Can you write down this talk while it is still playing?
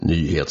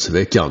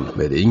Nyhetsveckan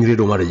med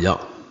Ingrid och Maria.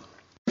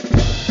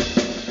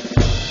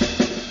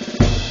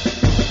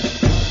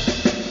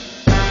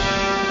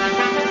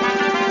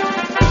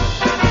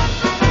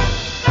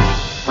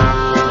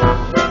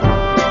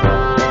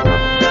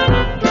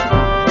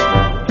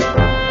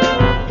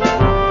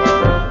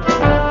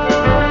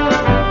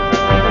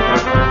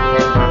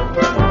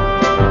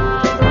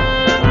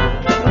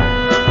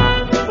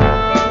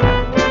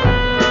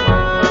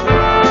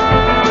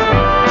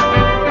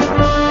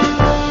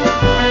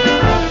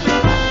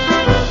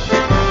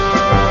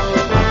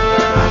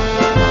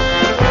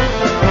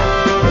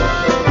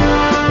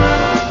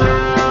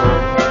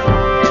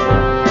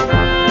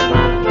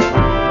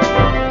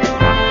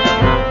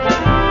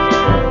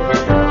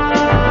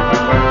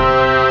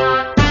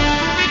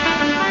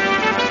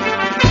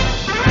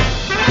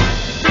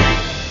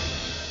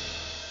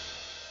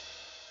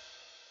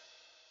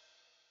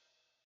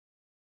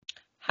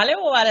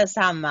 Hallå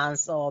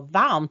allesammans och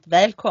varmt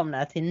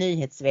välkomna till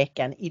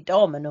Nyhetsveckan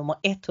idag med nummer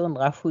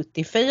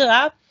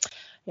 174.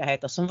 Jag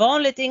heter som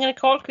vanligt Ingrid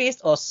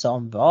Karlqvist och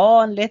som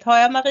vanligt har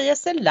jag Maria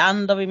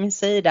Selander vid min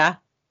sida.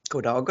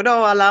 God dag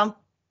alla.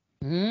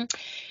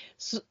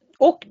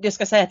 Och det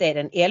ska säga att det är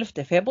den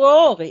 11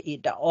 februari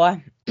idag.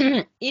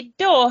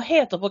 Idag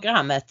heter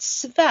programmet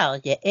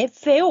Sverige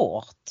är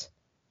vårt.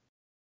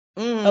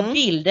 Och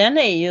bilden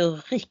är ju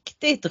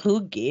riktigt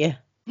ruggig.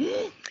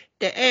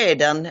 Det är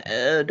den.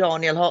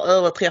 Daniel har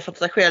överträffat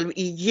sig själv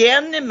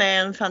igen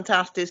med en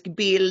fantastisk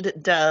bild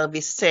där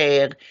vi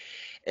ser,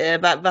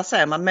 vad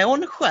säger man,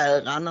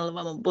 månskäran eller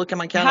vad brukar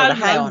man kalla det?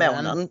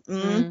 Halvmånen.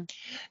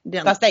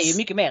 Fast det är ju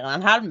mycket mer än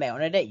en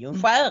halvmåne, det är ju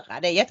en skära.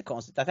 Det är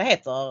jättekonstigt att det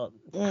heter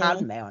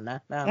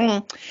halvmåne.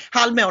 Ja.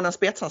 Halvmånen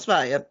spetsar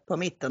Sverige på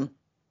mitten.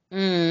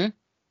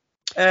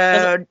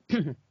 Ja.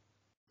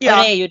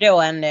 Och det är ju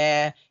då en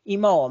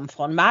imam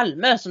från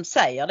Malmö som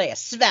säger det.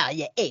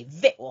 Sverige är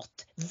vårt.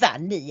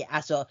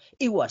 Alltså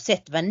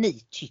oavsett vad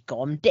ni tycker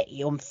om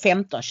det om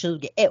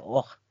 15-20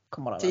 år.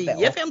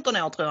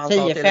 10-15 år tror jag han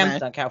sa till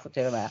 10-15 kanske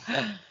till och med.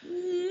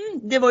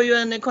 Det var ju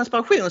en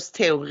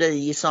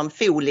konspirationsteori som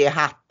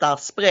foliehattar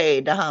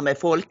spred det här med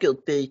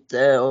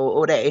folkutbyte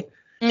och det.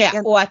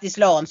 Ja, och att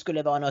islam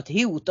skulle vara något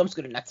hot. De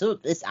skulle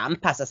naturligtvis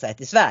anpassa sig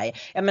till Sverige.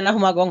 Jag menar, hur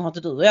många gånger har inte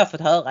du och jag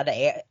fått höra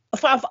det? Och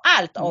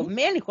framförallt av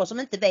människor som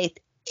inte vet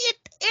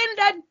ett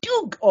enda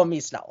dugg om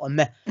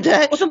islam.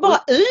 Och som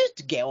bara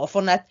utgår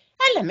från att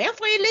alla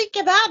människor är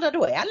lika värda,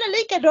 då är alla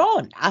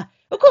likadana.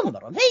 Och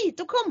kommer de hit,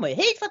 då kommer ju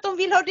hit för att de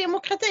vill ha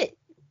demokrati.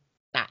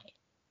 Nej.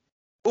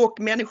 Och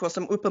människor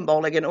som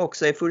uppenbarligen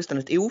också är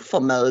fullständigt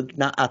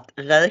oförmögna att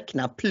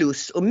räkna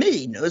plus och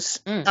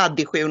minus,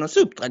 addition och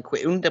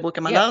subtraktion. Det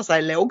brukar man lära sig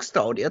i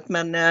lågstadiet.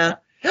 Men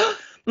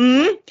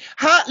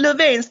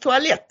Löfvens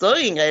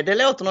toaletter, Ingrid, det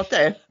låter något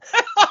det.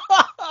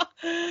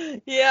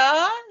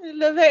 Ja,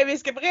 Löfven, vi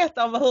ska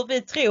berätta om hur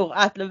vi tror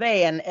att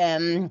Löfven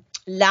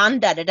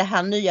landade det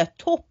här nya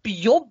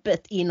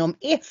toppjobbet inom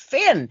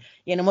FN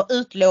genom att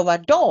utlova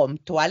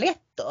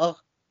damtoaletter.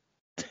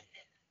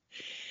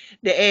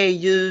 Det är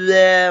ju,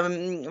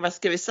 vad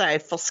ska vi säga,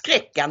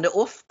 förskräckande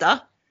ofta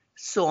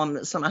som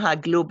såna här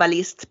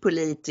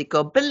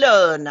globalistpolitiker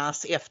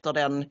belönas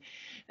efter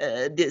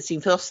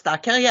sin första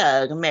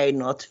karriär med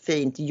något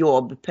fint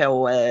jobb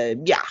på,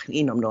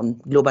 inom någon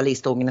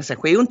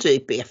globalistorganisation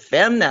typ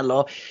FN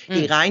eller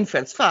i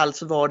Reinfeldts fall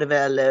så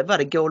var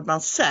det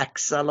Goldman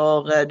Sachs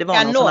eller det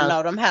var någon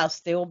av de här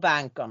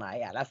storbankerna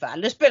i alla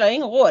fall. Det spelar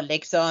ingen roll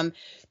liksom.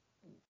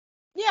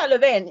 Ja,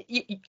 Löfven,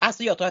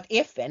 alltså jag tror att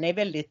FN är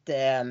väldigt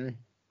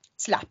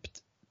slappt.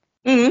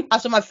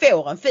 Alltså man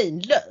får en fin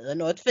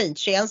lön och ett fint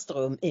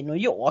tjänsterum i New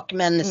York,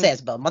 men sen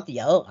så behöver man inte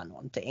göra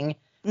någonting.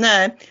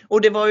 Nej,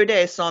 och det var ju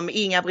det som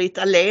Inga-Britt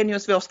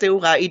Ahlenius, vår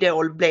stora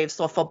idol, blev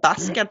så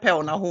förbaskad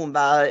på när hon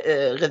var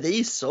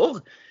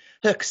revisor.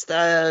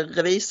 Högsta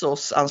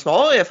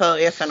revisorsansvarig för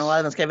FN och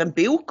även skrev en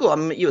bok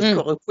om just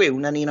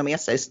korruptionen inom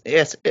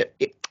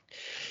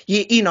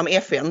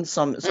FN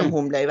som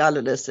hon blev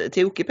alldeles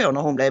tokig på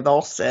när hon blev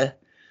varse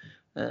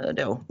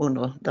då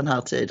under den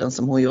här tiden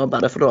som hon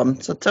jobbade för dem.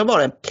 Så var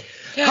det.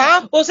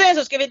 Ja. Och sen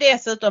så ska vi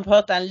dessutom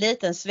prata en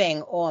liten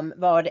sväng om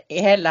vad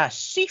hela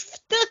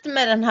syftet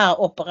med den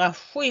här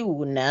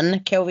operationen,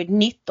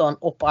 covid-19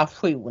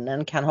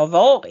 operationen, kan ha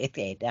varit.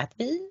 Är det att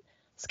vi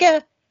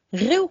ska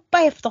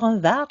ropa efter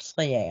en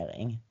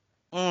världsregering?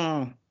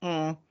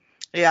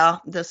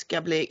 Ja, det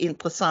ska bli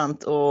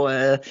intressant att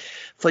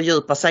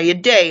fördjupa sig i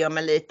det om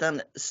en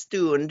liten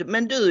stund.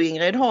 Men du,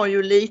 Ingrid, har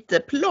ju lite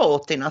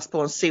platina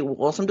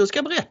sponsorer som du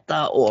ska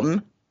berätta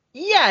om.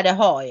 Ja, det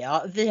har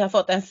jag. Vi har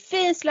fått en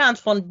fin slant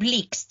från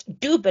Blixt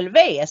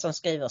W som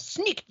skriver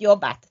snyggt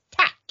jobbat,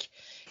 tack.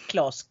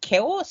 Claes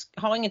K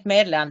har inget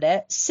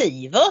meddelande.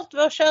 Sivert,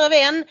 vår kära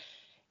vän.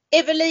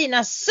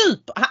 Evelina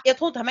super. Jag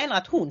tror inte han menar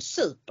att hon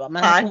super,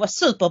 men att hon var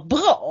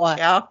superbra.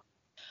 Ja.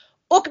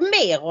 Och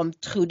mer om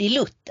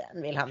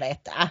trudelutten vill han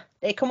veta.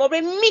 Det kommer att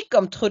bli mycket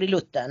om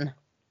trudelutten.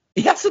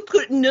 Ja, så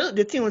nu,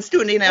 det tog en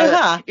stund innan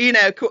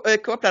jag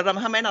kopplade dem.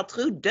 Han menar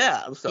trodde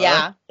alltså.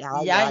 Ja,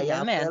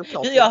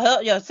 självklart.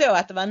 Jag såg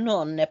att det var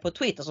någon på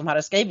Twitter som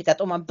hade skrivit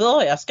att om man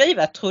börjar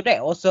skriva trodde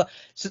och så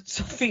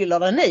fyller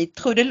den i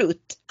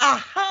trudelutt.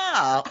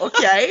 Aha,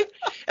 okej.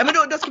 Ja, men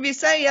då ska vi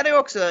säga det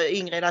också,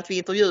 Ingrid, att vi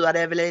intervjuade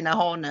Evelina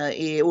Hane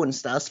i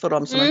onsdags. För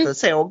de som inte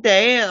såg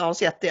det, har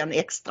sett den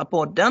extra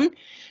podden.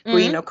 Gå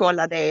in och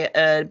kolla det.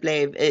 Det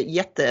blev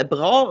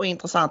jättebra och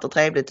intressant och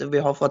trevligt. Vi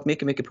har fått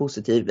mycket, mycket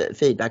positiv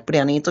feedback på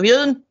den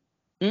intervjun.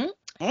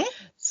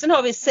 Sen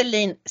har vi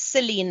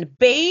Celine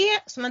B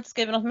som inte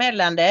skriver något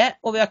meddelande.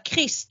 Och vi har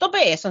Christer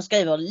B som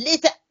skriver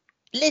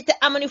lite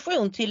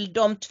ammunition till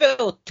de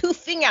 2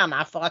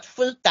 tuffingarna för att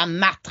skjuta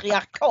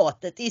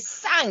matriarkatet i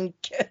sank.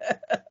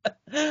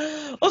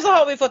 Och så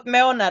har vi fått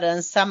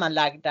månadens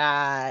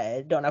sammanlagda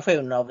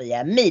donationer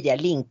via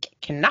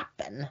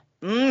Media-link-knappen.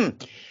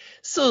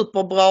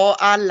 Superbra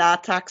alla,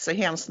 tack så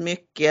hemskt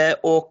mycket.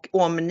 Och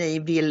om ni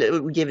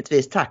vill,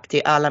 givetvis tack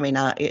till alla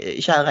mina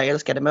kära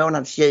älskade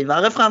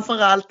månadsgivare.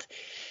 Framförallt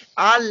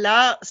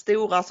alla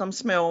stora som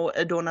små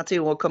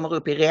donatorer kommer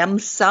upp i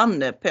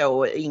remsan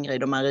på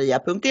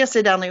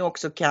ingridomaria.se där ni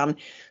också kan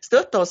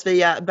stötta oss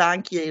via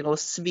bankgiro,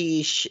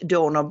 Swish,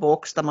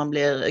 Donorbox där man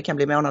kan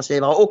bli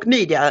månadsgivare och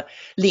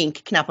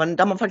Media-link-knappen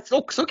där man faktiskt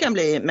också kan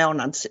bli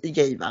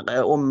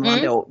månadsgivare om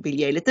man då vill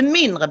ge lite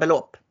mindre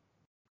belopp.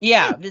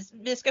 Ja,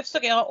 vi ska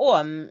försöka göra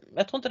om,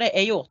 jag tror inte det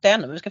är gjort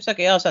ännu, men vi ska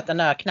försöka göra så att den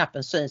här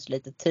knappen syns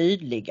lite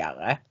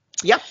tydligare.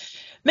 Ja.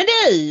 Men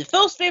du,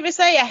 först vill vi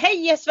säga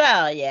hej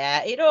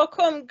Sverige, idag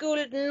kom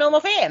guld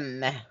nummer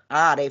 5.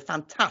 Ja, det är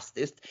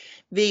fantastiskt.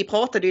 Vi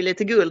pratade ju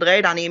lite guld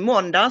redan i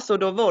måndags och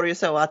då var det ju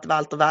så att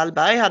Walter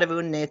Wallberg hade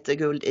vunnit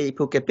guld i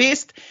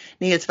puckelpist.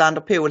 Nils van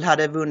der Poel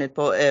hade vunnit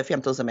på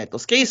 5000 meter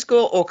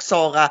skridskor och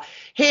Sara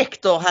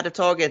Hector hade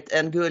tagit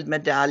en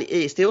guldmedalj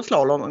i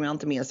storslalom om jag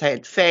inte minns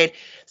helt fel.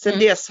 Sen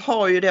dess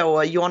har ju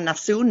då Jonna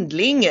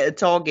Sundling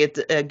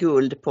tagit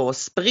guld på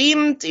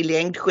sprint i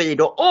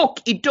längdskidor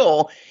och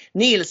idag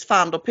Nils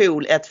van der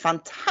Poel ett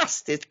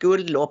fantastiskt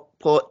guldlopp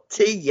på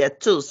 10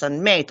 000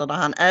 meter där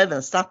han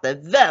även satte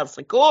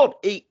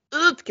världsrekord i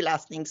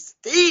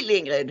utklassningsstil,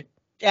 Ingrid.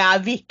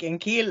 Ja, vilken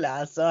kille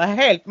alltså,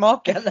 helt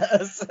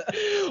makalös.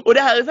 Och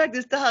det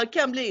här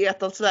kan bli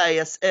ett av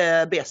Sveriges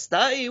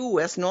bästa i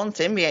OS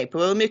någonsin. Vi är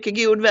på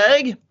mycket god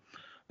väg.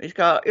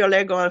 Jag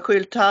lägger en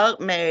skylt här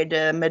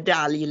med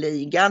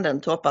medaljligan.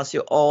 Den toppas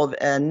ju av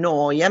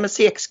Norge med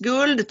 6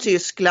 guld,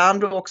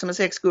 Tyskland också med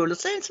 6 guld och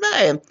sen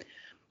Sverige.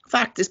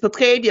 Faktiskt på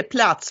 3:e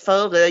plats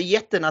före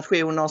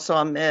jättenationer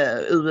som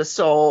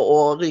USA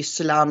och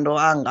Ryssland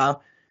och andra.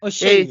 Och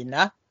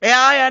Kina.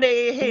 Ja, det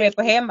är helt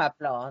på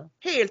hemmaplan.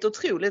 Helt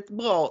otroligt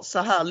bra så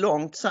här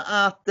långt. Så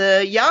att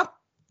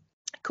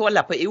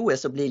kolla på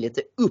OS och bli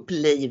lite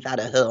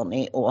upplivade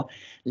hörni och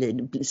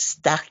bli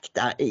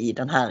stärkta i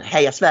den här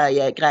Heja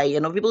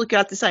Sverige-grejen. Och vi brukar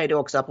alltid säga det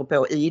också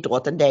apropå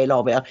idrott. En del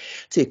av er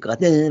tycker att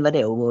nej,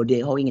 vadå,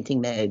 det har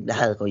ingenting med det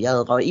här att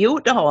göra. Jo,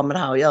 det har med det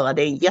här att göra.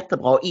 Det är en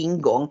jättebra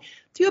ingång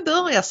till att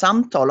börja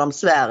samtala om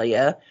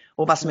Sverige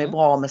och vad som är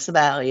bra med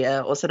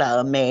Sverige och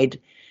sådär med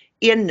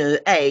ännu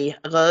ej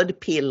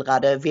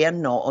rödpillrade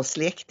vänner och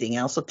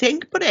släktingar. Så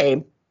tänk på det.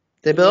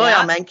 Det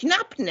börjar med en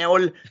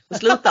knappnål och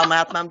slutar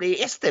med att man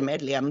blir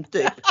SD-medlem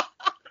typ.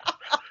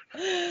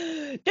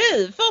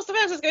 Du, först och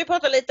främst ska vi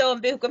prata lite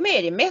om bok- och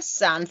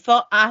mediemässan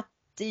för att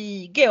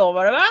igår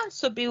var det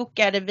så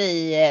bokade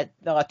vi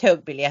våra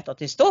tågbiljetter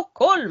till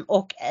Stockholm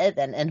och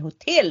även en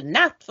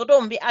hotellnatt för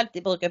de vi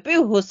alltid brukar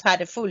bo hos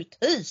hade fullt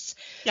hus.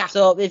 Ja.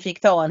 Så vi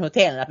fick ta en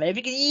hotellnatt men vi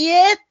fick ett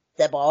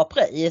jättebra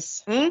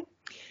pris.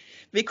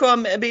 Vi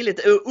kom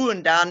billigt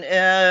undan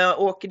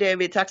och det är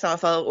vi tacksamma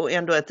för och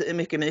ändå ett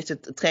mycket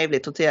mysigt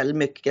trevligt hotell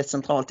mycket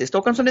centralt i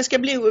Stockholm. Så det ska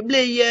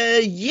bli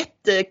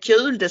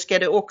jättekul. Det ska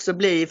det också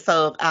bli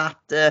för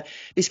att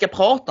vi ska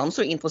prata om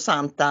så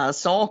intressanta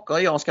saker.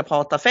 Jag ska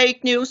prata fake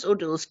news och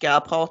du ska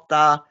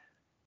prata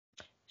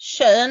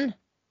kön.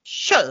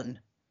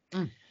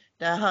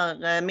 Det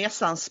här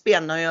mässan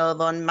spänner ju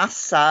över en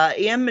massa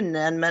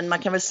ämnen men man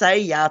kan väl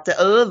säga att det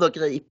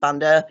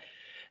övergripande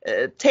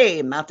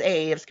temat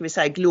är, ska vi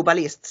säga,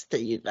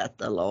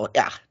 globaliststyret eller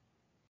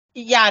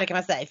Ja, det kan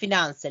man säga.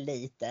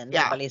 Finanseliten,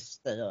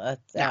 globaliststyret.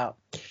 Ja.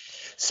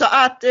 Så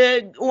att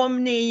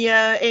om ni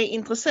är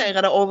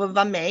intresserade av att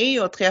vara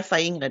med och träffa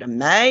Ingrid och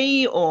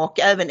mig och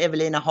även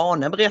Evelina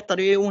Hane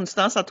berättade ju i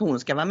onsdags att hon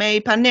ska vara med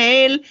i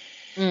panel.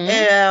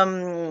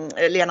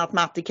 Lennart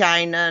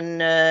Martikainen,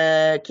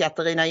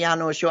 Katarina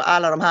Janouch och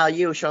alla de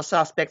här usual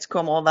suspects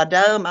kommer att vara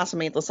där. Massor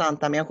med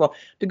intressanta människor.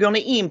 Då går ni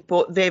in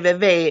på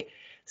www.svenska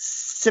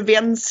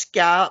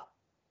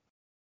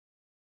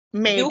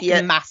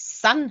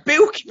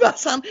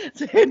Bokmassan.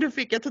 Du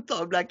fick jag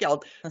total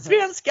blackout.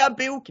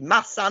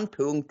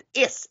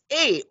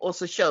 Svenskabokmassan.se och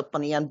så köper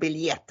ni en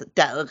biljett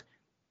där.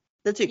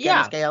 Det tycker jag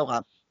ni ska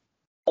göra.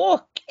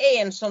 Och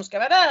en som ska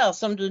vara där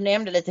som du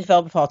nämnde lite i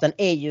förbifarten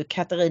är ju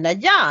Katarina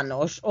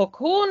Janouch och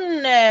hon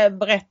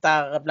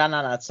berättar bland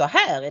annat så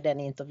här i den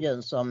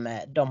intervjun som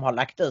de har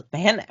lagt ut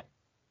med henne.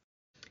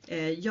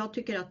 Jag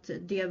tycker att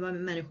det är vad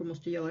människor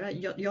måste göra.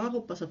 Jag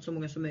hoppas att så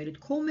många som möjligt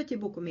kommer till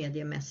bok- och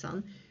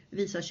mediemässan,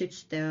 visar sitt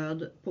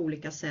stöd på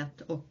olika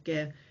sätt och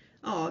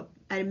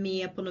är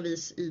med på något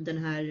vis i den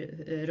här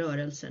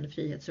rörelsen,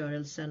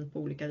 frihetsrörelsen på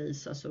olika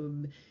vis. Alltså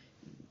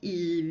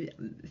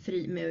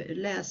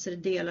läser,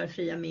 delar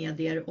fria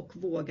medier och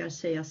vågar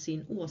säga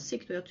sin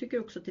åsikt. Och jag tycker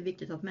också att det är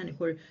viktigt att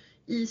människor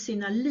i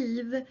sina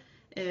liv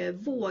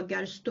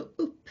vågar stå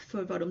upp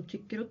för vad de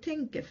tycker och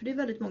tänker. För det är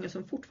väldigt många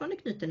som fortfarande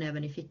knyter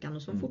näven i fickan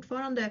och som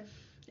fortfarande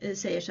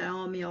säger så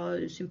här, men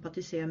jag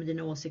sympatiserar med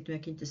dina åsikter men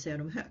jag kan inte säga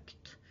dem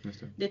högt.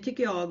 Det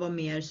tycker jag var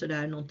mer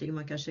sådär någonting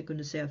man kanske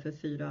kunde säga för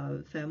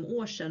 4-5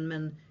 år sedan,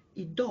 men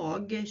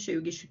idag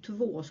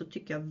 2022 så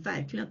tycker jag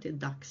verkligen att det är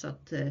dags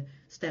att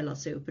ställa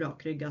sig upp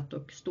rakryggat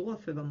och stå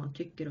för vad man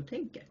tycker och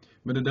tänker.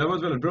 Men det där var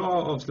ett väldigt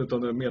bra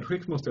avslutande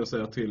medskick måste jag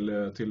säga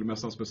till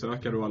mässans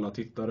besökare och alla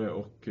tittare.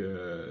 Och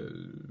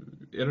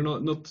är det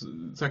något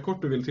så här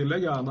kort du vill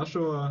tillägga annars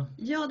så?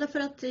 Ja, därför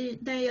att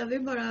jag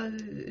vill bara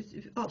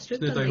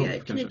avsluta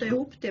knyta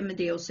ihop det med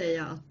det och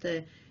säga att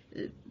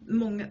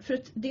för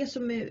att det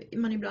som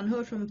man ibland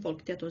hör från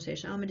folk är att de säger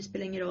så här, men det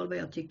spelar ingen roll vad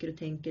jag tycker och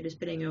tänker, det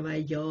spelar ingen roll vad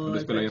jag gör. Men det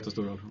spelar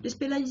jättestor roll. Det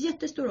spelar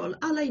jättestor roll.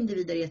 Alla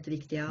individer är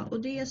jätteviktiga och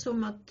det är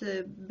som att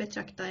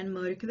betrakta en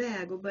mörk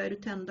väg och börjar du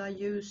tända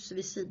ljus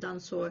vid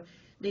sidan så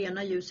det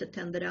ena ljuset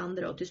tänder det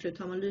andra och till slut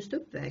har man lyst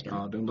upp vägen.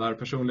 Ja, de där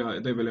personliga,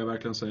 det vill jag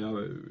verkligen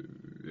säga.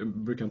 Jag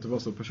brukar inte vara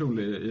så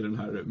personlig i den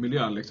här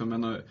miljön liksom,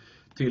 men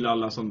till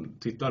alla som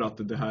tittar att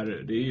det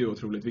är ju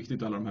otroligt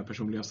viktigt, alla de här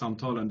personliga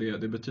samtalen.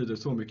 Det betyder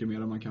så mycket mer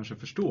än man kanske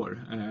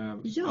förstår.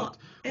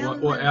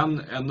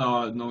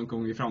 Någon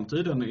gång i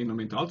framtiden, inom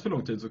inte allt för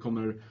lång tid, så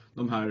kommer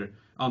de här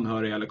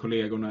anhöriga eller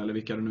kollegorna eller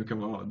vilka det nu kan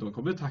vara, de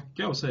kommer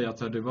tacka och säga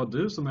att det var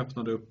du som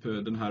öppnade upp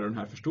den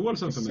här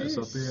förståelsen för mig.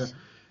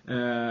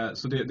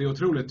 Så det är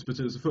otroligt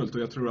betydelsefullt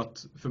och jag tror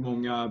att för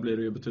många blir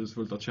det ju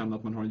betydelsefullt att känna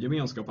att man har en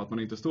gemenskap, att man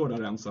inte står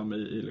där ensam i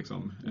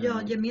liksom.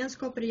 Ja,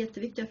 gemenskaper är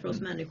jätteviktiga för oss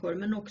människor,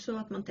 men också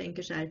att man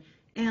tänker så här,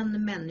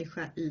 en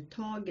människa i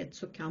taget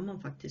så kan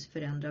man faktiskt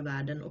förändra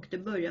världen och det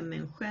börjar med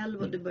en själv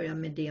och det börjar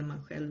med det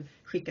man själv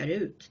skickar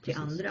ut till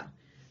andra.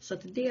 Så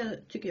att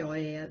det tycker jag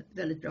är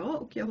väldigt bra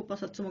och jag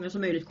hoppas att så många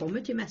som möjligt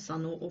kommer till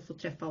mässan och får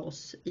träffa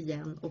oss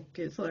igen och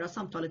föra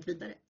samtalet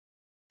vidare.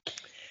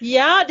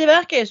 Ja, det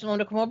verkar ju som om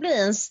det kommer att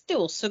bli en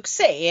stor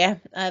succé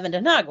även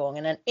den här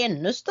gången. En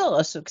ännu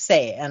större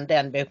succé än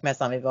den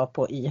bokmässan vi var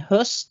på i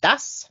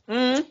höstas.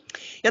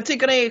 Jag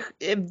tycker det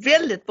är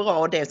väldigt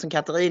bra det som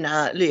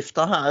Katarina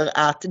lyfter här,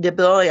 att det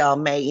börjar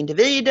med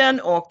individen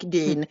och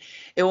din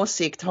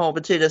åsikt har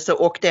betydelse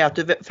och det att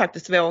du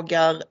faktiskt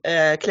vågar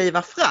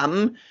kliva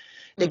fram.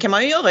 Det kan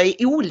man ju göra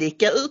i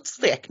olika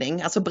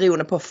utsträckning, alltså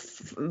beroende på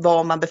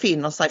var man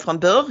befinner sig från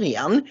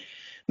början.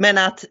 Men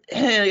att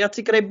jag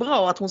tycker det är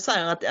bra att hon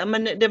säger att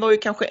men det var ju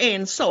kanske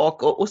en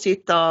sak att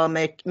sitta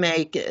med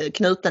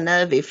knuten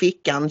näve i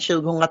fickan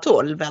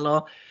 2012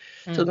 eller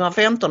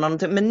 2015.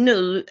 Men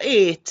nu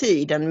är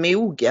tiden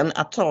mogen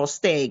att ta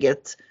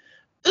steget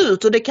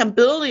ut och det kan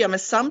börja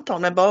med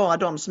samtal med bara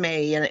de som är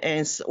i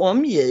ens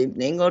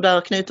omgivning. Och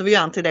där knyter vi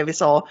an till det vi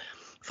sa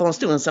för en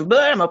stund sedan.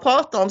 Börja med att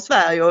prata om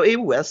Sverige och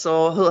OS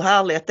och hur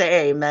härligt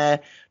det är med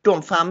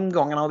de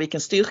framgångarna och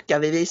vilken styrka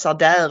vi visar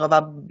där och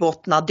vad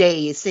bottnar det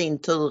i sin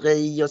tur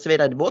i och så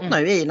vidare. Det bottnar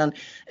ju i den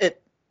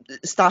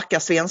starka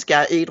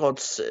svenska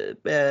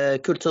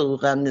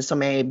idrottskulturen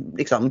som är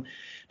liksom,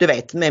 du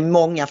vet, med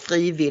många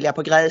frivilliga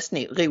på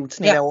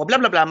gräsrotsnivå och bla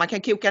bla bla. Man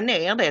kan koka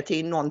ner det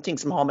till någonting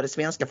som har med det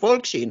svenska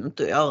folksynet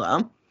att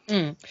göra.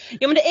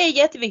 Ja, men det är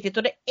jätteviktigt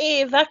och det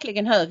är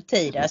verkligen hög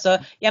tid. Alltså,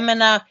 jag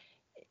menar,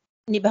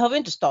 ni behöver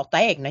inte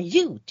starta egna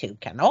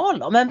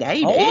YouTube-kanaler, men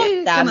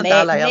prata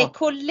med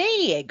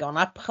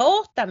kollegorna,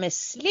 prata med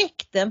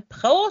släkten,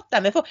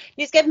 prata med folk.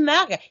 Ni ska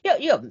märka,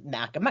 jag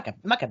märker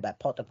man kan börja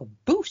prata på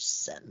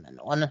bussen med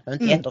någon.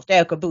 Inte jätteofta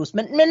jag åker buss,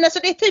 men alltså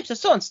det är typ så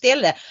sånt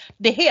ställe.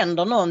 Det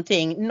händer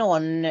någonting,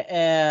 någon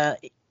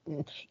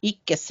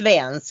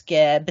icke-svensk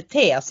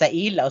beter sig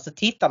illa och så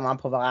tittar man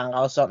på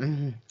varandra och så.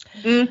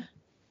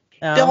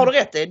 Ja. Det har du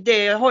rätt i.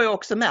 Det har jag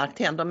också märkt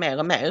händer mer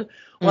och mer.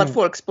 Och att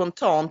folk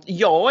spontant,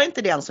 jag är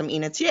inte den som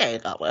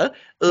initierar det,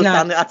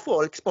 utan att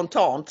folk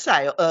spontant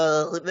säger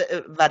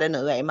vad det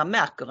nu är. Man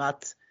märker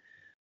att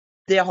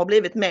det har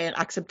blivit mer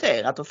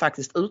accepterat att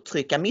faktiskt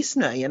uttrycka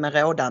missnöje med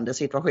rådande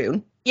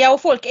situation. Ja,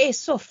 och folk är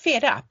så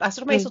fed up.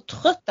 Alltså de är så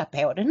trötta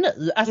på det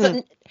nu. Alltså,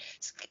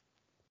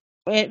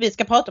 vi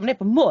ska prata om det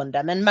på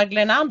måndag, men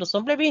Magdalena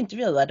Andersson blev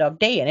intervjuad av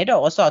DN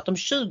idag och sa att om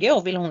 20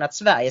 år vill hon att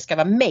Sverige ska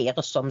vara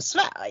mer som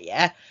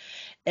Sverige.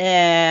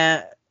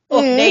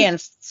 Och DN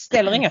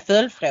ställer inga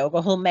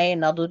följdfrågor. Hur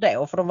menar du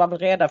då? För de var väl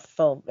rädda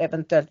för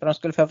eventuellt vad de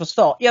skulle få för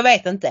svar. Jag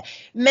vet inte.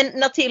 Men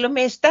när till och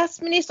med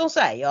statsministern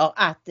säger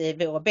att det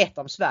vore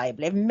bättre om Sverige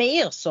blev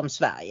mer som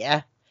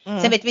Sverige.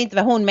 Sen vet vi inte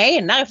vad hon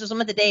menar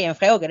eftersom inte DN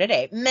frågade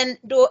det. Men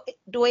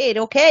då är det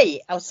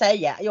okej att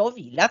säga jag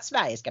vill att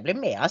Sverige ska bli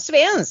mer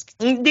svenskt.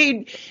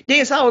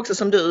 Det är så här också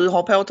som du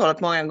har påtalat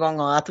många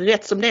gånger att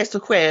rätt som det så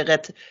sker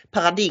ett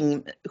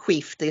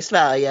paradigmskifte i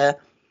Sverige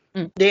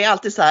Det är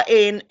alltid så här,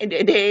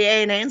 det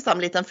är en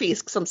ensam liten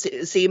fisk som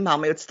simmar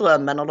mot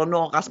strömmen och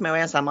några små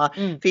ensamma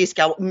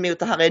fiskar mot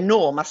det här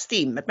enorma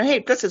stimmet. Men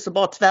helt plötsligt så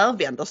bara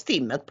tvärvänder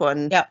stimmet på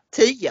en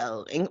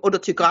 10-öring och då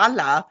tycker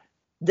alla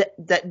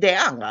det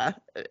andra.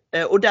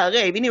 Och där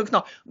är vi nog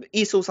snart.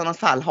 I sossarnas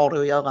fall har det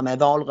att göra med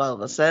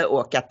valrörelse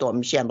och att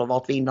de känner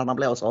vart vindarna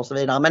blåser och så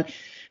vidare. Men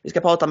vi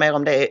ska prata mer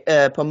om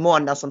det på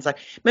måndag som sagt.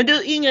 Men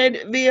du Ingrid,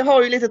 vi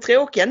har ju lite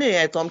tråkiga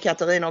nyheter om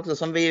Katarina också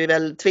som vi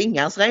väl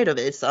tvingas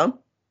redovisa.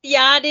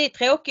 Ja, det är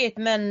tråkigt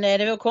men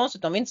det var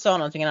konstigt om vi inte sa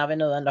någonting när vi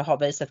nu ändå har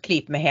visat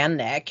klipp med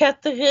henne.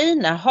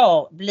 Katarina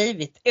har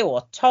blivit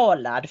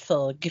åtalad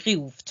för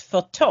grovt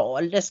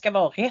förtal. Det ska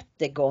vara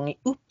rättegång i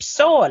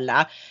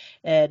Uppsala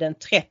den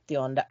 30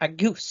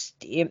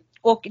 augusti.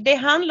 Och det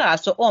handlar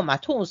alltså om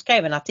att hon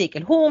skrev en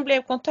artikel. Hon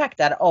blev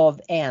kontaktad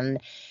av en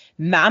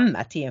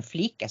mamma till en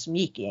flicka som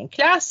gick i en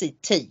klass i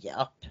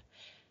Tierp.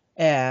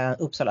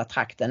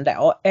 Uppsala-trakten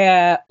då.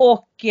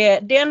 Och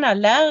denna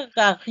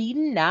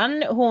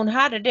lärarinnan, hon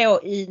hade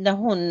då när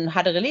hon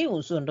hade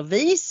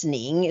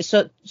religionsundervisning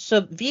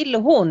så ville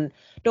hon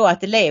då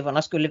att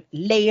eleverna skulle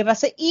leva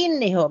sig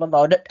in i hur de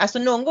var. Alltså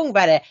någon gång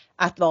var det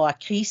att vara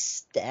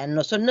kristen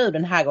och så nu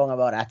den här gången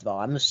var det att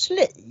vara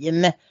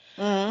muslim.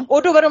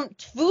 Och då var de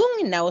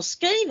tvungna att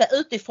skriva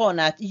utifrån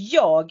att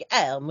jag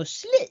är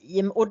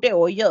muslim och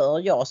då gör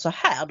jag så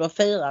här, då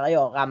firar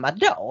jag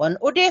Ramadan.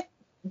 Och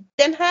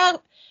den här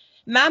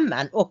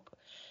mamman och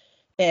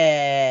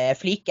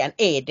flickan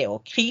är då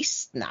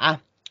kristna.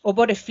 Och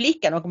både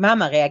flickan och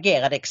mamman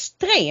reagerade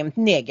extremt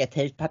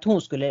negativt på att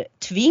hon skulle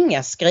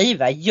tvingas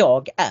skriva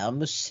jag är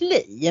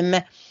muslim.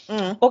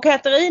 Och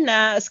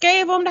Katarina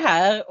skrev om det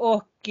här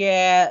och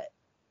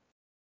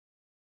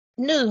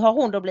nu har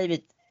hon då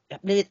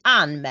blivit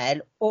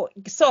anmäld. Och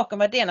saken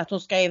var den att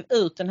hon skrev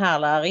ut den här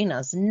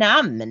lärarinnans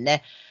namn.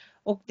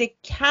 Och det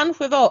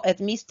kanske var ett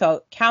misstag,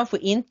 kanske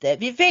inte.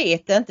 Vi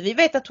vet inte. Vi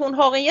vet att hon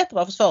har en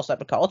jättebra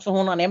försvarsadvokat för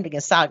hon har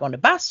nämligen Sargon de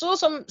Basso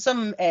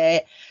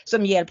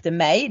som hjälpte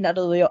mig när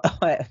du och jag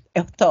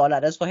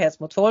åtalades för hets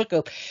mot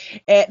folkgrupp.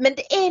 Men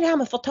det är det här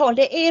med förtal.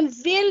 Det är en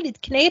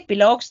väldigt knepig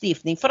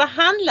lagstiftning för det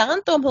handlar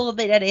inte om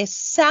huruvida det är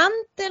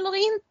sant eller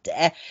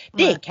inte.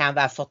 Det kan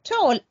vara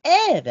förtal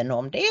även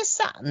om det är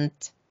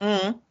sant.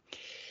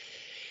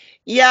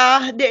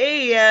 Ja,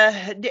 det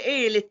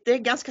är lite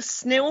ganska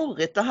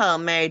snurrigt det här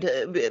med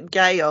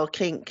grejer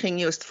kring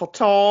just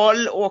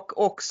förtal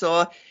och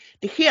också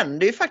det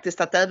händer ju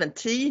faktiskt att även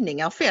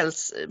tidningar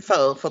fälls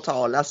för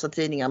förtal, alltså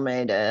tidningar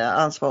med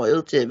ansvarig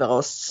utgivare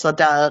och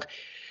sådär.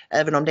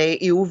 Även om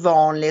det är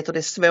ovanligt och det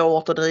är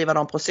svårt att driva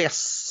de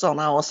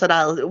processerna och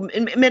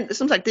sådär. Men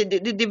som sagt,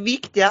 det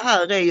viktiga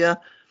här är ju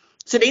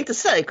så det är inte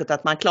säkert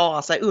att man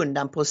klarar sig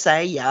undan på att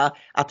säga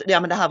att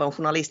men det här var en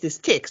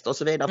journalistisk text och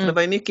så vidare. För det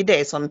var ju mycket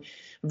det som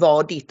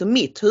var ditt och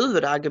mitt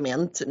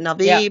huvudargument när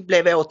vi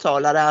blev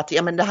åtalade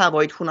att men det här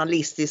var ett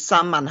journalistiskt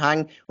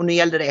sammanhang och nu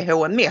gällde det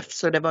HMF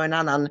så det var en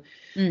annan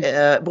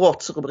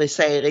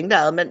brottsrubricering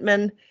där.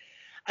 Men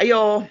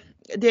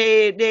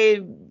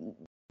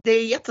det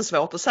är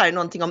jättesvårt att säga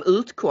någonting om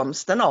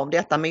utkomsten av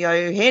detta men jag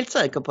är ju helt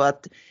säker på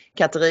att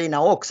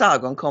Katarina och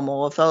Sargon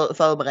kommer att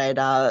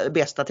förbereda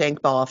bästa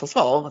tänkbara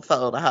försvar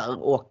för det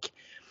här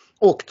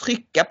och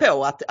trycka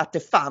på att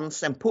det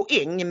fanns en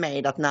poäng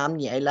med att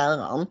namnge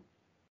läraren.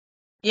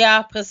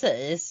 Ja,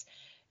 precis.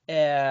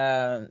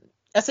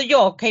 Alltså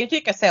jag kan ju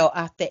tycka så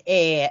att det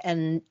är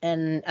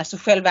alltså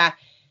själva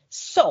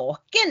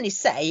saken i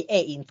sig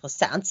är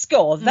intressant.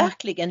 Ska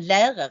verkligen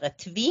lärare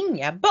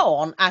tvinga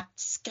barn att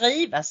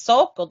skriva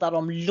saker där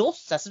de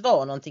låtsas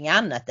vara någonting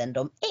annat än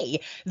de är?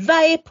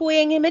 Vad är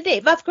poängen med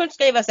det? Varför kan du inte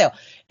skriva så?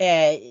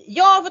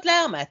 Jag har fått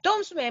lära mig att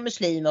de som är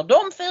muslimer,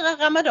 de firar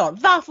Ramadan.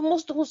 Varför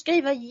måste hon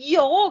skriva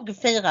jag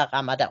firar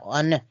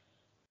Ramadan?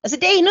 Alltså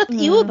det är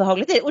något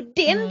obehagligt och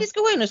den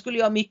diskussionen skulle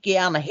jag mycket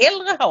gärna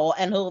hellre ha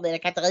än huruvida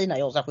Katarina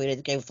gör sig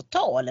skyldig till grovt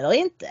förtal eller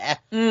inte.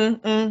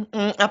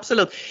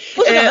 Absolut.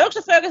 Och så kan man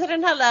också fråga sig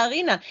den här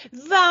lärarinnan,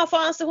 varför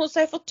anser hon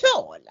sig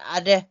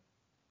förtalad?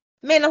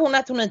 Menar hon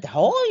att hon inte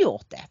har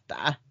gjort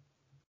detta?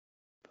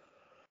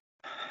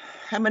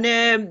 Ja, men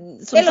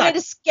eller är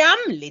det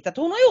skamligt att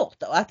hon har gjort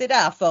det och att det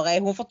därför är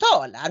hon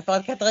förtalad för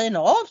att Katarina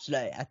har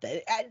avslöjat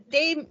det?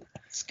 Det är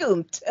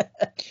skumt.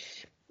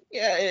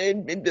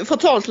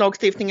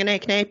 Förtalslagstiftningen är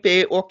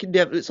knepig och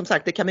som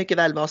sagt det kan mycket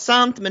väl vara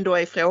sant men då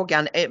är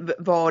frågan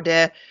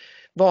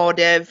var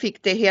det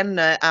fick det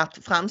henne att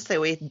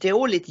framstå i ett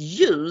dåligt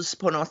ljus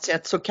på något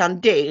sätt så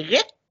kan det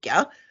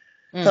räcka.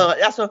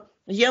 För alltså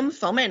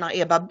jämför med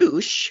när Ebba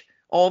Busch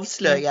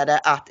avslöjade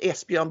att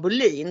Esbjörn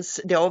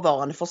Bolins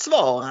dåvarande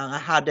försvarare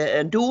hade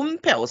en dom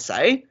på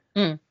sig.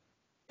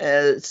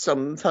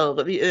 Som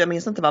jag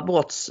minns inte vad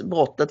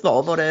brottet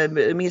var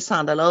det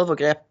misshandel eller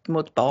övergrepp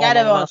mot barn? Ja,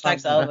 det var en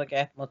slags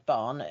övergrepp mot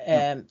barn.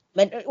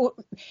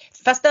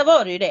 Fast där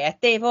var det ju det att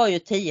det var ju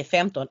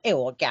 10-15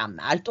 år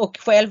gammalt och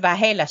själva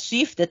hela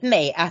syftet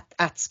med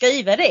att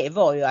skriva det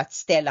var ju att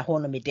ställa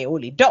honom i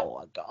dålig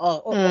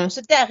dager. Och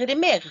så där är det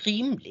mer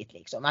rimligt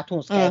liksom att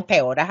hon skrev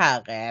på det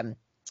här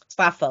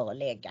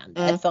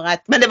strafföreläggande. För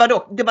att, men det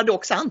var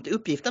dock sant,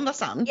 uppgiften var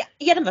sann.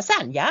 Ja, den var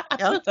sann, ja.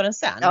 Absolut var den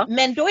sann. Ja.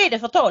 Men då är det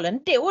förtal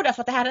ändå,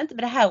 därför att det hade inte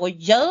med det här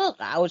att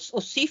göra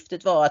och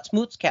syftet var att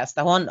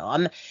smutskasta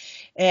honom.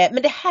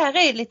 Men det här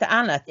är lite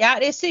annat. Ja,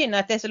 det är synd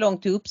att det är så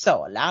långt till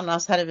Uppsala,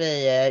 annars hade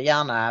vi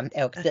gärna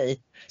åkt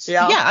dit.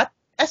 Ja,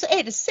 alltså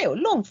är det så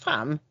långt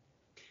fram?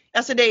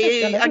 Alltså det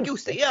är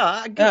augusti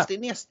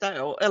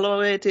nästa år,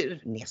 eller till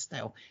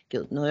nästa år.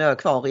 Gud, nu är jag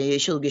kvar i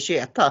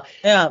 2021 här.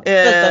 Ja,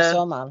 slutet av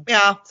sommaren.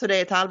 Ja, så det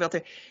är ett halvår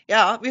till.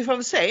 Ja, vi får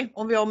väl se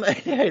om vi har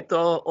möjlighet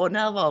att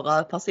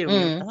närvara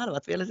personligen. Det hade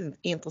varit väldigt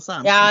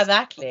intressant. Ja,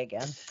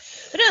 verkligen.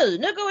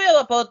 Nu går vi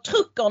över på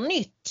Trucker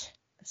Nytt,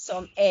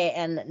 som är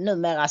en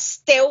numera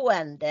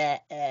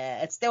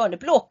ett stående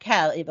block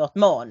här i vårt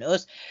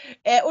manus.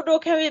 Och då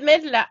kan vi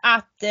meddela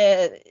att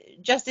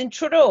Justin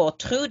Trudeau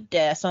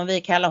trodde, som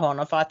vi kallar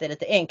honom för att det är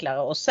lite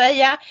enklare att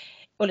säga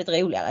och lite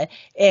roligare.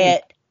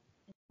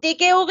 Det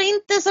går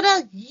inte så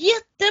där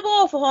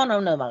jättebra för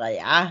honom nu,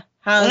 Maria.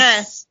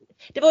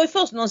 Det var ju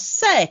först någon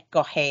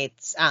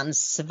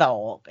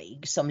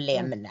säkerhetsansvarig som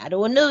lämnade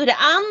och nu är det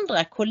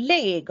andra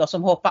kollegor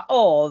som hoppar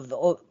av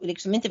och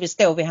liksom inte vill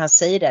stå vid hans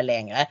sida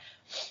längre.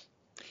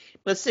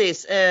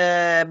 Precis,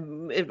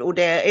 och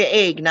det är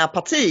egna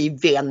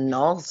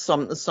partivänner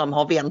som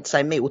har vänt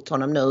sig mot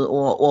honom nu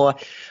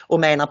och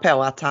menar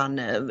på att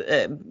han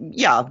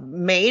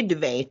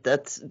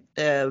medvetet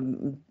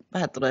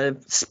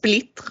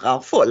splittrar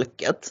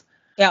folket.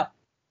 Ja.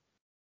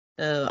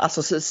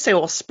 Alltså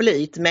så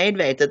split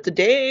medvetet,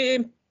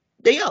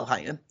 det gör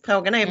han ju.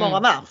 Frågan är bara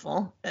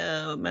varför.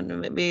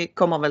 Men vi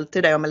kommer väl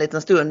till det om en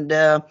liten stund.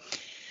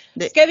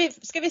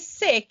 Ska vi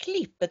se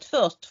klippet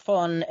först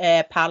från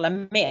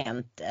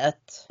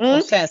parlamentet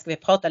och sen ska vi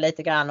prata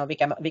lite grann om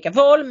vilka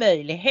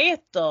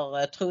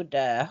valmöjligheter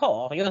Trude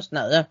har just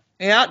nu.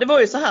 Ja, det var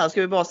ju så här,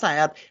 ska vi bara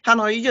säga att han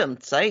har ju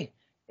gömt sig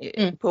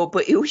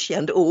på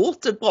okänd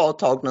ort ett bra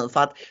tag nu, för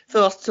att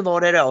först så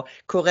var det då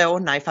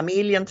corona i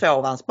familjen, 2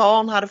 av hans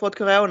barn hade fått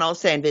corona och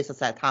sen visade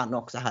sig att han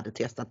också hade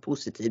testat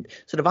positiv.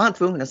 Så då var han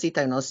tvungen att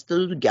sitta i någon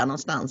stuga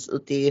någonstans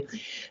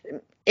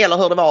eller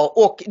hur det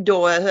var, och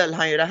då höll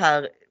han ju det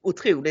här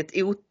otroligt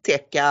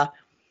otäcka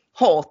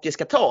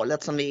hatiska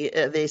talet som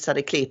vi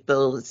visade klipp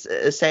ur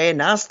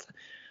senast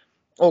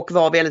och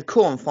var väldigt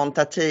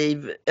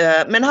konfrontativ.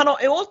 Men han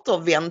har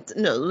återvänt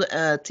nu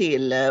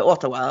till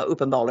Ottawa,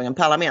 uppenbarligen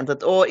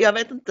parlamentet, och jag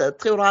vet inte,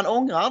 tror du han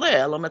ångrar det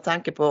eller med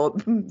tanke på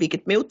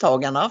vilket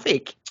mottagande han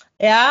fick?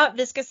 Ja,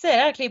 vi ska se det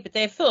här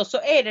klippet. Först så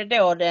är det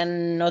då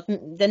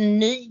den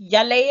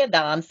nya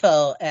ledaren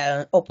för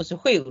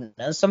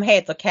oppositionen som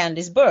heter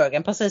Candice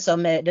Bergen, precis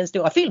som den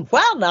stora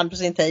filmstjärnan på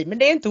sin tid, men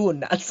det är inte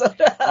hon alltså.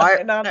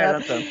 Nej, det är det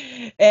inte.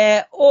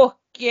 Och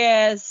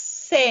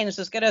sen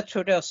så ska då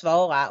Trudeau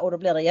svara och då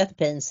blir det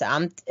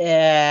jättepinsamt.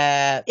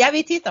 Ja,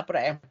 vi tittar på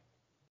det.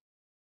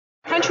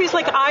 Countries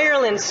like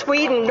Ireland,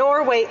 Sweden,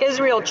 Norway,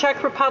 Israel,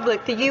 Czech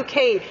Republic, the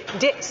UK,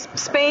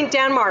 Spain,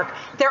 Denmark,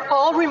 they're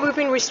all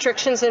removing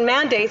restrictions and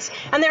mandates,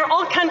 and they're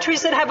all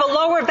countries that have a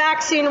lower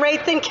vaccine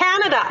rate than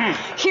Canada.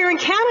 Here in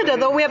Canada,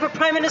 though, we have a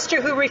Prime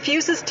Minister who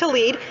refuses to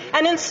lead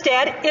and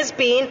instead is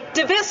being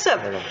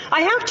divisive.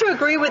 I have to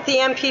agree with the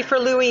MP for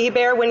Louis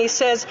Hebert when he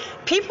says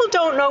people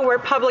don't know where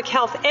public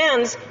health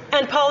ends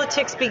and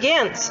politics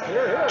begins.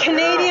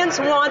 Canadians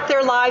want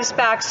their lives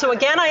back, so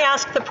again I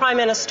ask the Prime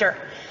Minister,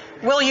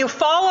 will he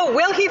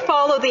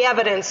follow the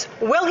evidence?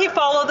 Will he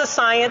follow the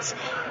science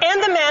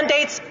and the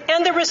mandates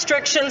and the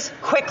restrictions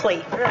quickly?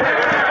 The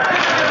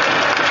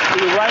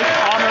Right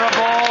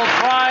Honourable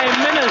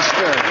Prime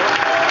Minister.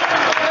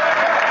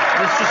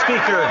 Mr.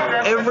 Speaker,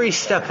 every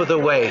step of the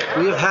way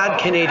we have had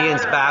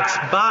Canadians' backs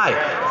by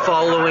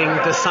following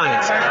the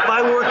science,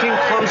 by working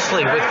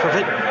closely with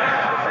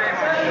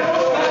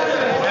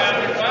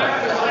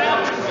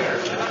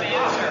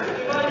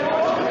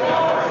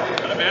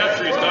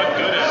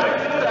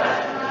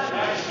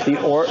The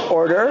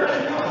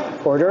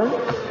order.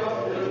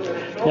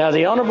 Now,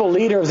 the honourable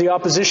leader of the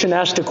opposition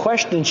asked a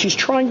question. She's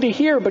trying to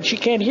hear, but she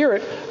can't hear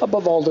it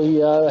above all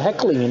the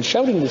heckling and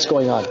shouting that's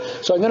going on.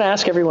 So I'm going to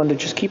ask everyone to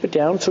just keep it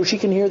down so she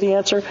can hear the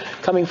answer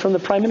coming from the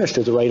Prime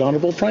Minister, the Right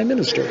Honourable Prime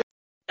Minister.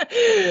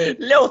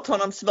 Låt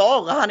honom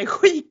svara, han är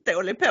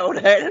skitdålig på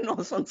det, är det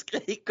någon som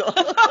skriker.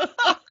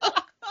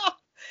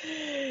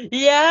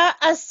 Ja,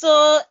 alltså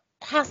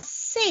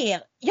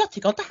jag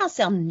tycker inte han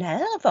ser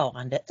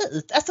närvarande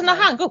ut. Alltså när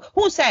han går,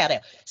 hon säger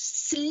det,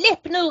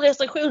 släpp nu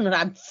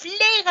restriktionerna.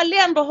 Flera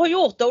länder har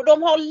gjort det och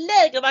de har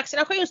lägre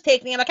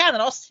vaccinationstäckning än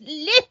Kanada.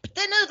 Släpp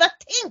det nu, vad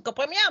tänker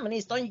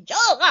premiärministern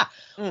göra?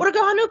 Och då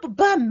går han upp och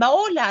börjar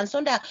måla en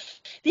sån där,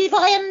 vid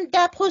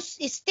varenda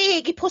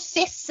steg i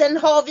processen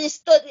har vi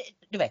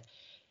du vet.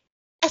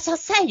 Alltså han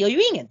säger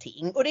ju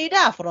ingenting och det är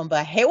därför de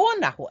börjar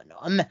håna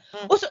honom.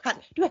 Och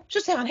så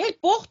ser han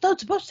helt borta ut,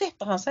 så bara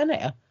sätter han sig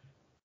ner.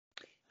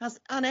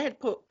 Han är helt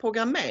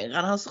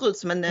programmerad, han ser ut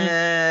som en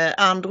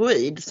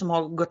android som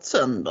har gått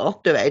sönder,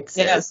 du vet.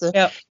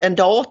 En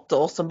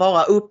dator som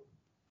bara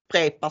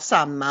upprepar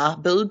samma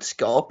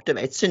budskap, du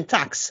vet,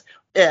 syntax,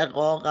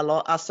 error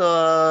eller alltså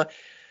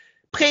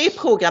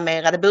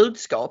preprogrammerade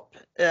budskap.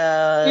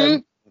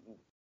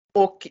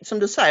 Och som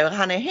du säger,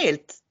 han är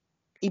helt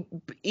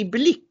i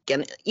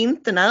blicken,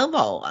 inte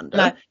närvarande.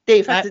 Nej.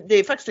 Det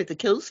är faktiskt lite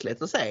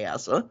kusligt att säga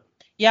alltså.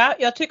 Ja,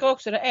 jag tycker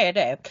också det är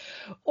det.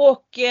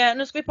 Och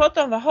nu ska vi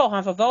prata om vad har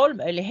han för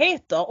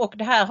valmöjligheter, och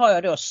det här har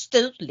jag då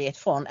stulit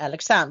från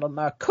Alexander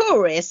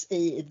Mercouris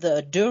i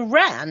The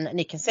Duran.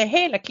 Ni kan se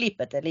hela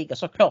klippet, det ligger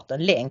såklart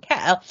en länk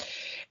här.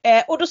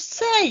 Och då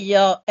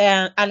säger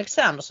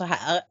Alexander så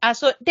här,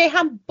 alltså det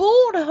han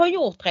borde ha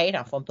gjort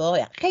redan från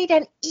början,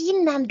 redan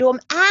innan de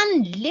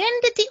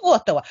anlände till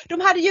Ottawa.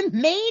 De hade ju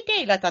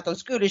meddelat att de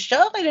skulle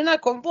köra i den här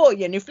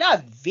konvojen i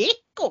flera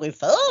veckor i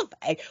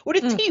förväg, och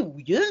det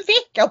tog ju en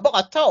vecka att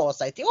bara ta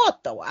sig till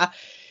Ottawa.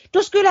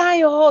 Då skulle han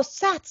ju ha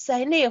satt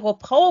sig ner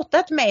och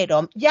pratat med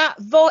dem. Ja,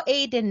 vad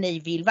är det ni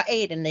vill? Vad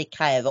är det ni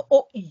kräver?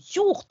 Och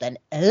gjort en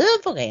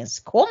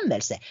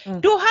överenskommelse.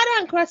 Då hade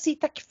han kunnat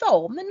sitta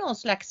kvar med någon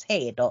slags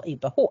heder i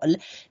behåll.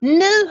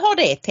 Nu har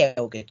det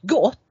tåget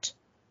gått.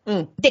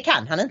 Det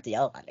kan han inte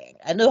göra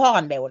längre. Nu har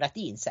han målat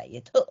in sig i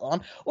ett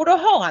hörn. Och då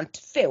har han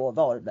 2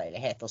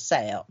 valmöjligheter,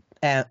 säger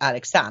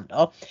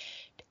Alexander.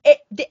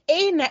 Det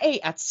ena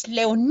är att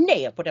slå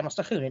ner på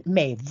demonstrationen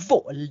med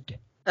våld.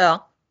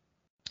 Ja.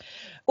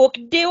 Och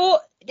då,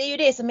 det är ju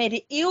det som är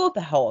det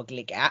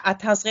obehagliga,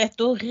 att hans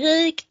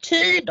retorik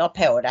tyder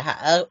på det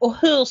här. Och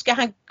hur ska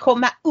han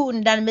komma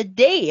undan med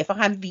det? För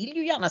han vill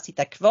ju gärna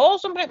sitta kvar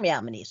som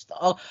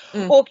premiärminister.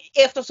 Och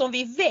eftersom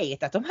vi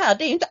vet att de här,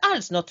 det är ju inte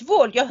alls något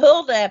våld. Jag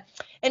hörde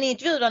en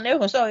intervju där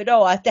någon sa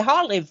idag att det har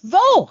aldrig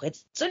varit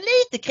så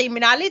lite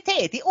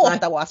kriminalitet i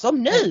Ottawa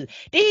som nu.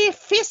 Det är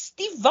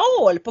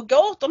festival på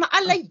gatorna,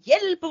 alla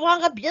hjälper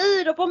varandra,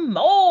 bjuder på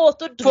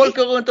mat och dryck. Folk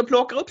går runt och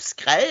plockar upp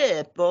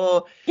skräp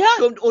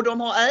och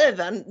de har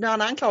även, när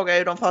han anklagar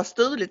ju dem för att ha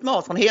stulit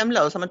mat från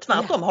hemlösa, men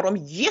tvärtom har de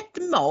gett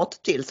mat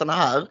till såna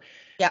här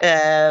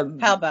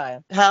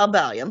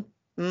härbergen.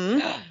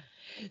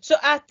 Så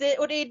att,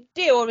 och det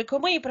är då vi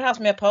kommer in på det här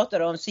som jag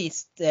pratade om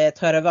sist, tror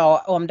jag det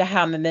var, om det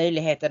här med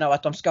möjligheten av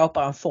att de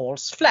skapar en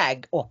false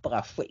flag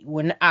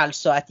operation.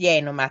 Alltså att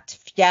genom att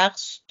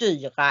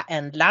fjärrstyra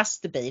en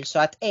lastbil så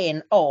att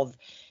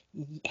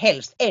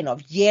helst en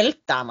av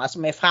hjältarna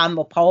som är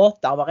framme och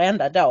pratar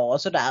varenda dag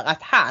och sådär,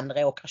 att han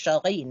råkar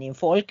köra in i en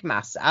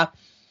folkmassa.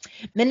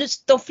 Men nu,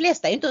 de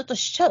flesta är inte ute och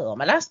kör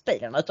med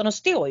lastbilarna, utan de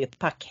står ju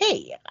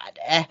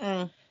parkerade.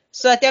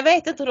 Så att jag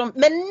vet inte hur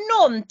men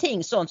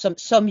någonting sånt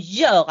som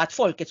gör att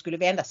folket skulle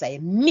vända sig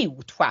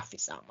mot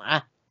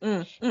chaffisarna.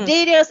 Det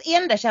är deras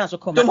enda chans att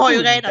komma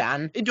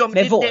undan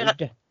med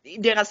våld.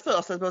 Deras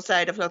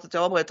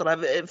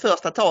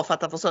första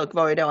tafatta-försök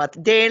var ju då att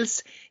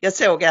dels, jag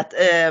såg att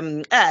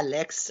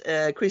Alex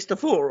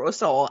Christoforou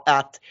sa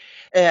att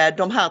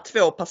de här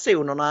 2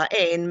 personerna,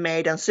 en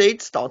med en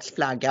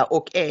sydstatsflagga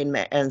och en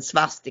med en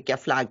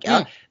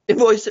svastikaflagga, det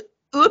var ju så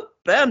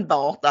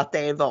uppenbart att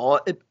det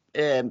var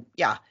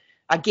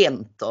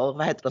agenter,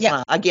 vad heter det,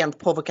 såna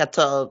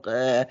agentprovokatör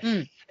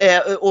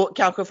och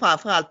kanske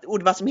framförallt,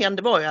 och vad som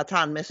hände var ju att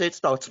han med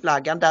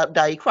sydstatsflaggan,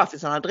 där gick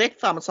chaffisarna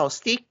direkt fram och sa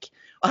stick,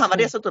 och han var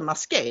dessutom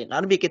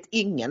maskerad, vilket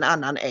ingen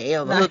annan är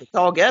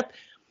överhuvudtaget.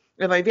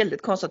 Det var ju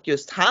väldigt konstigt att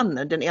just han,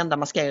 den enda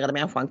maskerade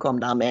människan, kom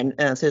där med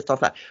en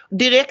sydstatsflagga.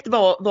 Direkt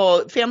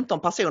var 15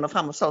 personer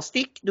fram och sa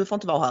stick, du får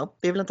inte vara här,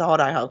 vi vill inte ha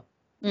dig här.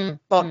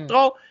 Bara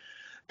dra.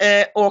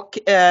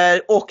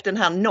 Och den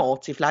här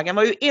naziflaggan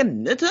var ju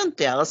ännu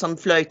töntigare, som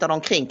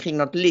flöjtade kring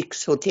något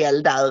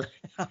lyxhotell där.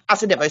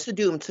 Alltså det var ju så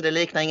dumt så det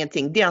liknar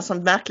ingenting. Den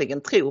som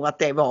verkligen tror att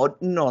det var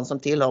någon som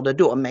tillhörde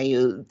dem är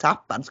ju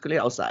tappad, skulle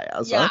jag säga.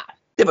 Alltså.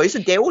 Det var ju så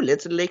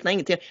dåligt så det liknar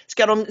ingenting.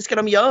 Ska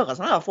de göra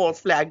sådana här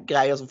false flag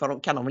grejer, så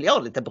kan de väl göra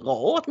lite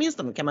bra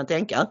åtminstone, kan man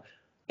tänka.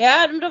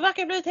 Ja, de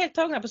verkar blivit helt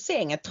tagna på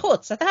sängen,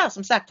 trots att det här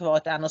som sagt har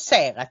varit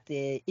annonserat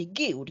i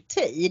god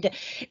tid.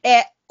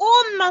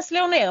 Om man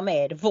slår ner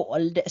med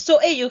våld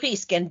så är ju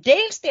risken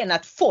dels den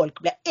att folk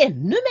blir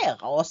ännu mer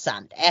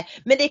rasande.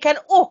 Men det kan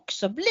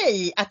också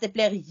bli att det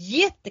blir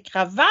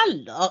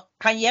jättekravaller.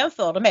 Han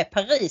jämförde med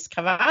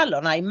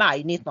Pariskravallerna i maj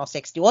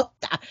 1968.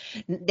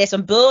 Det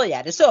som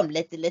började som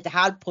lite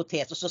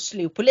halvprotest, och så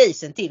slog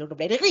polisen till och då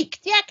blev det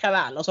riktiga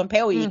kravaller som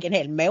pågick en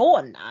hel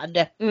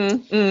månad.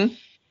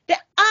 Det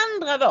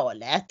andra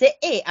valet,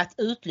 det är att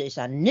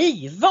utlysa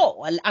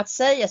nyval. Att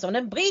säga som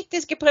den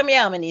brittiske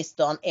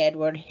premiärministern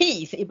Edward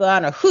Heath i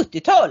början av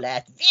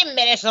 70-talet. Vem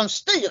är det som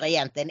styr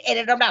egentligen? Är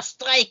det de där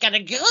strejkande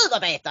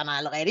gruvarbetarna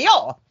eller är det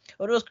jag?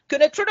 Och då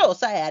kunde Trudeau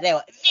säga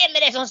då, vem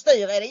är det som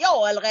styr? Är det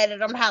jag eller är det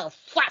de här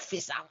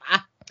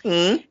chaffisarna?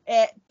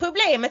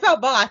 Problemet var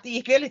bara att det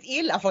gick väldigt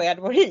illa för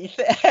Edward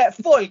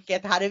Heath.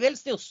 Folket hade väldigt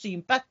stor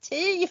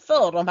sympati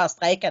för de här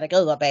strejkande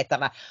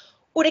gruvarbetarna.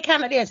 Och det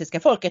kanadensiska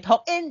folket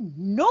har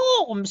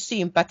enorm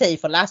sympati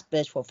för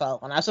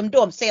lastbilschaufförerna som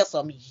de ser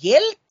som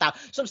hjältar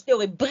som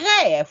står i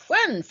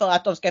bräschen för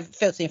att de ska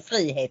få sin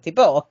frihet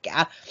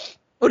tillbaka.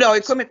 Och det har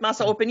ju kommit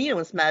massa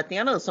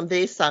opinionsmätningar nu som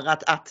visar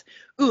att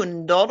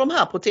under de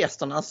här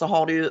protesterna så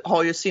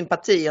har ju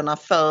sympatierna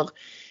för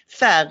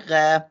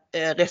färre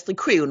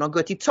restriktioner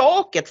gått i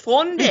taket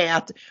från det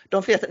att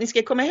de flesta, ni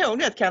ska komma ihåg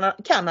det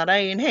att Kanada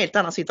är i en helt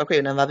annan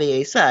situation än vad vi är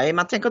i Sverige.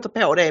 Man tänker inte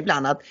på det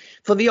ibland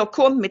för vi har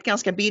kommit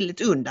ganska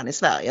billigt undan i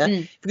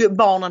Sverige.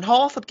 Barnen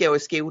har fått gå i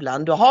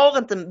skolan, du har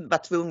inte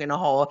varit tvungen att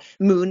ha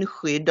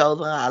munskydd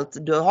överallt,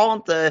 du har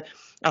inte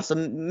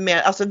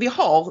Alltså vi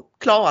har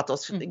klarat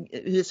oss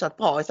hyfsat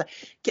bra.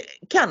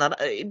 Kanada,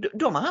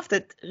 de har haft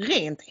ett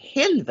rent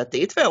helvete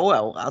i 2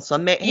 år alltså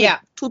med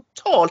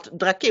totalt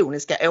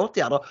drakoniska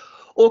åtgärder.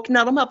 Och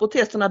när de här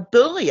protesterna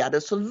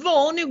började så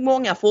var nog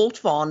många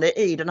fortfarande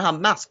i den här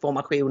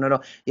massformationen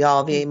och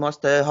vi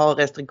måste ha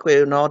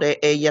restriktioner,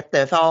 det är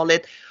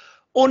jättefarligt.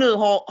 Och nu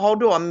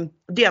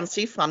har den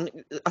siffran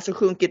alltså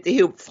sjunkit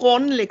ihop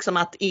från liksom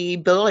att i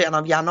början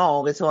av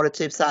januari så var det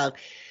typ så här.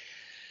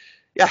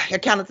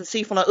 Jag kan inte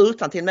siffrorna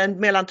utantill, men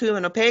mellan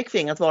tummen och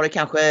pekfingret var det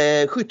kanske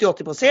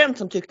 70-80%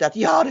 som tyckte att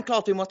det är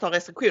klart vi måste ha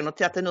restriktioner,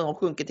 till att det nu har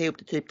sjunkit ihop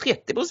till typ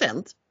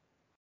 30%.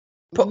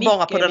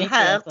 Bara på den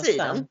här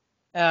tiden.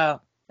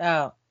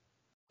 Ja.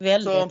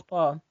 Väldigt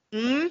bra.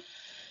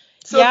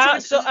 Så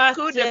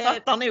jag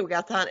fattar nog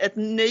att ett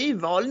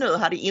nyval nu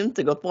hade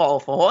inte gått bra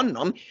för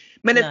honom.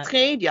 Men ett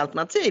tredje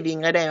alternativ,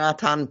 Ingrid, är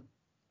att han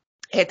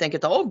helt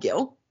enkelt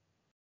avgår.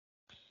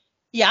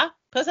 Ja,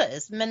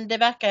 precis. Men det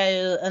verkar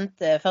ju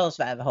inte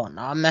försväva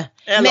honom.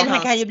 Men han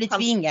kan ju bli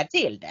tvingad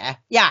till det.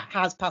 Ja,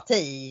 hans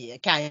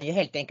parti kan ju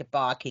helt enkelt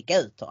bara kicka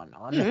ut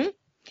honom.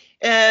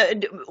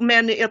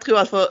 Men jag tror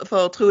att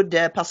för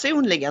Trude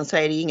personligen så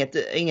är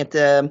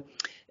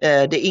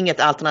det inget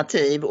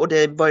alternativ, och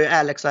det var ju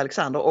Alex och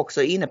Alexander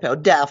också inne på,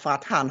 därför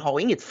att han har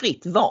inget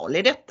fritt val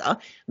i detta.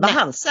 Vad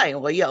han säger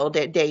och gör,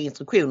 det är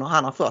instruktioner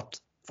han har fått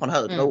från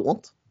högre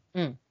ort.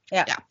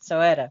 Ja, så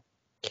är det.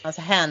 Hans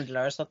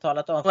handlers har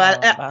talat om för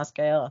honom vad han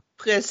ska göra.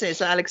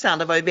 Precis, och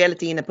Alexander var ju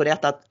väldigt inne på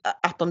detta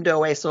att de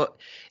då är så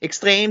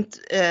extremt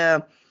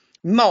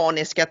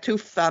maniska,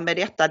 tuffa med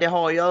detta. Det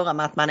har att göra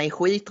med att man är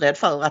skiträdd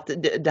för att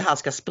det här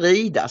ska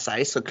sprida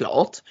sig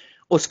såklart.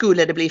 Och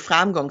skulle det bli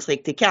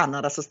framgångsrikt i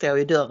Kanada så står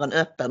ju dörren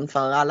öppen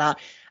för alla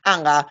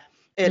andra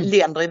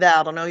länder i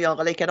världen och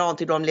göra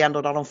likadant i de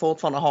länder där de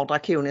fortfarande har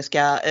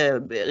drakoniska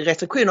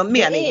restriktioner.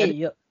 Men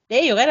det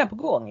är ju redan på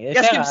gång.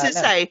 Jag skulle precis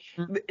säga,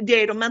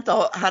 det de inte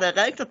hade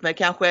räknat med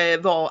kanske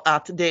var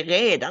att det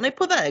redan är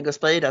på väg att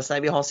sprida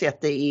sig. Vi har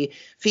sett det i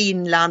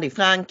Finland, i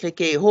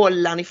Frankrike, i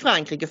Holland. I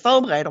Frankrike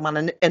förbereder man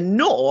en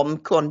enorm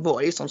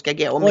konvoj som ska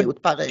gå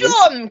mot Paris.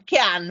 De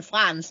kan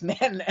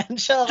fransmännen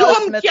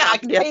köra med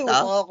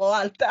traktorer och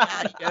allt det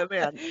här.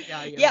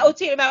 Ja, och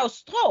till och med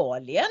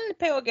Australien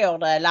pågår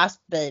det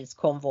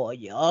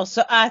lastbilskonvojer.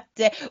 Så att,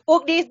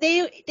 och det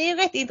är ju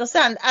rätt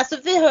intressant. Alltså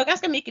vi har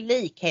ganska mycket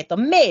likheter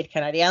med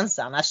kanadensarna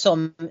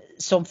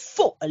som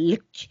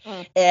folk.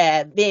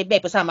 Vi är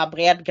på samma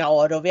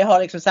breddgrad och vi har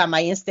liksom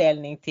samma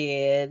inställning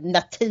till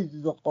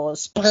natur och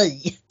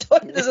sprit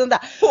och sånt där.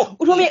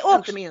 Och de är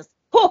också,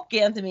 hockey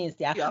inte minst,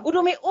 ja. Och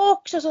de är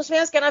också som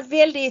svenskarna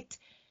väldigt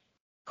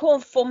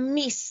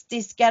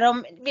konformistiska,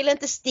 de vill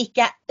inte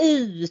sticka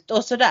ut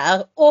och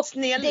sådär. Och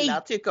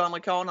snälla tycker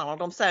amerikanerna,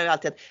 de säger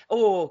alltid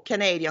att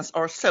Canadians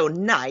are so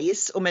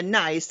nice, och med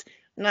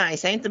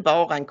nice är inte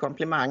bara en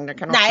komplimang, det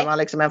kan också vara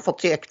liksom en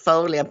förtäckt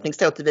förolämpning,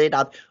 stå till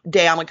vidare att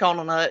det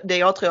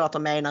jag tror att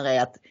de menar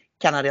är att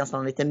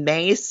kanadensarna är lite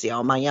mesiga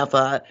om man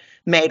jämför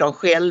med dem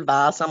själva.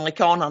 Alltså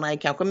amerikanerna är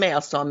kanske mer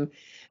som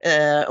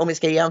om vi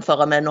ska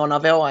jämföra med någon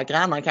av våra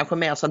grannar, kanske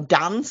mer som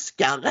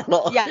danskar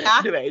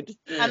eller du vet.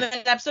 Ja, men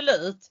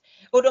absolut.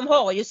 Och de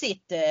har ju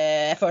sitt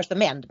First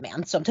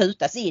Amendment som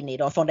tutas in i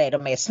dem från det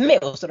de är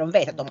små, så de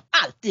vet att de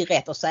alltid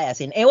rätt att säga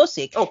sin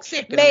åsikt. Och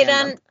Second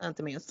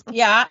inte minst.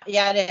 Ja,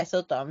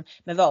 dessutom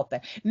med vapen.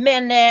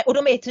 Men och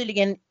de är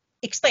tydligen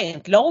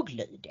extremt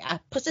laglydiga,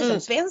 precis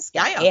som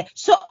svenskar är.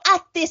 Så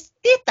att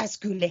detta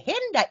skulle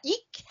hända i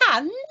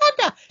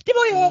Kanada, det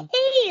var ju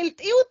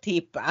helt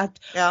otippat.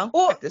 Ja,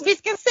 och faktiskt. Vi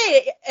ska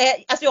se,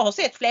 alltså jag har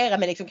sett flera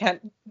med liksom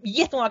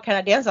jättemånga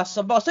kanadensare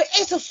som bara så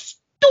är så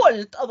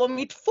stolt över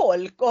mitt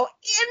folk och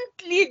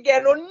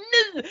äntligen och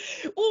nu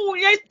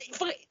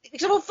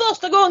för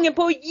första gången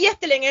på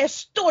jättelänge är jag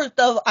stolt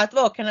över att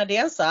vara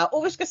kanadensare.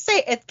 Och vi ska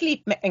se ett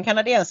klipp med en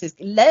kanadensisk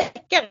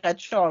läkare,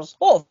 Charles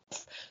Hoff,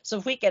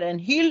 som skickade en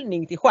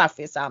hyllning till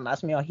chaffisarna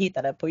som jag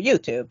hittade på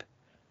YouTube.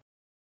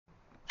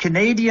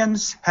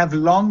 Canadians have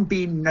long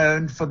been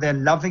known for their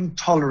loving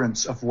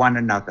tolerance of one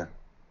another.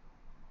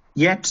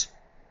 Yet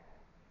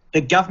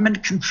the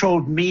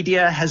government-controlled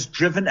media has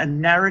driven a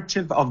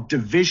narrative of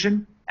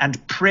division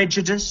and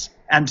prejudice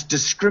and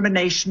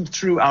discrimination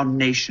through our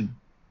nation.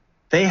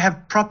 They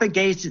have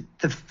propagated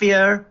the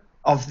fear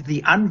of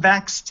the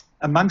unvaxxed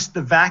amongst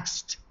the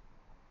vaxxed.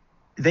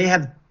 They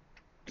have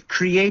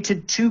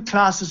created two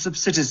classes of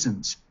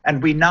citizens,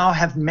 and we now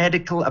have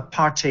medical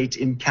apartheid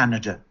in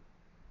Canada,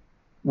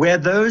 where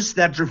those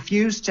that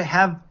refuse to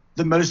have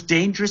the most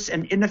dangerous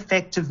and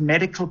ineffective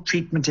medical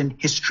treatment in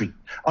history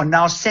are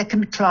now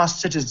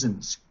second-class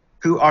citizens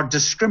who are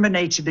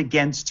discriminated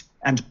against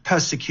and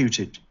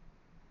persecuted.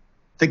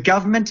 The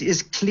government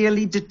is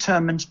clearly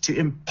determined to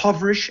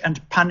impoverish and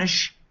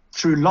punish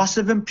through loss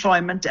of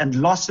employment and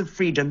loss of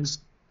freedoms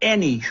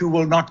any who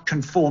will not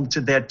conform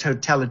to their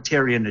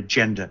totalitarian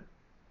agenda.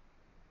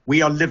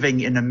 We are living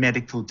in a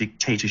medical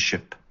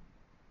dictatorship.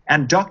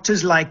 And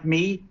doctors like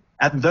me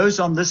and those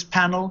on this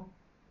panel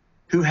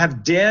who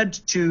have dared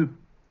to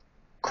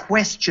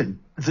question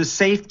the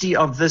safety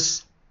of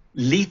this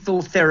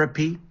lethal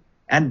therapy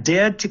and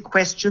dared to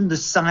question the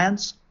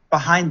science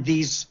behind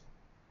these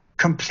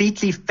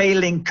completely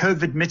failing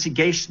COVID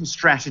mitigation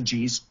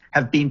strategies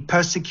have been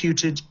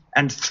persecuted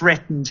and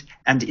threatened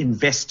and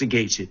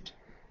investigated.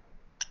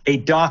 A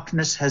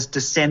darkness has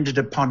descended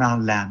upon our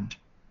land,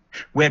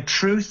 where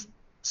truth,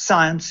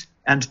 science,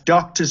 and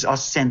doctors are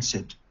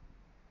censored.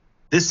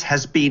 This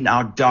has been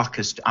our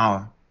darkest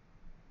hour.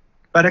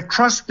 But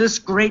across this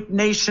great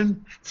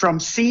nation, from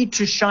sea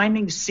to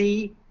shining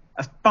sea,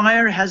 a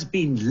fire has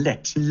been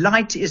lit.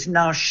 Light is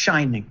now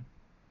shining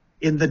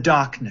in the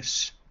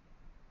darkness.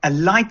 A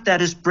light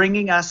that is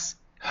bringing us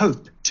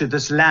hope to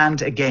this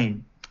land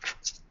again.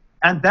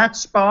 And that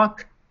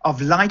spark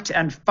of light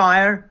and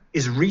fire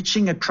is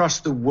reaching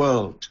across the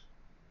world.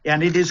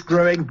 And it is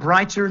growing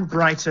brighter and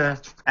brighter,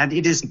 and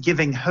it is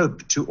giving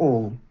hope to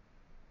all.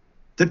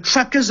 The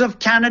truckers of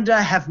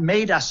Canada have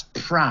made us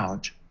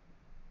proud.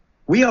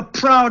 We are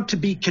proud to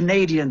be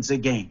Canadians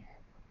again.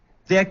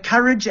 Their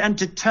courage and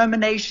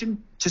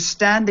determination to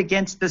stand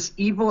against this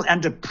evil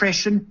and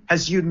oppression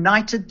has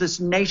united this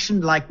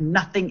nation like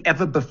nothing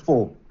ever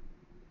before.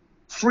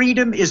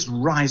 Freedom is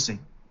rising,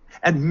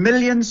 and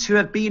millions who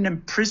have been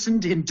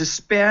imprisoned in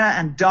despair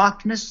and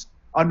darkness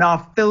are now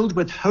filled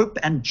with hope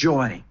and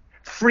joy.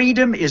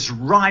 Freedom is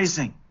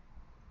rising,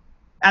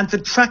 and the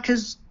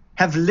truckers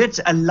have lit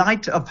a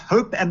light of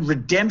hope and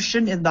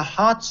redemption in the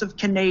hearts of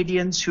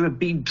Canadians who have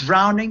been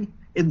drowning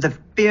in the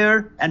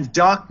fear and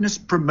darkness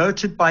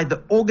promoted by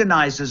the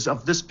organizers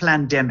of this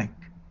pandemic.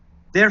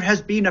 There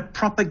has been a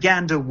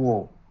propaganda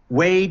war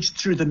waged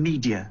through the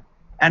media,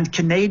 and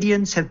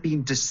Canadians have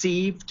been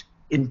deceived,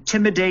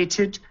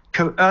 intimidated,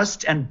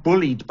 coerced, and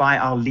bullied by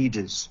our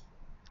leaders.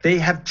 They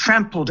have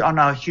trampled on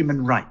our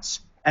human rights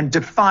and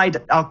defied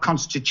our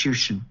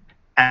Constitution,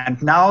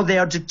 and now they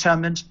are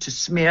determined to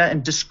smear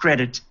and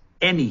discredit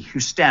any who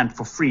stand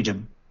for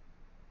freedom.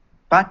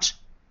 But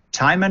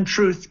time and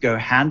truth go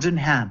hand in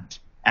hand,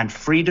 and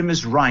freedom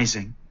is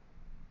rising.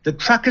 The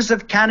truckers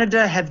of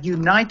Canada have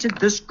united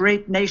this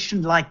great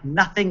nation like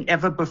nothing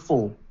ever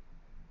before.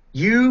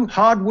 You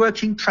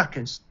hard-working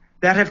truckers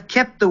that have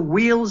kept the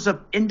wheels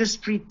of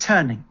industry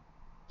turning.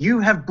 You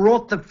have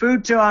brought the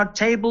food to our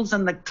tables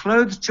and the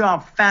clothes to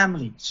our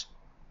families.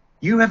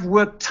 You have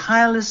worked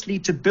tirelessly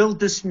to build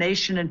this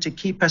nation and to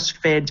keep us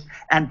fed,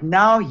 and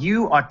now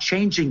you are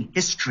changing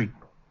history.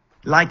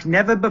 Like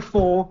never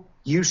before,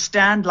 you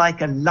stand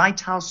like a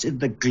lighthouse in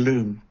the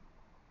gloom.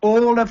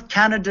 All of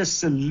Canada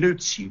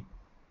salutes you.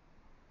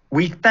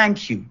 We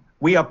thank you.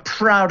 We are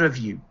proud of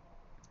you.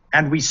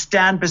 And we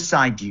stand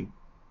beside you.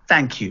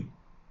 Thank you.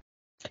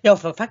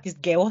 Jag får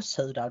faktiskt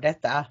gåshud av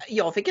detta.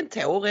 Jag fick en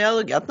tår i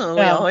ögat nu och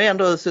jag har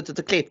ändå suttit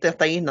och klippt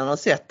detta innan och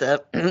sett det.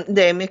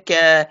 Det är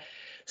mycket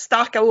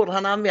starka ord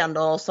han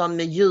använder som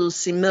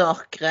ljus i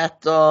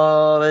mörkret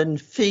och en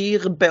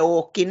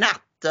fyrbåk i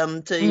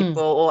natten typ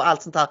och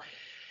allt sånt där.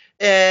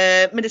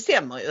 Men det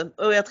stämmer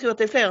ju. Och jag tror att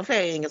det är fler och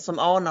fler som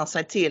anar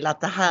sig till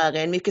att det här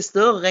är en mycket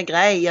större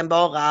grej än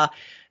bara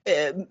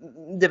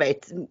du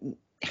vet,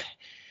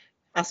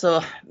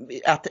 alltså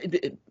att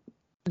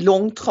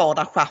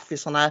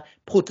långtradarchaffisarna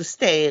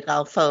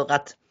protesterar för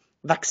att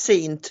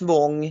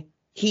vaccintvång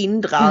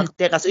hindrar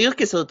deras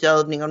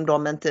yrkesutövning om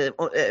de inte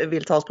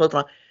vill ta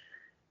sprutorna.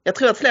 Jag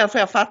tror att fler och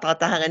fler fattar att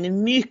det här är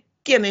en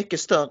mycket, mycket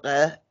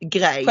större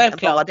grej än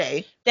bara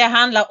det. Det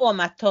handlar om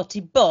att ta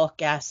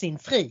tillbaka sin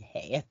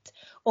frihet.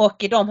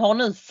 Och de har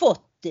nu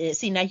fått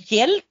sina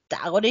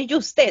hjältar, och det är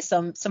just det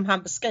som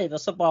han beskriver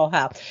så bra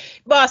här.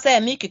 Bara säga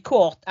mycket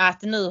kort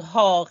att nu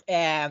har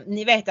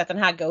ni vet att den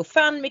här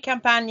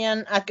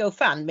GoFundMe-kampanjen, att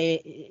GoFundMe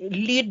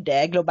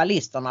lydde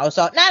globalisterna och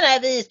sa nej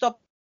vi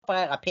stoppar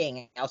era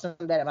pengar, och sen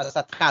blev det en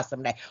massa trassel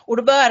med det. Och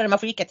då började man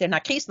skicka till den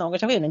här kristna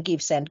organisationen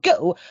Give Send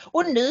Go,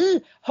 och nu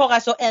har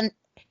alltså en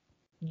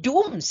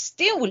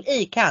domstol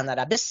i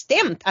Kanada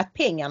bestämt att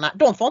pengarna,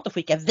 de får inte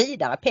skicka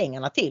vidare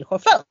pengarna till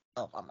chaufförerna.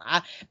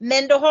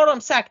 Men då har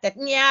de sagt att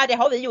nej, det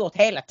har vi gjort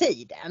hela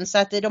tiden. Så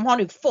att de har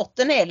nu fått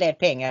en hel del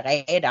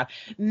pengar redan.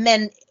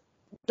 Men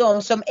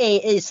de som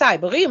är i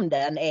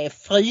cyberrymden är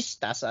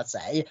frysta så att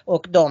säga.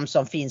 Och de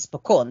som finns på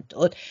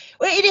kontot.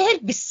 Och är det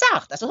helt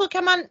bisarrt? Alltså hur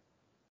kan man...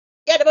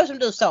 Ja, det var som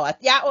du sa, att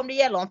om det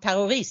gäller en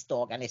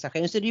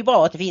terroristorganisation så är det ju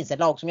bra att det finns en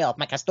lag som gör att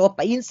man kan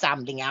stoppa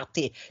insamlingar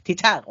till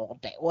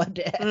terrordåd.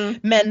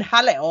 Men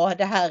hallå,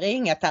 det här är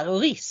inga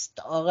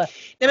terrorister.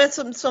 Nej,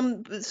 men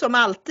som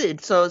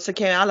alltid så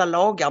kan ju alla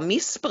lagar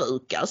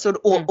missbrukas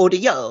och det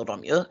gör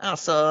de ju.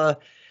 Alltså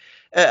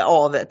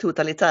av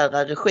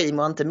totalitära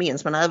regimer inte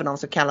minst, men även av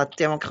så kallat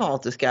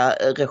demokratiska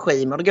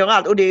regimer. Det går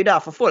allt, och det är ju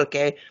därför folk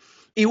är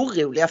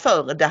oroliga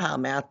för det här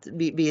med att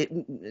vi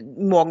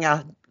många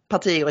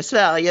partier i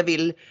Sverige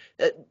vill,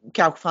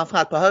 kanske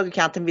framförallt på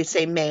högerkanten, vill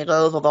se mer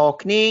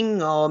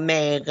övervakning och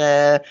mer,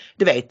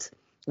 du vet,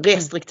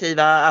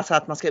 restriktiva, alltså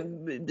att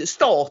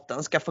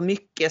staten ska få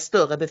mycket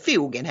större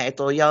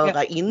befogenheter att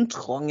göra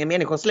intrång i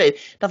människors liv.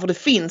 Därför det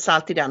finns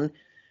alltid den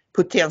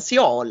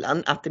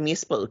potentialen att det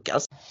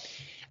missbrukas.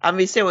 Ja,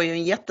 vi såg ju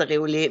en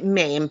jätterolig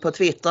meme på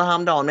Twitter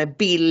häromdagen med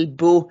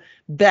Bilbo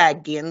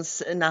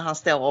Baggins när han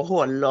står och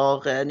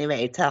håller, ni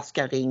vet,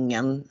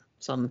 härskarringen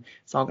som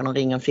Sagan om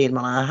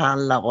ringen-filmerna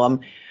handlar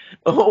om.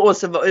 Och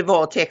så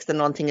var texten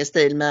någonting i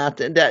stil med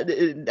att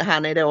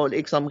han är då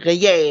liksom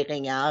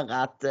regeringar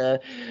att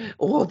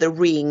the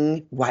ring,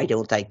 why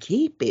don't I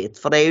keep it?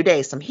 För det är ju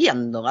det som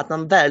händer, att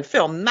man väl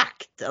får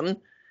makten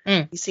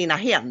i sina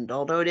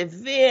händer, då är det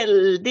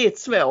väldigt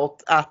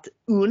svårt att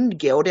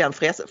undgå den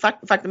frestelsen.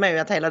 Faktum är ju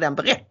att hela den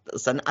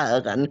berättelsen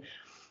är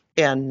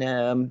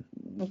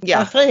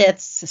en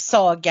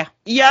frihetssaga.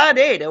 Ja,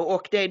 det är det,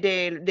 och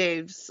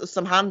det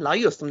som handlar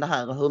just om det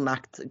här hur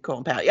makt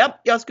korrumperar. Ja,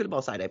 jag skulle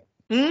bara säga det.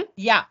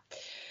 Ja,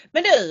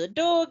 men du,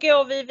 då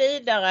går vi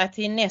vidare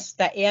till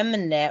nästa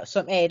ämne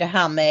som är det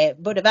här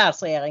med både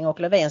världsregering och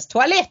Löfvens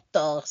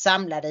toaletter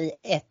samlade i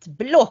ett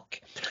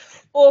block.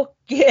 Och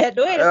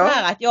då är det så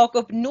här att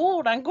Jakob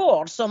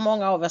Nordangård, som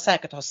många av er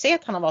säkert har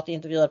sett, han har varit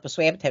intervjuad på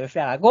Swebb-TV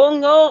flera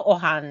gånger och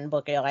han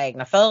brukar göra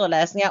egna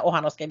föreläsningar och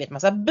han har skrivit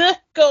massa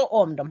böcker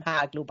om de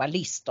här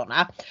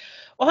globalisterna.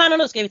 Och han har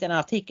nu skrivit en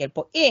artikel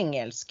på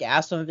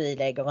engelska som vi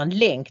lägger en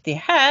länk till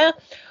här.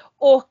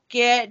 Och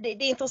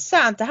det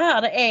intressanta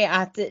här det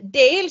är att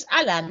dels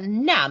alla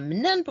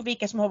namnen på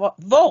vilka som har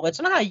varit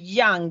sådana här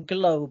young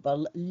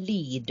global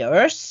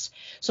leaders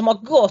som har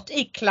gått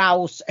i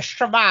Klaus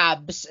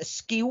Schwabs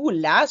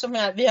skola.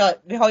 Som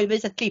vi har ju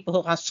visat klipp på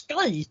hur han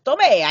skryter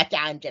med att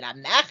Angela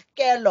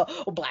Merkel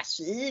och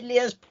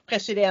Brasiliens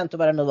president och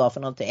vad det nu var för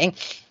någonting.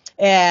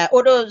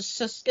 Och då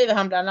så skriver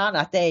han bland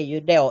annat, det är ju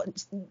då,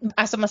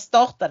 alltså man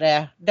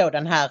startade då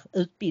den här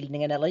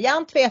utbildningen eller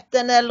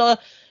hjärntvätten eller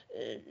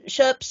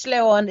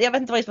köpslån, jag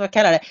vet inte vad jag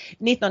kallar det,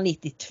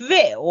 1992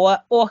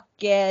 och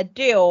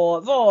då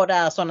var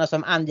där sådana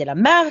som Angela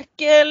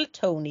Merkel,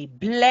 Tony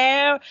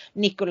Blair,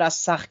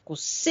 Nicolas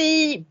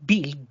Sarkozy,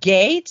 Bill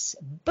Gates,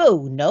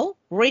 Bono,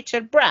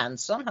 Richard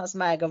Branson, han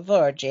som äger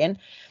Virgin,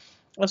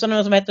 och så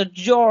någon som heter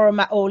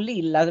Jorma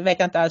O'Lilla, det vet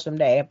jag inte alls om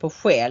det är, på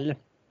Shell.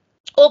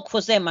 Och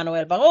José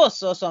Manuel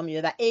Barroso som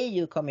ju var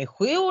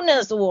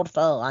EU-kommissionens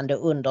ordförande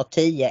under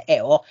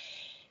 10 år.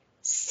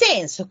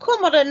 Sen så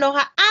kommer det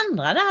några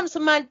andra namn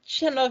som man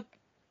känner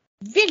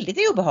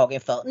väldigt obehag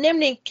inför.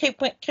 Nämligen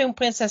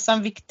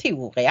kronprinsessan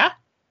Victoria,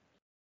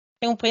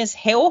 kronprins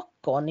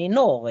Håkon i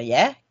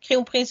Norge,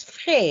 kronprins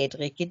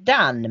Fredrik i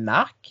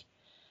Danmark.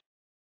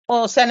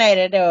 Och sen är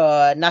det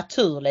då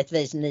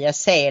naturligtvis Nya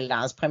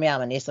Zeelands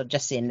premiärminister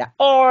Jacinda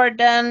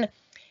Ardern,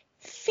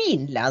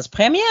 Finlands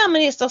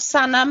premiärminister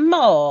Sanna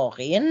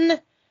Marin.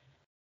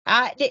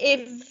 Ja, det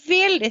är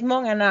väldigt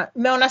många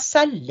Mona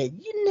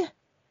Sahlin.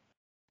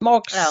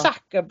 Mark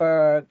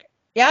Zuckerberg.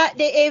 Ja,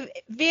 det är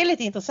väldigt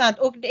intressant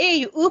och det är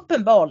ju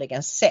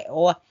uppenbarligen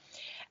så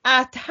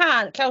att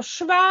Klaus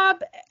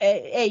Schwab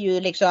är ju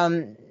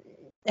liksom,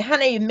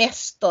 han är ju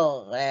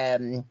mäster.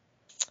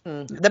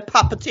 The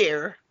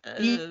puppeteer.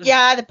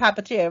 Ja, the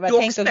puppeteer. Vad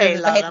tänkte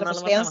du, vad heter det på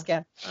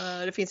svenska?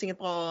 Det finns inget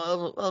bra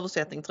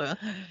översättning tror jag.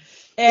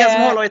 Den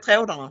som håller i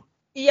trådarna.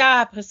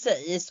 Ja,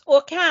 precis.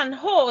 Och han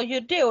har ju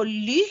då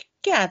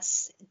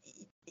lyckats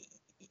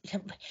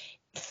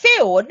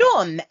få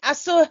dem,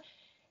 alltså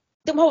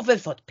de har väl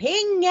fått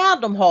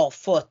pengar, de har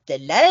fått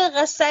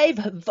lära sig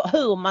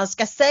hur man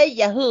ska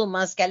säga, hur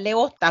man ska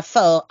låta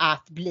för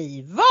att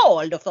bli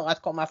vald och för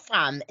att komma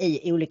fram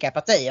i olika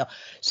partier.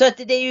 Så att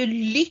det är ju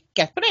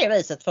lyckat på det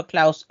viset för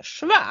Klaus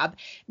Schwab.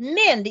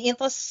 Men det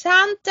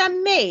intressanta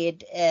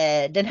med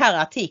den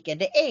här artikeln,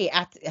 det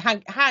är att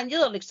han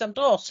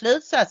drar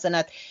slutsatsen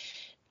att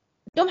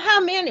de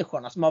här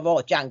människorna som har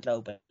varit Young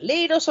Global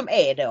Leaders, som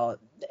är då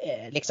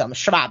liksom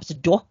Schwabs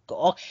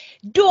dockor,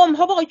 de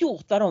har bara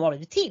gjort vad de har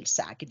blivit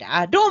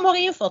tillsagda. De har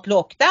infört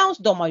lockdowns,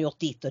 de har gjort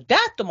ditt och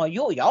datt, de har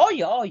gjort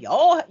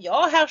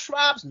ja herr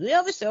Schwabs, nu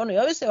gör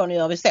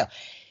vi så.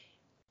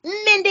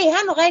 Men det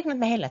han har räknat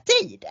med hela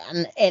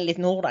tiden, enligt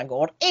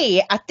Nordangård,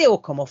 är att då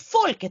kommer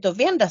folket att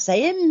vända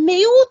sig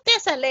emot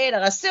dessa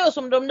ledare så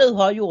som de nu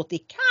har gjort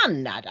i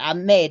Kanada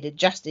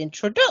med Justin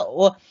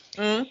Trudeau.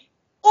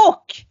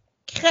 Och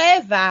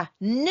kräva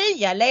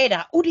nya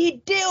ledare, och det är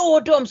då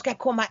de ska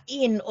komma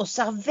in och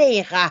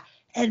servera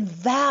en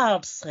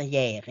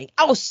världsregering.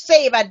 Och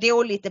se vad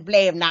dåligt det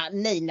blev när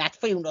ni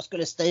nationer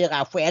skulle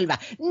styra själva.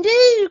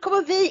 Nu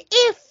kommer vi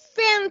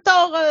FN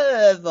ta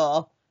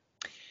över.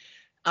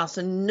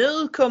 Alltså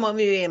nu kommer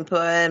vi in på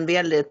en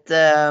väldigt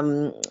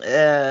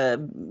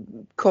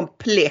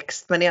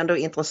komplext men ändå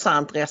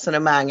intressant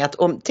resonemang.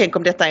 Tänk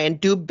om detta är en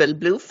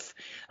dubbelbluff.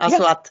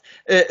 Alltså att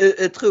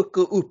truck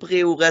och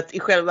upproret i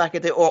själva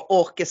verket är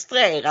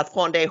orkestrerat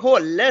från det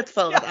hållet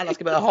för att alla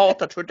ska börja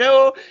hata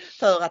Trudeau,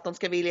 för att de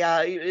ska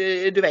vilja,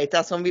 du vet,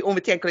 alltså om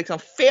vi tänker liksom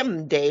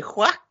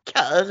 5D-schack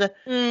här.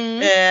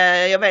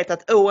 Jag vet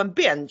att Owen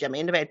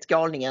Benjamin, du vet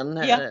galningen,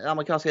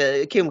 amerikanska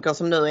komikern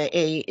som nu är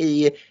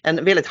i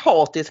en väldigt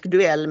hatisk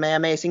duell med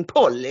Amazing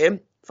Polly.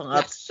 För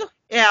att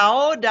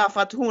Ja,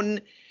 därför att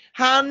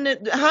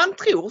han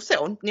tror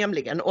så,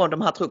 nämligen, om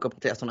de här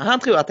truckerprotesterna. Han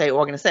tror att det är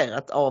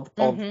organiserat av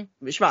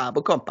Schwab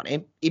och company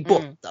i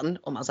botten,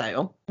 om man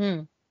säger.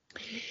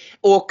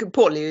 Och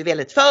Polly är ju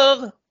väldigt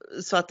för,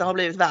 så att det har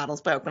blivit världens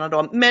språk mellan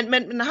dem.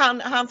 Men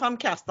han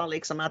framkastar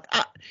liksom att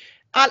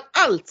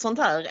allt sånt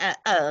här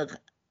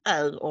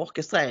är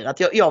orkestrerat.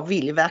 Jag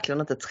vill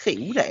verkligen inte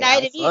tro det.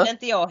 Nej, det vill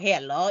inte jag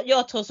heller.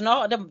 Jag tror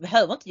snarare de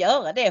behöver inte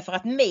göra det, för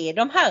att med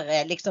de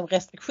här liksom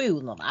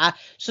restriktionerna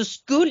så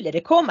skulle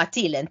det komma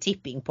till en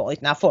tipping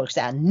point när folk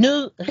säger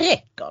nu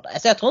räcker det.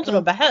 Så jag tror inte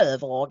de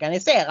behöver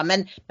organisera,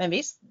 men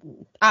visst,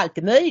 allt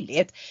är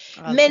möjligt.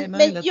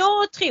 Men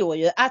jag tror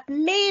ju att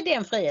med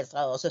den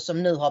frihetsrörelse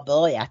som nu har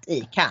börjat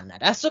i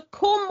Kanada så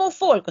kommer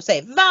folk att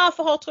säga,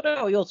 varför har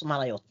Trudeau gjort som han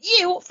har gjort?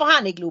 Jo, för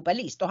han är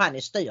globalist och han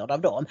är styrd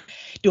av dem.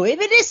 Då är väl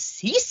det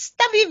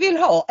sista vi vill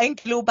ha en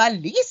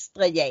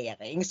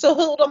globalistregering. Så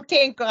hur de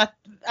tänker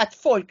att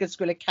folket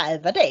skulle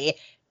kräva det,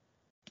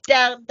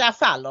 där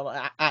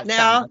faller allt.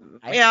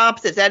 Ja,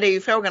 precis. Det är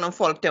ju frågan om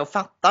folk då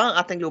fattar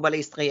att en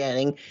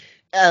globalistregering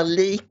är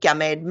lika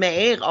med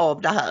mer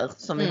av det här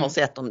som vi har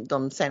sett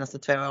de senaste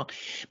 2 åren.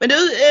 Men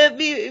du,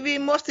 vi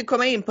måste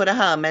komma in på det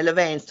här med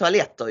Löfvens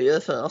toaletter ju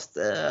först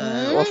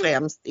och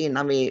främst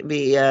innan vi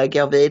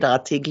går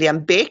vidare till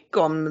Glenn Beck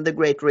om The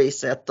Great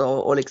Reset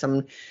och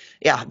liksom,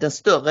 ja, den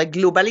större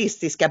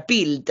globalistiska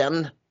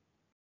bilden.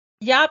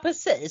 Ja,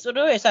 precis. Och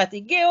då är det så att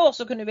igår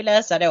så kunde vi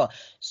läsa då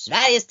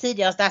Sveriges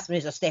tidigare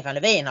statsminister Stefan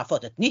Löfven har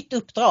fått ett nytt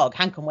uppdrag.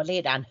 Han kommer att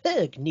leda en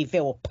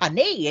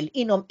högnivåpanel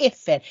inom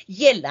FN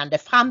gällande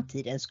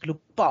framtidens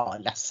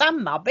globala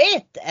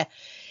samarbete.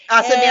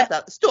 Alltså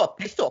vänta,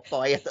 stopp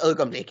bara ett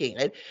ögonblick,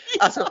 Ingrid.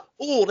 Alltså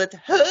ordet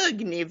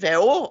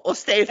högnivå och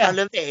Stefan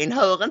Löfven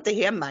hör inte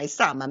hemma i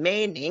samma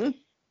mening.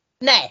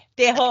 Nej,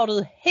 det har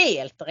du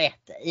helt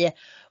rätt i.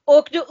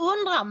 Och då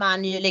undrar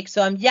man ju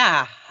liksom,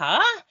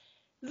 jaha,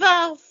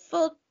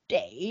 varför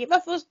det?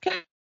 Varför kan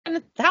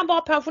inte han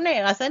bara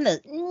pensionera sig nu?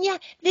 Ja,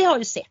 vi har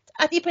ju sett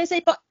att i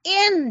princip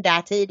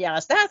varenda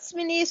tidigare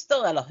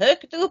statsminister eller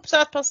högt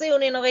uppsatt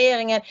person inom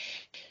regeringen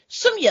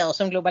som gör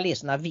som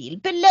globalisterna vill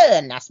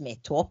belönas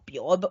med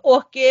toppjobb.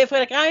 Och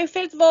Fredrik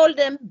Reinfeldt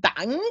valde en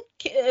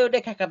bank, och det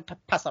kanske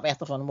passar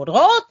bättre för en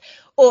moderat,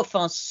 och för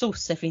en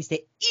sosse finns det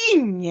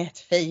inget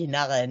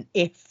finare än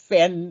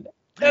FN.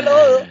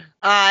 Eller?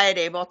 Nej,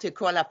 det är bara till att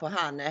kolla på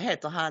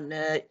heter han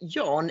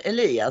Jan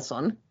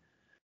Eliasson?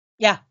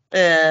 Ja.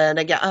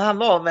 Han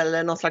var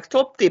väl någon slags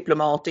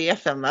toppdiplomat i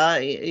FN, va?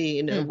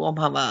 Om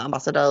han var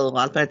ambassadör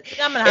och allt möjligt.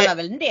 Ja, men han var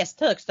väl näst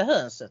högsta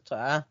hönset, tror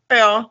jag.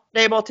 Ja,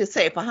 det är bara till att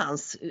se på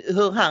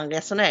hur han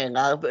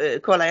resonerar.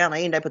 Kolla gärna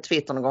in det på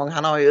Twitter någon gång.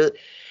 Han har ju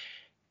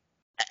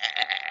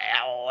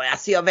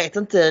alltså jag vet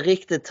inte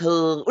riktigt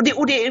hur, och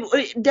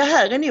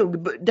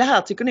det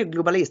här tycker nog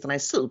globalisterna är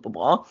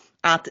superbra,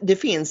 att det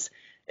finns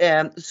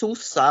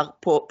sossar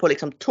på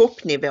liksom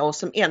toppnivå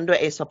som ändå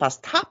är så pass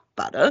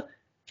tappade.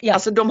 Ja.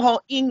 Alltså de har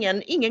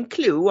ingen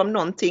clue om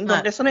någonting. De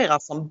resonerar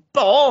som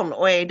barn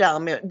och är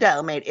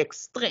därmed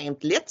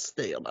extremt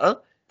lättstyrda.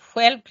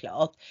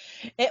 Självklart.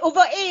 Och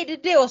vad är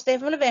det då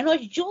Stefan Löfven har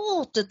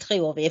gjort,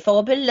 tror vi, för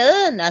att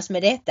belönas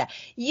med detta?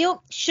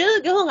 Jo,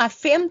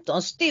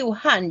 2015 stod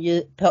han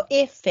ju på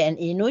FN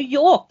i New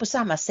York på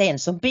samma scen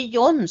som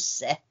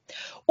Beyoncé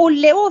och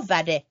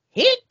lovade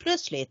helt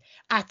plötsligt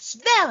att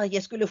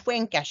Sverige skulle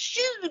skänka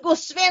 20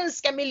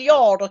 svenska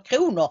miljarder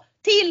kronor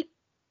till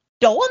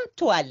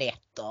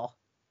damtoaletter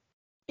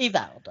i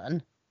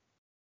världen.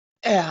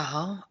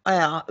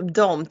 Ja,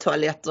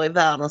 damtoaletter i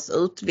världens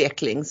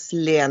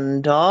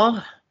utvecklingsländer.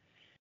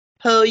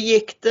 Hur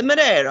gick det med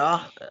det då?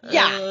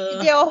 Ja,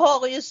 jag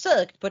har ju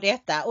sökt på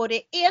detta och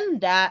det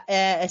enda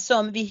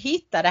som vi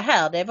hittade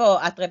här, det var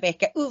att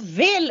Rebecca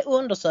Uvell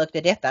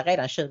undersökte detta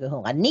redan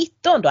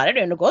 2019. Då hade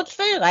det nog gått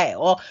 4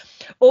 år.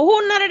 Och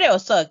hon hade då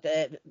sökt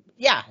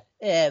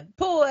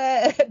på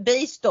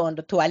bistånd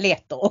och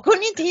toaletter och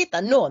kunde inte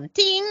hitta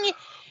någonting.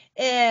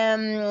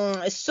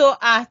 Så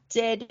att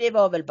det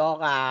var väl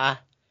bara,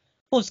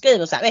 hon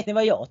skriver så här, vet ni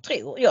vad jag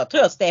tror? Jag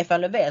tror att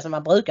Stefan Löfven, som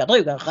man brukar,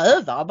 drog en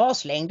rövare och bara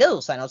slängde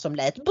ur sig något som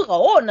lät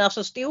bra när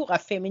så stora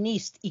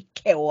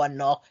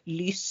feministikoner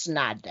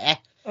lyssnade.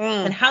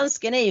 Men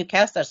handsken är ju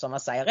kastad, som man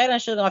säger, redan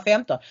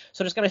 2015.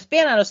 Så det ska bli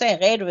spännande att se en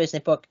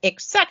redovisning på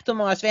exakt hur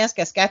många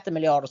svenska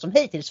skattemiljarder som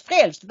hittills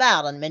frälst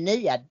världen med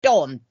nya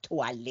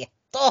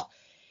damtoaletter.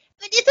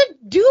 Men det är så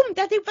dumt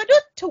att det var då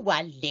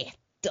toaletter.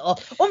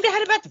 Om det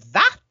hade varit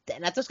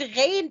vatten, att det ska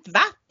rent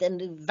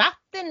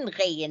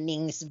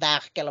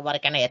vattenreningsverk eller vad det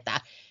kan heta.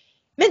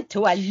 Men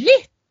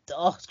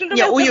toaletter, skulle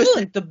de åka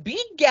runt och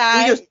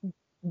bygga? Och just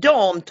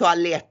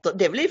damtoaletter,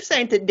 det är väl i och för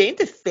sig inte, det är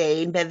inte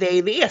fel med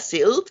VVS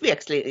i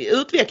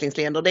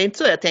utvecklingsländer, det är inte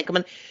så jag tänker,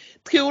 men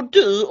tror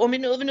du, om vi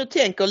nu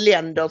tänker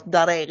länder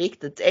där det är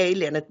riktigt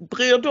eländigt,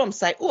 bryr de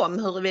sig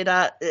om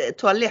huruvida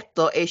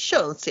toaletter är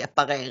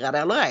könsseparerade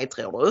eller ej,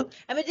 tror du?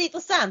 Ja, men det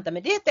intressanta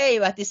med detta är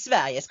ju att i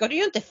Sverige ska det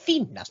ju inte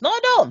finnas några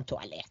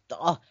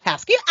damtoaletter. Här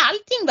ska ju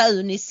allting vara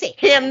unisex.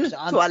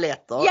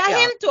 Hemtoaletter. Ja,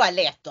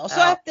 hemtoaletter.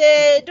 Så att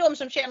de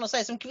som känner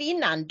sig som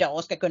kvinnan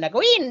då ska kunna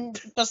gå in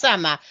på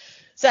samma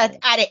Så att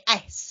det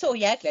är så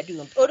jäkla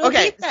dumt. Och då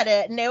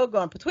hittade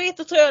någon på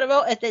Twitter, tror jag det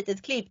var, ett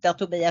litet klipp där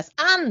Tobias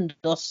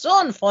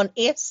Andersson från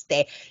SD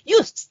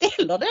just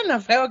ställer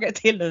denna fråga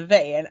till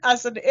Löfven.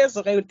 Alltså det är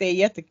så roligt, det är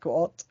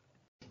jättekort.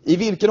 I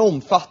vilken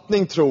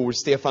omfattning tror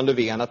Stefan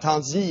Löfven att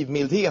hans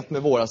givmildhet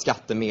med våra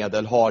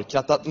skattemedel har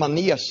krattat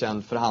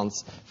manegen för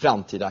hans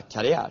framtida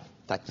karriär?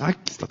 Tack. Tack,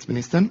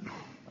 statsministern.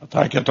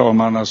 Tack, herr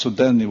talman. Alltså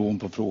den nivån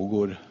på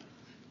frågor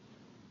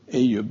är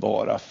ju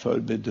bara för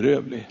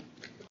bedrövlig.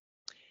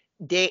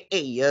 Det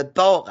är ju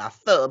bara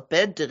för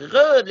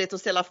bedrövligt att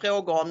ställa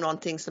frågor om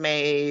någonting som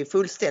är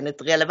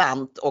fullständigt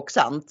relevant och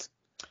sant.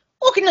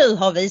 Och nu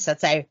har visat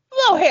sig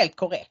vara helt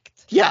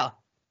korrekt. Ja.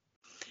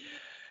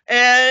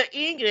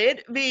 Ingrid,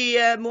 vi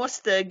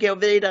måste gå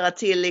vidare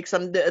till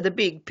liksom the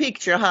big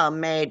picture här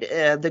med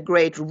the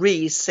great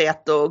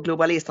reset och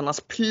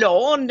globalisternas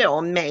plan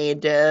då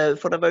med,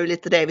 för det var ju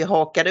lite det vi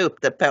hakade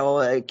upp det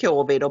på,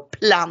 covid och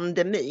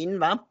pandemin,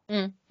 va?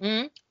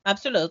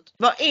 Absolut.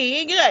 Vad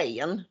är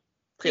grejen?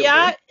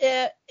 Ja,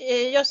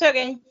 jag såg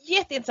en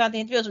jätteintressant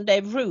intervju som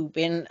Dave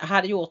Rubin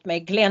hade gjort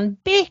med Glenn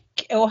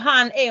Beck, och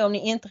han är, om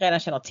ni inte redan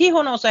känner till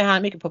honom, så är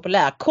han mycket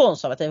populär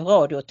konservativ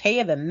radio- och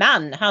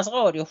tv-man. Hans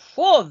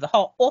radioshow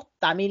har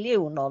 8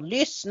 miljoner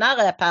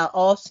lyssnare per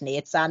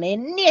avsnitt, så han är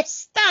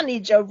nästan i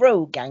Joe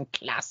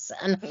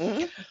Rogan-klassen.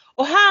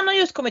 Och han har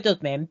just kommit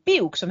ut med en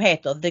bok som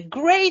heter The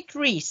Great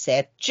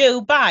Reset,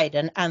 Joe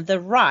Biden and the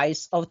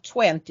Rise of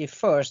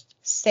 21st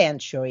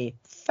Century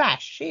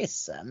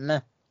Fascism.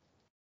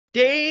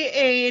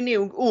 Det är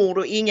nog ord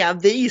och inga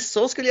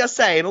visor, skulle jag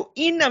säga. Och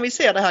innan vi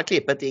ser det här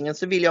klippet, Ingen,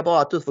 så vill jag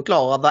bara att du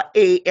förklarar vad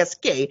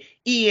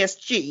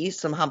ESG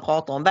som han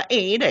pratar om, vad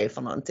är det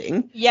för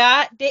någonting?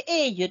 Ja,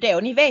 det är ju det.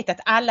 Och ni vet att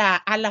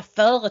alla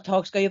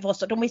företag ska ju vara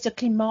så, de är så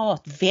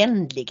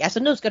klimatvänliga. Alltså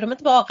nu ska de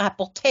inte bara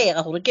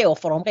rapportera hur det går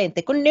för dem rent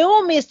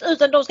ekonomiskt,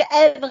 utan de ska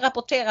även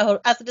rapportera hur,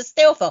 alltså det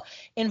står för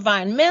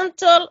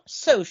environmental,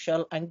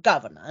 social and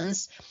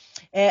governance.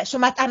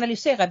 Som att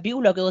analysera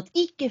bolag ur ett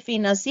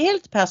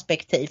icke-finansiellt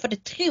perspektiv, för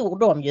det tror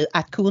de ju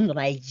att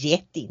kunderna är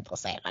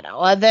jätteintresserade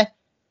av.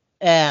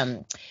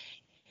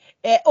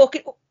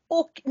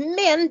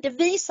 Men det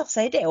visar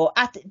sig då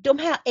att de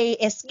här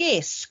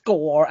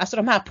ESG-score, alltså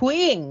de här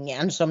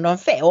poängen som de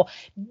får,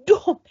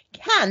 de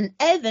kan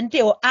även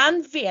då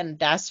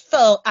användas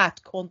för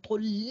att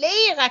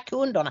kontrollera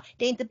kunderna.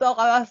 Det är inte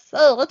bara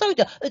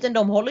företag utan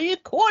de håller ju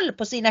koll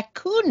på sina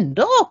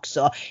kunder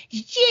också.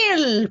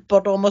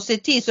 Hjälper dem att se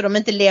till så de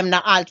inte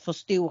lämnar allt för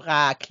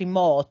stora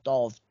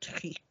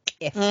klimatavtryck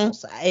efter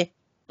sig.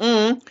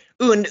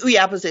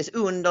 Ja, precis.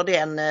 Under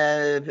den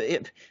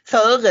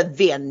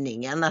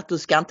förevändningen att du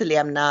ska inte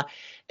lämna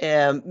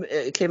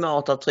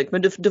klimatavtryck.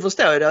 Men du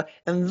förstår ju då,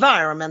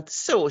 environment,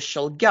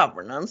 social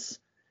governance.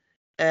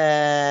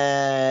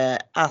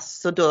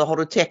 Alltså då har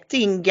du täckt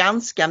in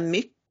ganska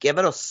mycket.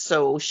 Vadå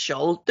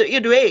social?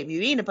 Du är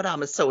ju inne på det här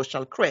med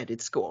social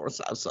credit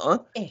scores alltså.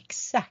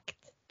 Exakt,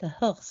 det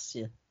hörs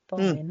ju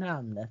bara i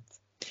namnet.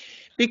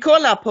 Vi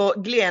kollar på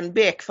Glenn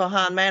Beck, för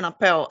han menar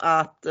på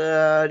att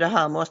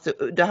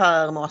det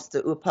här måste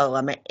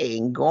upphöra med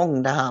en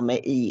gång, det här med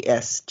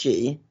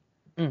ESG.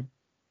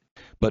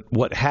 But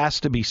what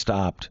has to be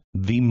stopped,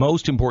 the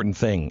most important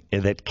thing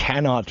that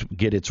cannot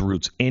get its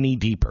roots any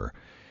deeper,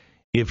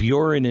 if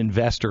you're an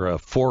investor, a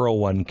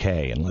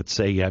 401k, and let's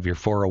say you have your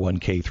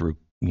 401k through,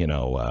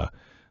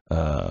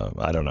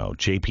 I don't know,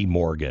 JP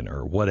Morgan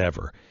or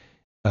whatever,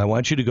 I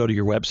want you to go to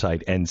your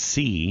website and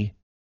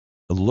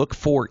look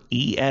for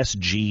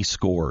ESG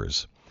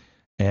scores.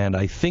 And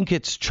I think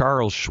it's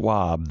Charles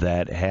Schwab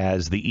that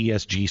has the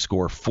ESG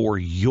score for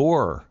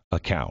your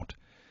account.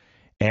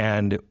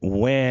 And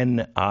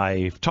when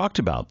I've talked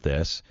about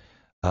this,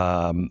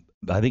 I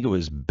think it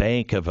was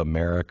Bank of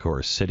America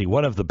or Citi,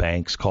 one of the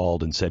banks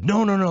called and said,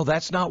 no,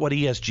 that's not what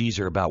ESGs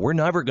are about. We're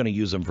never going to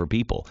use them for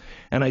people.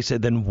 And I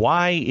said, then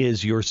why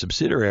is your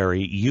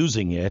subsidiary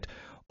using it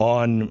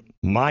on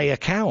my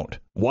account?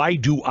 Why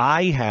do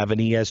I have an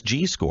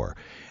ESG score?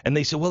 And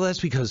they said, well, that's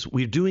because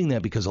we're doing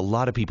that because a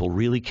lot of people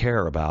really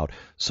care about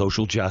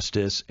social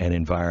justice and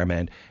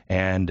environment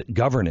and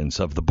governance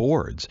of the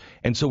boards.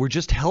 And so we're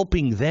just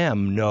helping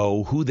them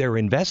know who they're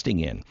investing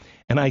in.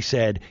 And I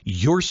said,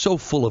 you're so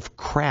full of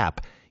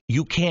crap,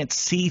 you can't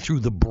see through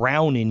the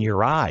brown in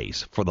your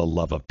eyes, for the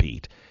love of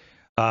Pete.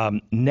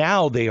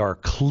 Now they are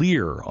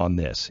clear on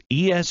this.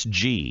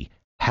 ESG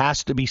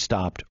has to be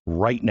stopped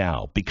right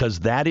now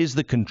because that is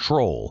the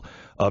control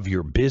of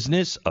your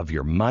business, of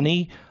your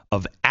money,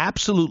 of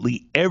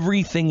absolutely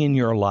everything in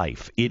your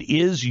life. It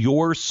is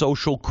your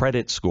social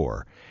credit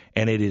score,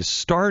 and it is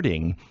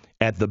starting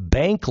at the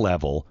bank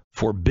level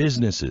for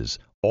businesses.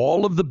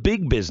 All of the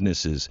big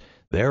businesses,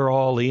 they're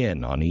all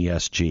in on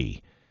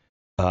ESG.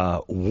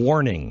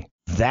 Warning,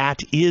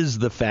 that is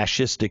the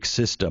fascistic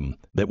system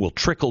that will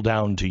trickle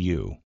down to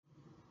you.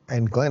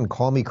 and Glenn,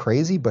 call me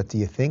crazy, but do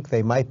you think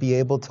they might be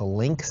able to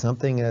link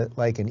something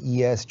like an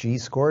ESG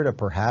score to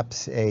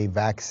perhaps a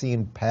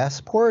vaccine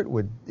passport?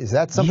 Is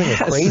that something a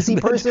crazy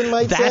person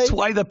might say? That's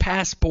why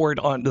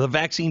the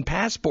vaccine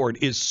passport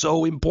is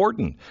so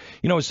important.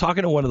 You know, I was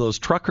talking to one of those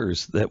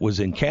truckers that was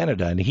in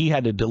Canada, and he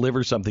had to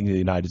deliver something to the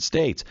United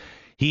States.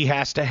 He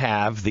has to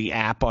have the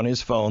app on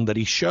his phone that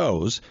he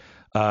shows,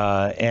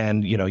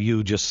 and, you know,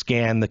 you just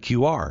scan the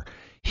QR.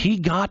 He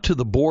got to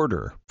the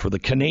border for the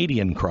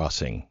Canadian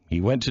crossing. He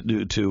went to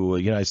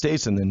the United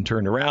States and then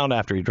turned around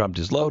after he dropped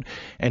his load,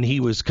 and he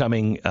was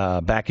coming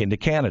back into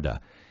Canada.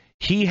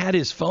 He had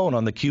his phone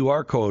on the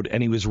QR code,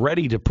 and he was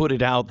ready to put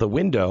it out the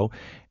window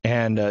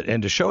and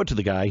to show it to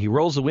the guy. He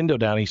rolls the window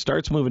down. He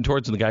starts moving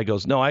towards him. The guy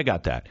goes, "No, I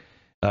got that.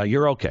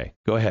 You're okay.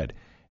 Go ahead."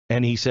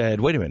 And he said,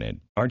 "Wait a minute.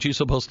 Aren't you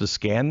supposed to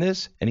scan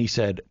this?" And he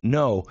said,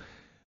 "No."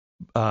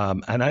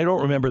 And I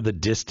don't remember the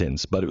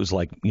distance, but it was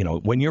like, you know,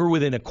 when you're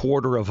within a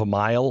quarter of a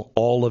mile,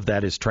 all of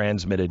that is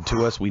transmitted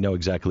to us. We know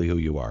exactly who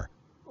you are.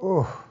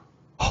 Oh.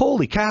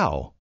 Holy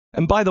cow.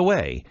 And by the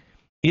way,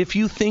 if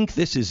you think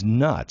this is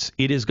nuts,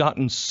 it has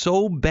gotten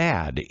so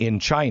bad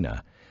in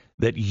China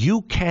that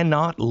you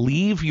cannot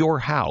leave your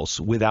house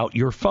without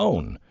your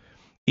phone.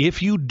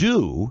 If you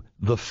do,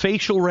 the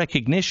facial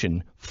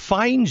recognition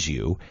finds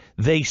you.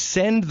 They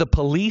send the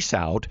police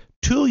out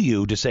to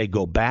you to say,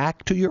 go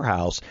back to your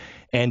house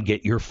and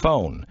get your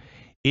phone.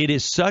 It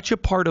is such a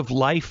part of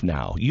life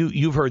now.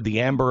 You've heard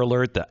the Amber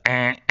Alert, the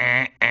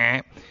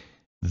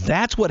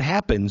That's what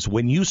happens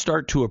when you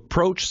start to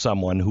approach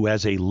someone who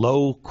has a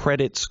low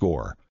credit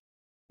score.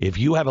 If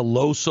you have a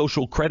low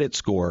social credit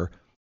score,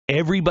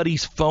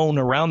 everybody's phone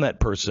around that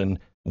person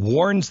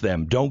warns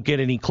them, don't get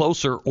any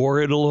closer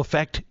or it'll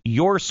affect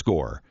your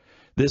score.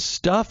 This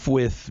stuff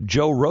with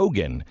Joe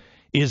Rogan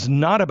is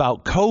not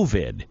about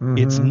COVID. Mm-hmm.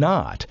 It's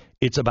not.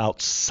 It's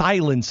about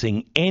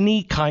silencing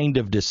any kind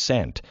of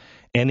dissent.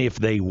 And if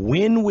they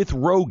win with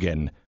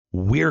Rogan,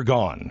 we're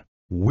gone.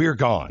 We're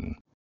gone.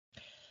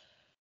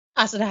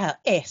 Alltså det här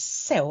är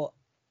så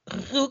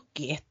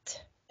ruggigt.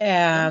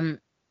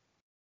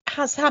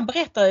 Han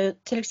berättar ju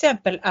till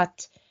exempel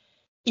att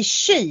i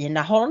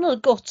Kina har det nu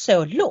gått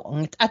så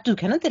långt att du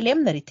kan inte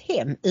lämna ditt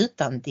hem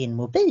utan din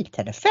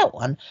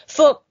mobiltelefon.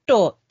 För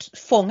då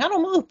fångar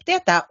de upp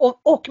detta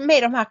och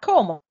med de här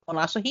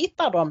kamerorna så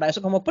hittar de dig,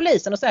 så kommer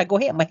polisen och säger gå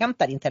hem och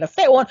hämta din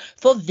telefon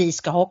för vi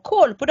ska ha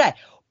koll på dig.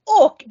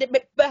 Och det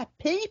börjar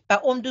pipa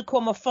om du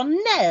kommer för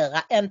nära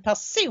en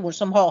person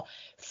som har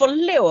för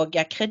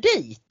låga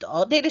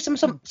krediter. Det är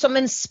liksom som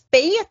en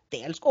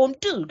spetälsk. Och om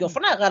du går för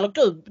nära eller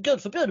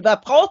Gud förbjuder börjar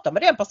prata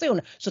med den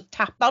personen så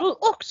tappar du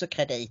också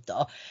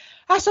krediter.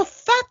 Alltså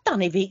fattar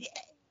ni?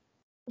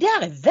 Det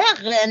här är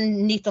värre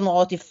än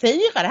 1984.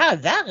 Det här är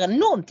värre än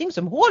någonting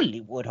som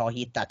Hollywood har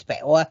hittat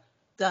på.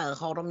 Där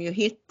har de ju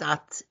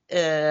hittat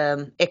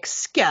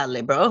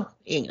Excalibur,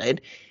 Ingrid.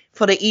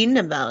 För det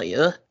innebär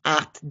ju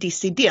att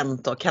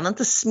dissidenter kan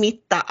inte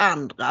smitta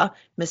andra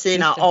med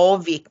sina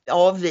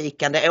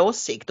avvikande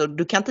åsikter.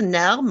 Du kan inte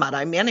närma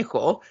dig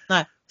människor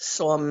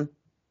som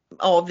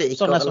avviker.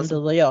 Sådana som du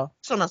och jag.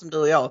 Sådana som du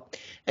och jag.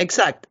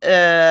 Exakt.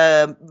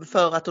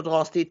 För att du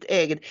dras ditt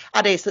eget.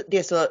 Ja, det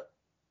är så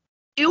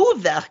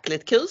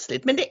overkligt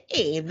kusligt. Men det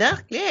är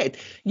verklighet.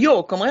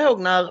 Jag kommer ihåg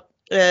när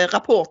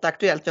Rapport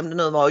Aktuellt, vem det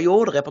nu var,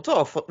 gjorde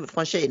reportage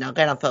från Kina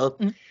redan för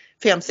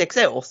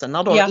 5-6 år sedan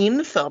när de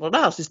införde det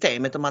här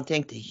systemet och man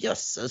tänkte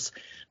jösses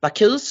vad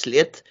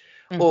kusligt.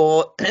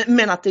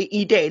 Men att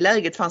i det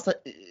läget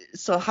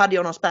så hade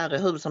jag någon spärr i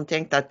huvudet som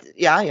tänkte att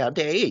ja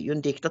det är ju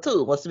en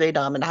diktatur och så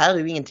vidare, men det här är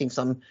ju ingenting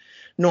som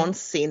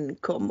någonsin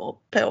kommer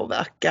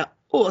påverka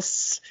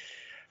oss.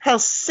 Här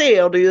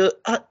ser du ju,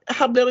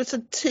 här blir det så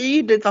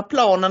tydligt vad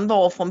planen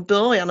var från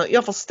början och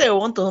jag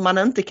förstår inte hur man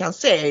inte kan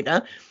se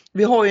det.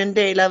 Vi har ju en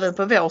del även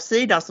på vår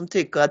sida som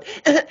tycker att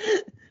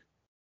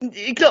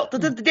det är klart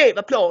att inte det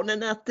var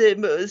planen, att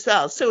så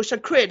här, social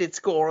credit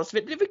scores, det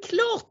är väl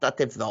klart att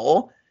det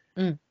var.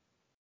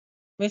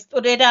 Visst,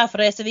 och det är därför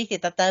det är så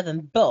viktigt att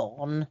även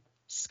barn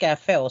ska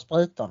få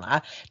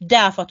sprutorna.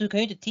 Därför att du kan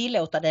ju inte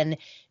tillåta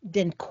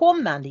den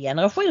kommande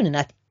generationen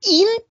att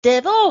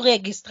inte vara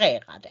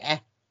registrerade.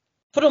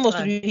 För då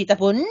måste du hitta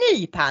på en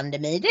ny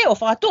pandemi då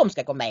för att de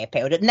ska gå med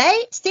på det. Nej,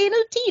 se nu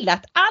till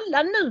att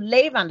alla nu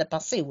levande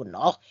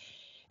personer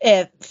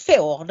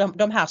får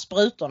de här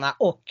sprutorna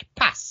och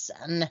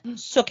passen.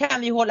 Så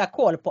kan vi hålla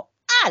koll på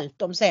allt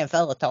de sen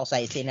företar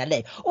sig i sina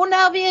liv. Och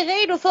när vi är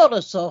redo för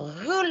det så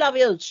rullar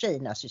vi ut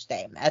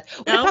Kina-systemet.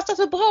 Och det passar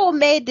så bra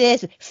med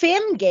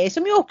 5G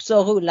som ju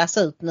också rullas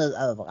ut nu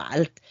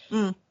överallt.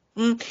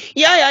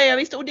 Ja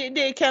visst, och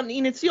det kan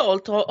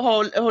initialt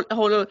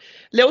ha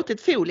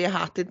låtit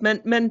foliehattigt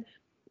men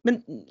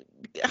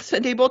alltså,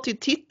 det är bara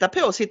att titta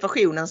på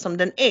situationen som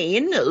den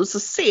är nu så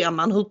ser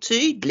man hur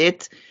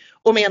tydligt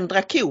om än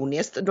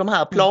drakoniskt de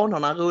här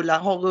planerna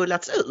har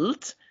rullats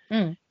ut.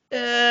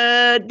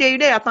 Det är ju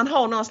det att man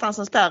har någonstans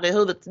en spärr i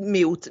huvudet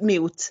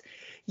mot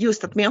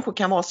just att människor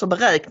kan vara så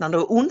beräknande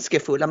och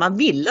ondskefulla. Man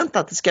vill inte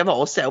att det ska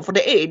vara så, för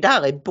det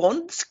här är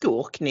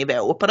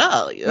bondskurknivå på det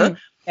här ju.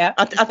 Ja,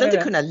 att inte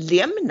kunna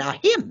lämna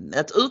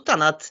hemmet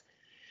utan att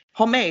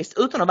ha med,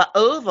 utan att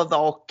vara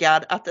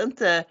övervakad, att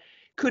inte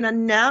kunna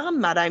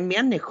närma dig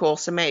människor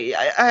som är,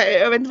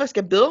 jag vet inte var jag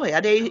ska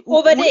börja. Det är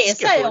och vad det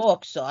säger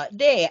också,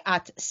 det är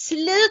att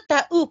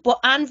sluta upp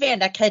och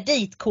använda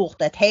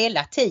kreditkortet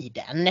hela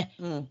tiden.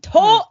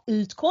 Ta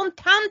ut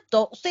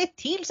kontanter och se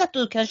till så att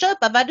du kan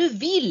köpa vad du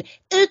vill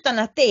utan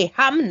att det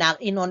hamnar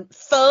i någon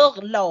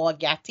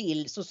förlaga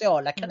till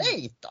sociala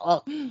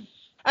krediter.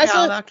 Alltså,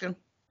 ja, verkligen.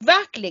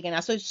 Verkligen,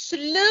 alltså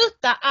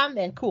sluta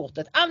använda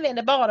kortet. Använd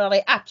det bara när det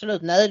är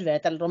absolut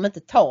nödvändigt eller de inte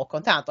tar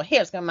kontanter.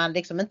 Helst ska man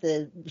liksom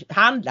inte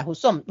handla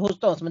hos de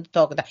som inte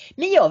tar kontanter.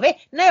 Men jag vet,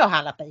 när jag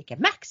handlar på ICA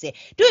Maxi,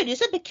 då är det ju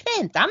så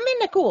bekvämt att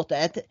använda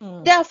kortet.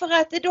 Därför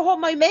att då har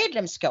man ju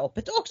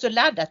medlemskapet också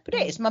laddat på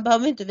det. Så man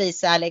behöver inte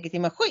visa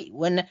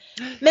legitimation.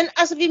 Men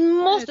alltså vi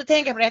måste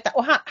tänka på detta.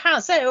 Och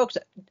han säger också,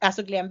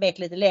 alltså Glenn Beck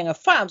lite längre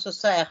fram så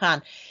säger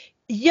han,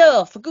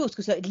 gör för guds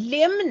skull,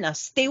 lämna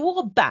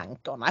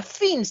storbankerna.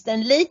 Finns det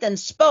en liten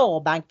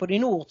sparbank på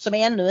din ort som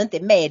ännu inte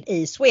är med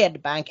i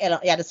Swedbank, eller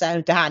ja, det säger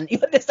inte han,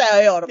 det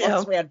säger jag, det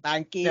var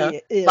Swedbank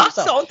i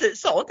USA.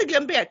 Sa inte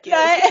Glenn Beck?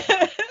 Nej.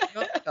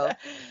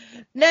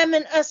 Nej,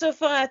 men alltså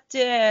för att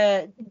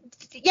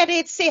ja, det är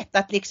ett sätt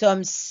att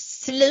liksom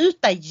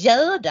sluta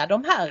göda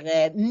de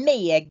här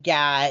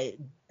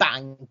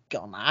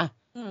megabankerna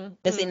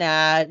med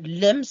sina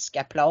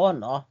lömska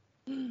planer.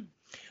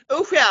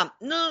 Usch ja,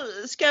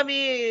 nu ska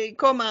vi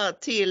komma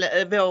till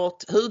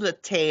vårt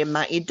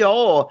huvudtema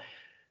idag.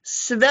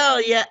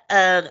 Sverige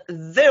är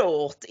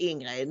vårt,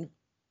 Ingrid.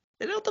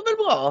 Det låter väl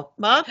bra,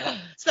 va?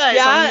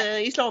 Sverige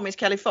som islamisk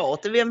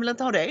kalifat, vem vill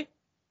inte ha det?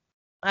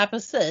 Ja,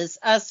 precis.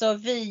 Alltså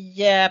vi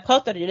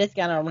pratade ju lite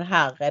grann om den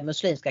här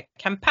muslimska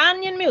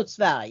kampanjen mot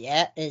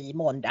Sverige i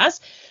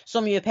måndags.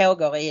 Som ju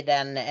pågår i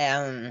den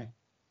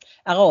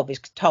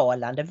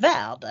arabisktalande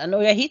världen.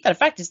 Och jag hittade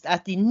faktiskt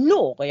att i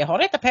Norge har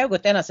detta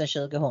pågått ända sedan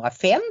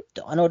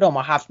 2015. Och de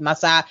har haft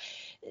massa,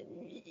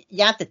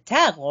 ja inte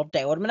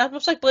terrordåd, men att de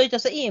försökt bryta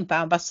sig in på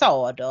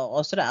ambassader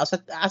och sådär. Så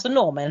att, alltså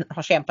normen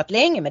har kämpat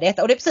länge med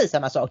detta. Och det är precis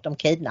samma sak, de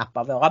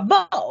kidnappar våra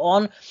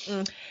barn.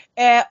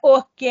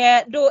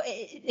 Då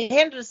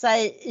hände det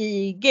sig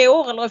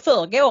igår eller i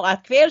förrgår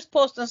att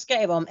Kvällsposten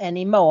skrev om en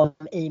imam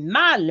i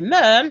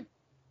Malmö.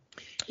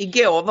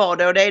 Igår var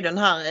det, och det är den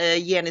här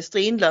Jenny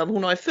Strindlöf,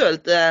 hon har ju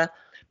följt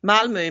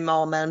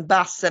Malmöimamen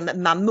Bassem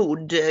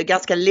Mahmoud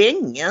ganska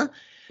länge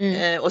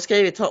och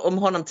skrivit om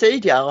honom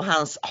tidigare och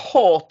hans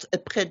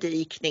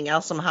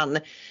hatpredikningar som han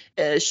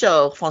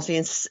kör från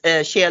sin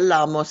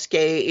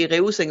källarmoské i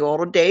Rosengård,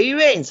 och det är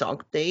ju en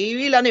sak, det är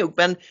ju illa nog,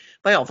 men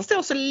vad jag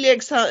förstår så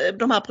läggs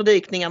de här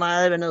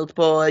predikningarna även ut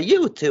på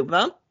YouTube,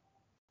 va?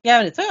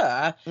 Ja, det tror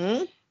jag.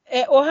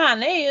 Och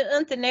han är ju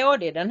inte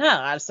nådig den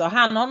här, alltså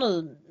han har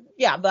nu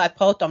börjat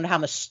prata om det här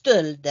med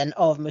stölden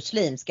av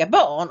muslimska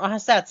barn. Och han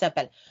säger till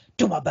exempel,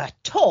 de har börjat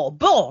ta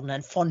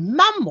barnen från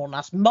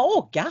mammornas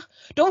magar.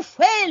 De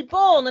stjäl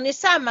barnen i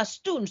samma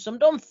stund som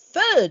de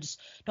föds.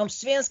 De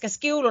svenska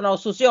skolorna och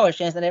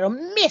socialtjänsten är de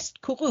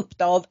mest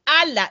korrupta av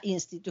alla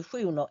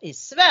institutioner i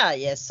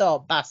Sverige,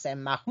 sa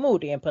Bassem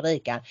Mahmoud i en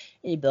predikan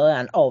i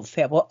början av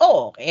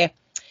februari.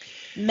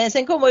 Men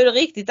sen kommer ju det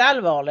riktigt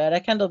allvarliga, det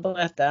kan du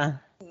berätta.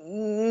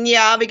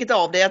 Ja, vilket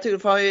av det? Jag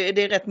tycker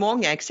det är rätt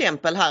många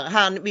exempel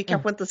här. Vi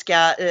kanske inte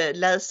ska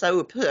läsa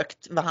upp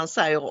högt vad han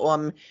säger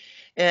om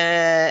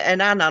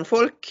en annan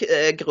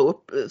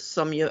folkgrupp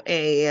som ju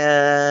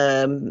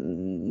är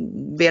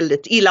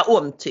väldigt illa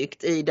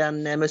omtyckt i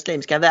den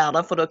muslimska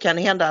världen, för då kan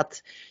det hända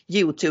att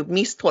YouTube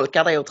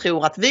misstolkar det och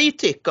tror att vi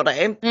tycker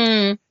det.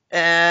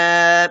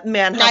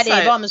 Men nej, det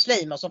är bara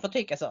muslimer som får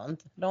tycka sånt.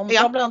 De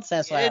blir inte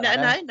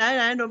censurerade.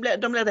 Nej, de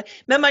blir det.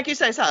 Men man kan ju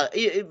säga så här,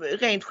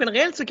 rent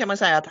generellt så kan man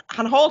säga att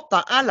han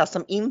hatar alla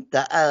som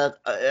inte är,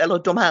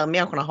 eller de här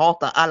människorna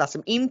hatar alla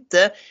som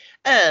inte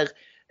är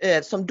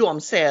som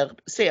de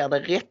ser det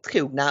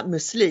rättrogna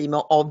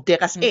muslimer av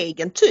deras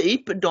egen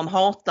typ. De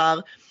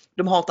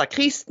hatar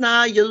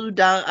kristna,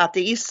 judar,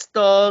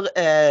 ateister,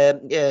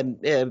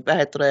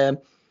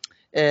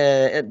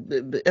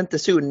 inte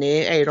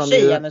sunni är de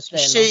ju,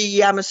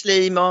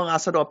 shia-muslimer,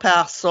 alltså då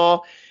perser,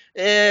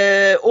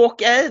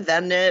 och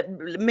även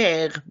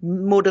mer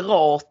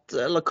moderat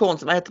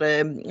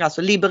eller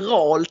alltså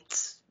liberalt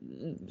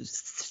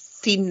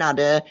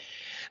sinnade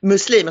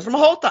muslimer som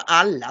hatar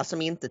alla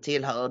som inte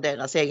tillhör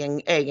deras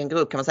egen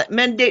grupp, kan man säga.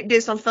 Men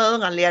det som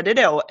föranledde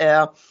då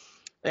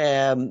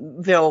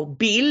vår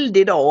bild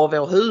idag och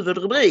vår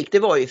huvudrubrik, det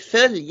var ju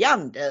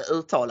följande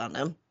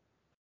uttalande.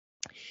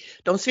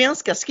 De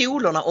svenska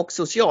skolorna och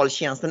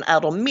socialtjänsten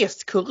är de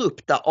mest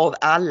korrupta av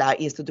alla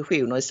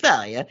institutioner i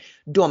Sverige.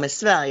 De är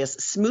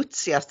Sveriges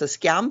smutsigaste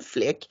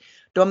skamfläck.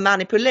 De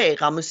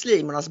manipulerar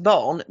muslimernas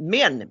barn,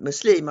 men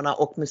muslimerna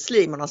och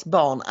muslimernas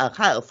barn är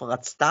här för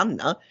att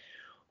stanna.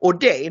 Och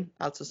det,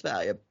 alltså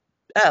Sverige,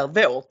 är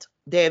vårt.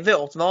 Det är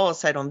vårt vare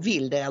sig de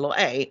vill det eller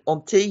ej.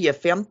 Om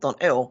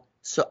 10-15 år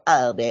så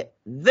är det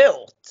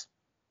vårt.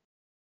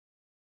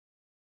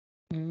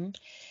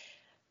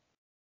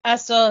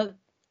 Alltså,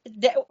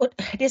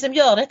 det som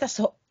gör detta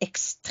så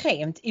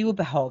extremt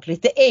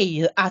obehagligt, det är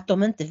ju att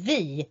om inte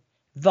vi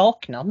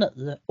vaknar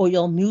nu och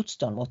gör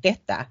motstånd mot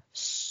detta,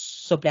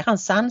 så blir han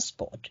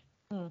sannspådd.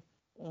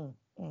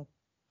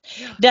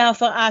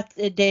 Därför att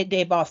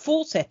det bara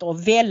fortsätter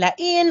att välla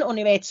in, och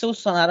ni vet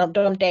sossarna,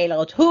 de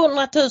delar ut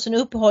 100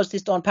 000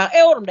 uppehållstillstånd per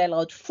år, de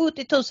delar ut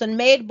 70 000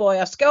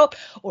 medborgarskap,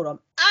 och de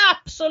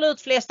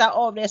absolut flesta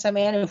av dessa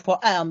människor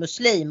är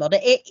muslimer.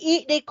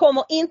 Det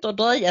kommer inte att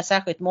dröja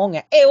särskilt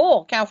många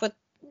år, kanske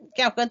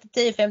inte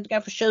 10, 15,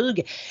 kanske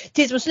 20,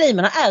 tills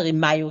muslimerna är i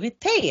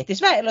majoritet i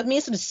Sverige, eller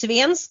åtminstone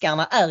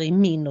svenskarna är i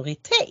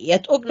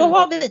minoritet. Och då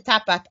har vi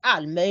tappat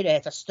all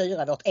möjlighet att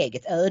styra vårt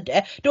eget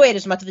öde. Då är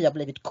det som att vi har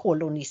blivit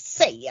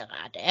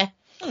koloniserade.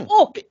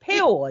 Och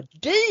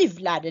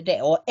pådyvlade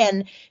då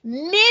en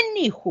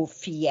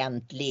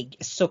människofientlig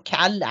så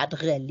kallad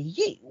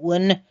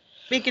religion. Det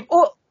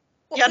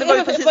var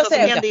ju precis vad som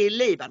hände i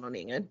Libanon,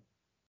 Ingrid.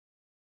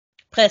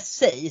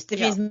 Precis, det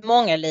finns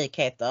många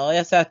likheter.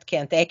 Jag sa att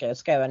Kent Ekeroth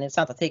skrev en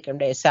intressant artikel om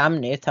det i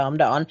Samnytt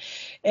häromdagen.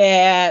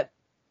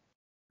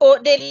 Och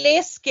det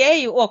läskiga är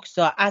ju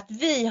också att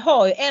vi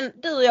har ju,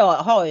 du och jag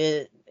har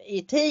ju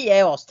i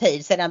 10 års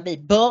tid sedan vi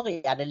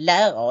började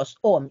lära oss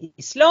om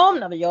islam,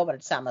 när vi jobbade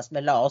tillsammans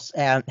med Lars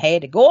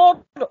Hedegård,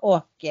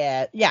 och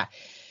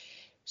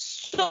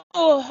så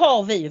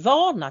har vi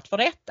varnat för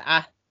detta.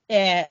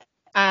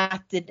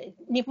 Att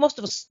ni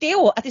måste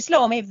förstå att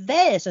islam är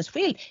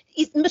väsensskild.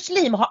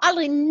 Muslimer har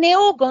aldrig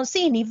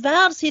någonsin i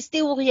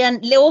världshistorien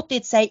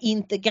låtit sig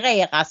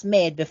integreras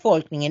med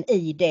befolkningen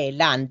i det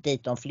land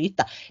dit de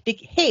flyttar. Det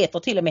heter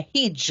till och med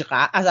hijra,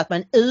 alltså att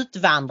man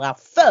utvandrar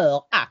för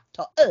att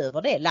ta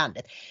över det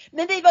landet.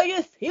 Men vi var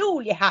ju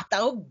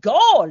foliehattar och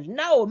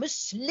galna och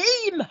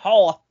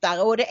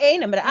muslimhatare och det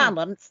ena med det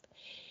andra.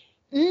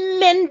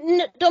 Men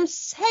de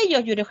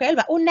säger ju det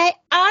själva, och nej,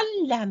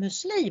 alla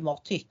muslimer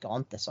tycker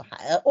inte så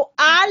här och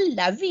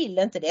alla vill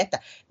inte detta.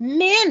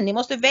 Men ni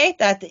måste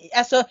veta att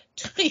alltså,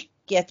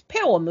 trycket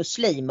på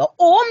muslimer,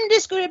 om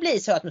det skulle bli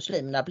så att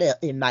muslimerna blir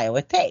i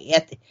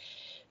majoritet,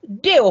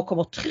 då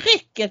kommer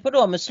trycket på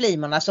de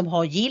muslimerna som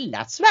har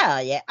gillat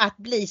Sverige att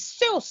bli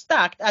så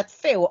starkt att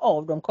få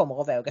av dem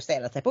kommer att våga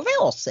ställa sig på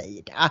vår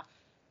sida.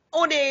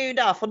 Och det är ju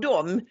därför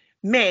de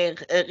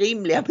mer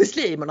rimliga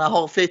muslimerna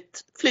har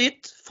flytt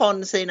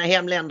från sina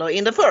hemländer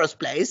in the first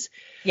place.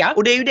 Ja.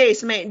 Och det är ju det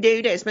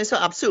som är så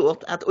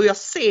absurt, och jag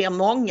ser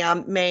många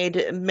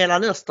med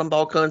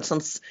Mellanöstern-bakgrund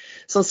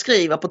som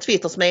skriver på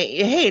Twitter som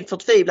är helt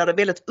förtvivlade och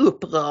väldigt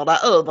upprörda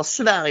över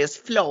Sveriges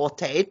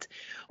flathet,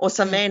 och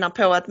som menar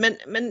på att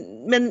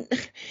men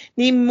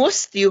ni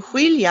måste ju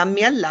skilja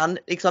mellan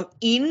liksom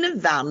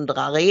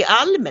invandrare i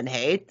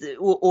allmänhet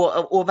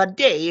och vad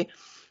det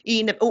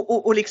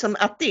och liksom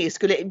att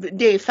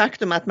det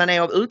faktum att man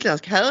är av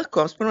utländsk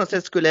härkomst på något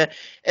sätt skulle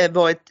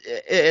vara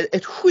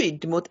ett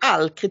skydd mot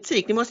all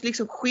kritik. Ni måste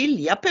liksom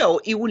skilja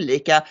på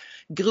olika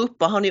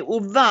grupper, har ni,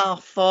 och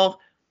varför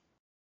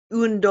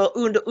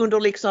under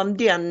liksom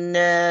den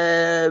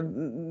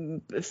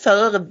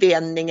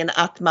förevändningen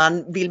att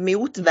man vill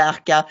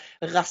motverka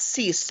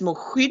rasism och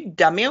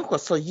skydda människor,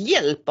 så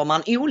hjälper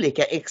man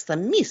olika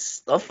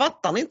extremister.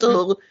 Fattar ni inte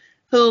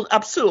hur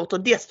absurt och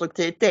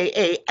destruktivt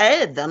det är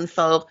även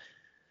för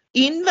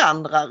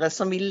invandrare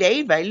som vill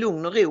leva i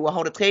lugn och ro och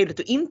ha det trevligt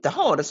och inte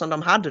ha det som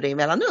de hade det i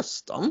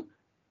Mellanöstern?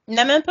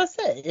 Nej men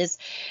precis.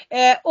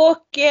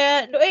 Och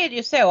då är det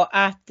ju så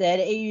att det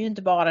är ju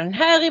inte bara den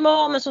här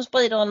imamen som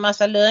sprider en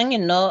massa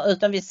lögner,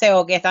 utan vi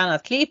såg ett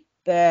annat klipp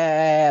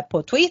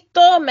på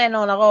Twitter med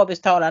någon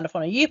arabisk talande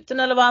från Egypten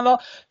eller vad han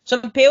var,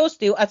 som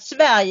påstod att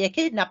Sverige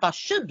kidnappar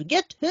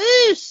 20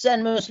 000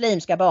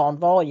 muslimska barn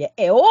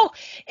varje år.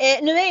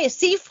 Nu är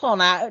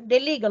siffrorna, det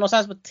ligger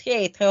någonstans på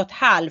 3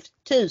 500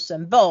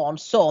 barn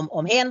som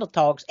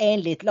omhändertags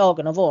enligt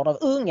lagen om vård av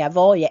unga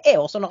varje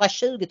år. Så några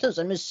 20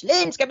 000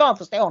 muslimska barn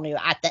förstår ni ju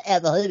att det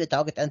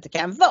överhuvudtaget inte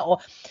kan vara.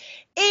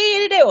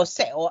 Är det då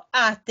så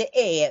att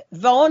det är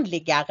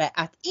vanligare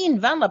att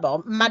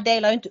invandrarbarn, man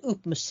delar ju inte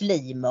upp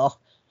muslimer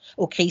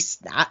och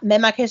kristna,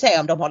 men man kan ju säga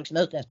om de har liksom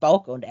utländsk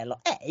bakgrund eller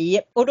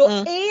ej. Och då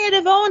är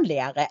det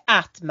vanligare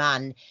att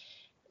man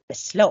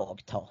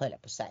beslagtar, höll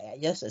jag på att säga,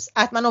 Jesus,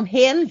 att man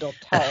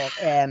omhändertar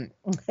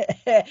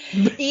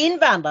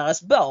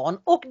invandrares barn.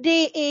 Och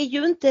det är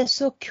ju inte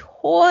så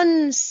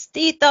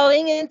konstigt, det har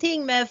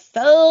ingenting med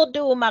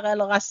fördomar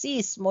eller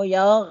rasism att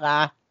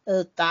göra,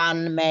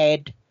 utan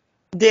med...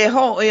 Det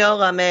har att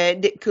göra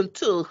med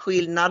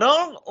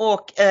kulturskillnader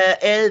och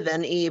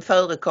även i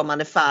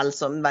förekommande fall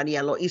som vad det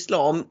gäller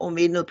islam. Om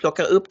vi nu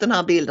plockar upp den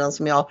här bilden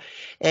som jag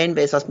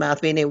envisas med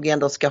att vi nog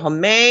ändå ska ha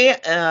med,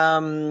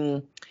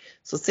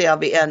 så ser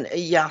vi en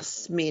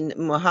Jasmin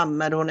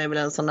Mohammed. Hon är väl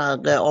en sån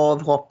här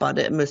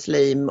avhoppad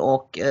muslim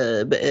och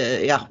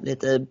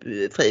lite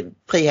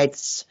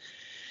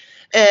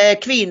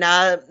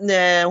kvinna,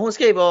 hon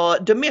skriver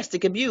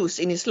domestic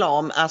abuse in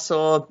islam,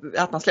 alltså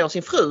att man slår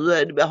sin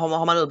fru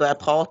har man nu börjat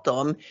prata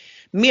om.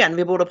 Men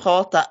vi borde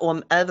prata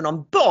även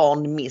om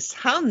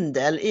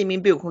barnmisshandel. I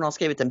min bok, hon har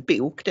skrivit en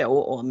bok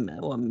då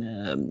om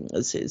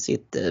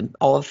sitt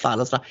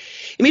avfall och sådär.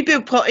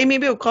 I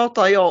min bok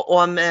pratar jag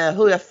om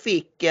hur jag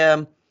fick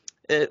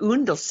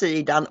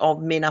undersidan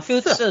av mina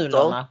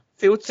Fotsulorna.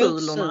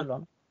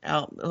 Fotsulorna.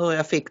 Ja, hur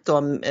jag fick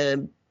dem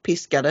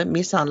piskade,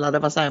 misshandlade,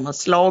 vad säger man,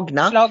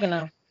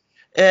 slagna.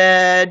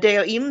 Det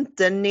jag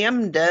inte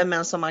nämnde,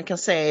 men som man kan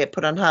se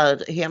på den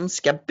här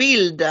hemska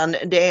bilden,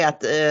 det är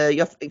att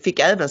jag fick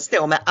även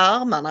stå med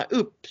armarna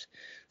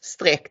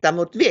uppsträckta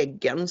mot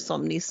väggen,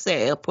 som ni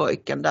ser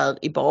pojken där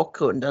i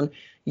bakgrunden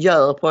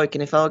gör.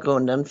 Pojken i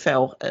förgrunden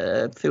får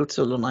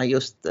fotsulorna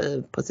just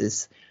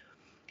precis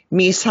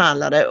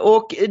misshandlade.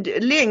 Och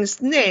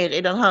längst ner i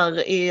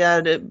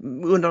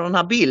under den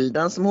här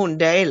bilden som hon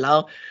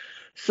delar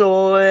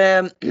så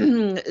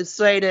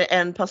är det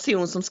en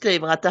person som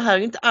skriver att det här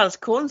är inte alls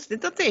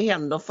konstigt att det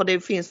händer, för det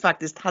finns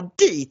faktiskt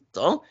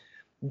haditer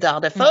där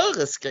det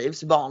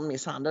föreskrivs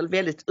barnmisshandel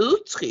väldigt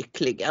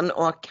uttryckligen,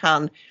 och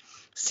han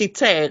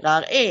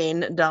citerar en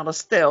där det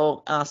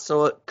står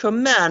alltså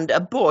command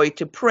a boy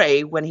to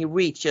pray when he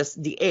reaches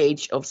the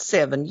age of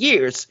 7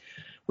 years.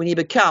 When he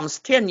becomes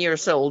 10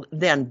 years old,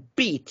 then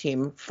beat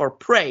him for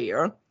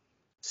prayer.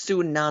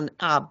 Sunan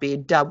Abi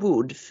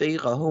Dawood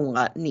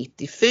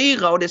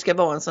 494, och det ska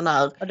vara en sån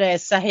här... Och det är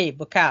Sahih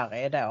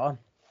Bukhari då.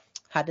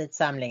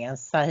 Hadith-samlingen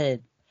Sahih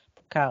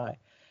Bukhari.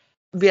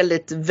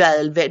 Väldigt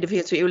väl, det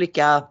finns ju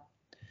olika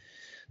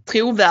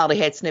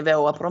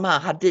trovärdighetsnivåer på de här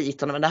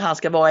haditerna, men det här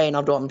ska vara en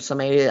av dem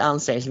som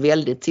anses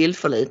väldigt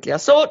tillförlitliga.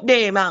 Så det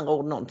är med andra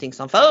ord någonting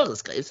som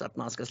föreskrivs att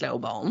man ska slå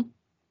barn.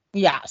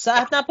 Ja, så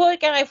att när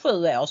pojkar är 7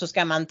 år så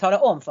ska man tala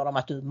om för dem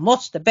att du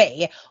måste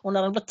be. Och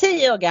när de blir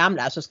 10 år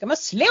gamla så ska man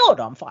slå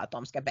dem för att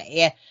de ska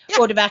be. Ja.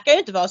 Och det verkar ju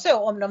inte vara så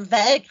om de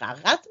vägrar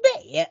att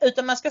be,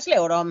 utan man ska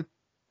slå dem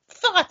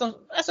för att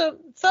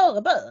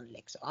före bön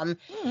liksom.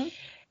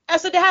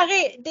 Alltså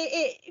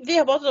vi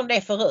har pratat om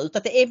det förut,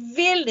 att det är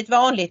väldigt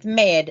vanligt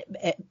med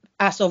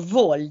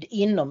våld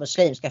inom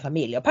muslimska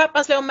familjer.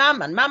 Pappan slår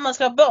mamman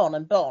slår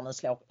barnen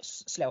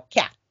slår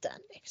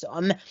katten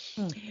liksom.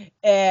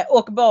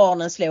 Och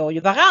barnen slår ju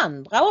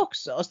varandra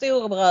också.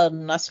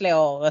 Storebröderna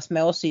slår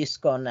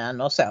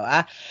småsyskonen och så.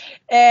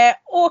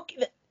 Och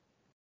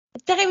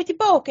där är vi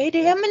tillbaka i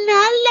det, men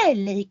alla är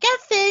lika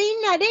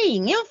fina, det är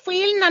ingen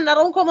skillnad, när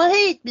de kommer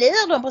hit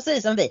blir de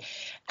precis som vi.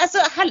 Alltså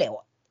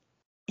hallå.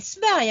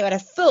 Sverige var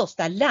det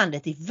första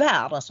landet i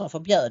världen som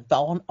förbjöd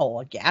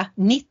barnaga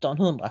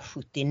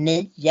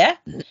 1979.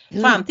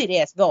 Fram till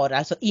dess var det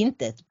alltså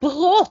inte ett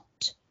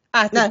brott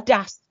att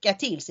daska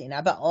till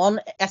sina barn.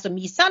 Alltså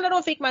misshandla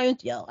dem fick man ju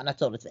inte göra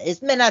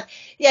naturligtvis. Men att,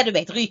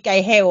 rycka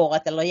i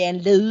håret eller ge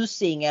en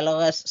lusing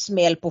eller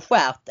smäll på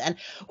skärten.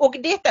 Och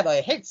detta var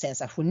ju helt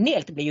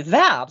sensationellt. Det blev ju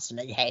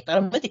världsnyheter.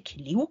 De är inte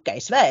kloka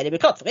i Sverige. Det är väl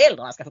klart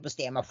föräldrarna ska få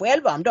bestämma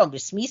själva om de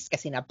vill smiska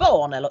sina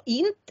barn eller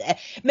inte.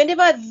 Men det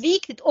var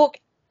viktigt, och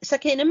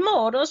Sakine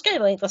Madon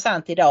skriver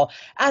intressant idag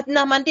att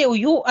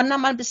när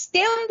man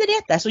bestämde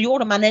detta så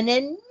gjorde man en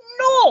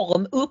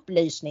enorm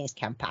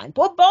upplysningskampanj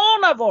på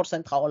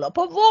barnavårdscentraler,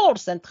 på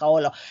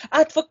vårdcentraler,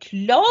 att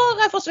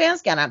förklara för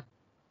svenskarna.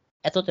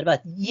 Jag tror inte det var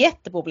ett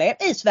jätteproblem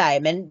i Sverige,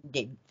 men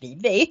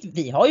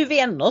vi har ju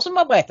vänner som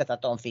har berättat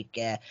att de fick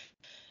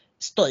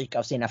stryk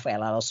av sina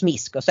föräldrar och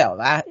smisk och så,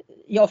 va?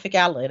 Jag fick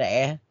aldrig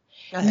det.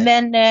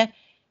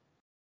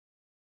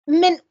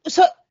 Men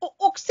så,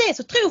 och sen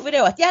så tror vi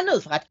då att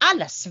nu för att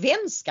alla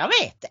svenskar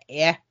vet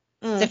det.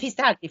 Så finns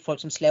det alltid folk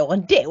som slår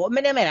ändå.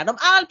 Men jag menar, de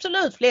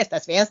absolut flesta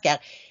svenskar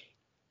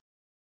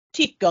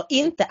tycker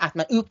inte att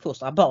man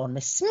uppfostrar barn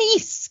med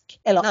smisk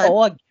eller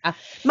aga.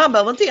 Man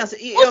behöver inte ens... Och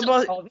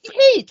så tar vi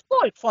hit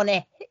folk från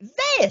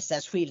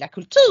väsensskilda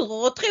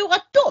kulturer och tror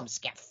att de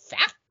ska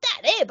fatta.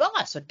 Det är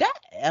bara så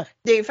där.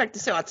 Det är ju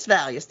faktiskt så att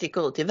Sverige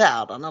sticker ut i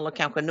världen, eller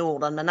kanske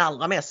Norden, men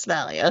allra mest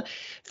Sverige.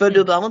 För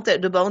du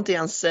behöver inte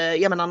ens,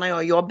 jag menar när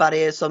jag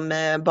jobbade som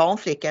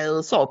barnflicka i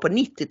USA på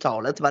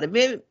 90-talet var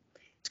det,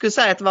 skulle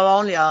säga att det var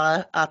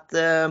vanligare att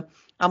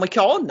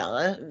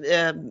amerikanare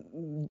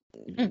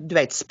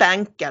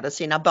spankade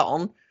sina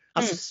barn,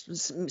 alltså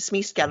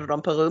smiskade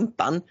dem på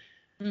rumpan.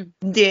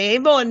 Det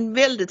var en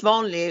väldigt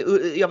vanlig,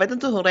 jag vet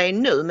inte hur det är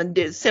nu,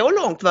 men så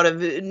långt var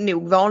det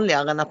nog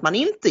vanligare än att man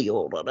inte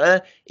gjorde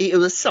det i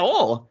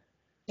USA.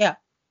 Ja.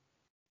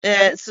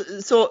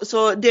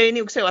 Så det är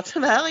nog så att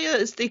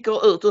Sverige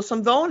sticker ut, och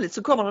som vanligt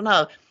så kommer den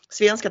här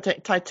svenska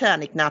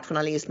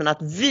Titanic-nationalismen,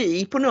 att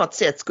vi på något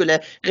sätt skulle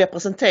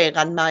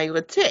representera en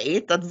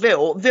majoritet, att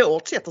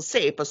vårt sätt att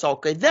se på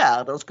saker i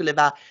världen skulle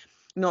vara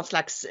någon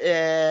slags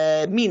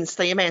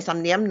minsta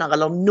gemensam nämnare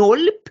eller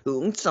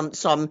nollpunkt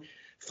som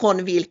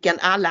från vilken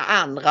alla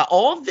andra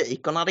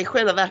avviker, när det i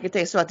själva verket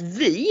är så att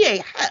vi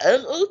är här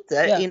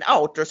ute in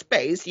outer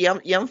space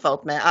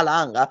jämfört med alla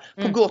andra,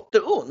 på gott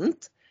och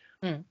ont.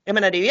 Jag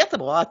menar, det är ju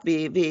jättebra att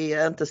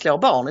vi inte slår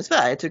barn i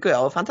Sverige, tycker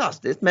jag är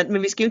fantastiskt,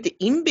 men vi ska ju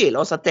inte inbilla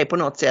oss att det på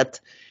något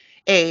sätt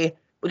är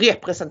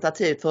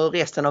representativt för hur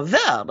resten av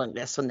världen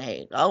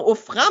resonerar, och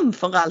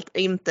framförallt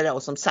inte då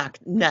som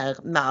sagt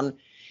när man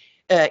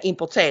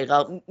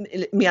importerar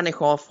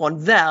människor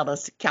från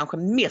världens kanske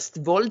mest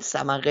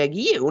våldsamma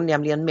region,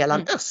 nämligen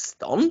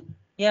Mellanöstern.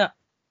 Ja.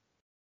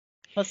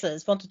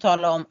 Precis, får inte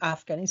tala om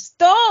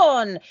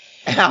Afghanistan.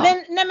 Ja.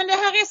 Men det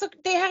är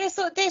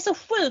så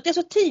sjukt, det är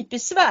så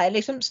typiskt Sverige,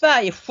 liksom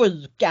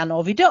Sverige-sjukan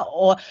av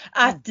idag.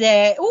 Att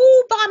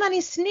bara man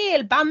är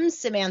snäll,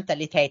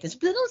 Bamse-mentaliteten, så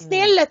blir de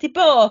snälla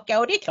tillbaka,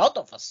 och det är klart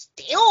de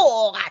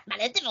förstår att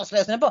man inte får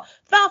slösa på.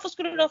 Varför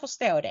skulle de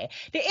förstå det?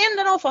 Det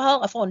enda de får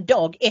höra från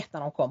dag ett när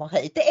de kommer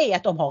hit, det är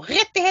att de har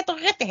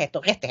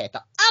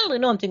rättigheter.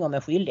 Aldrig någonting om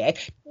en skyldighet.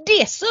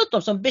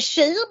 Dessutom, som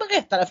Bashir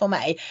berättade för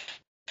mig,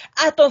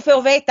 att de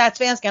får veta att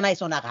svenskarna är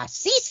såna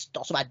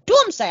rasister, så vad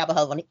de säger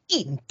behöver ni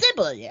inte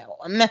bry er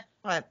om.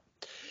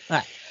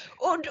 Nej.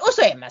 Och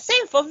så är man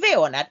sen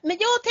förvånad. Men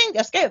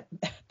jag skrev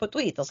på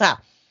Twitter så här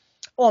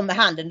om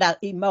han den där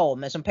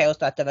imamen som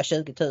påstår att det var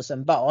 20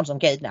 000 barn som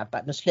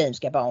kidnappas,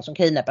 muslimska barn som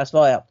kidnappas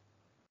varje år.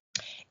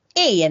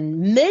 Är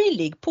en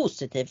möjlig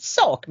positiv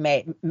sak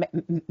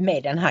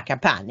med den här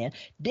kampanjen.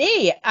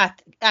 Det är att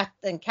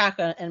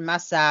kanske en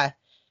massa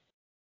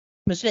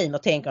muslimer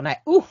tänker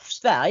nej,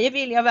 Sverige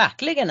vill jag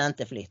verkligen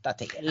inte flytta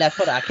till,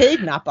 för där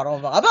kidnappar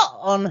de våra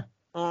barn.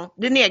 Ja,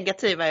 det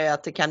negativa är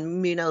att det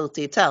kan mynna ut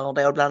i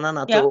terrordåd bland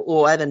annat,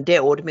 och även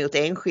dåd mot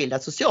enskilda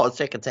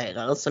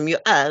socialsekreterare som ju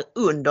är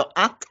under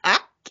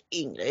attack,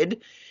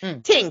 Ingrid.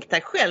 Tänk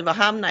dig själv att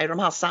hamna i de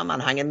här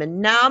sammanhangen med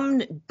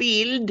namn,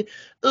 bild,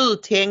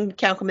 uthängd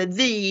kanske med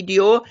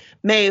video,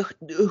 med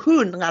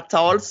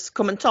hundratals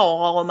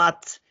kommentarer om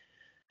att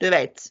du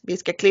vet, vi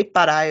ska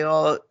klippa dig,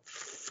 och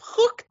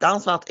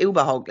fruktansvärt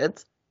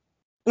obehagligt.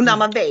 Och när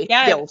man vet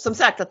då som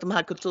sagt att de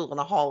här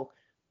kulturerna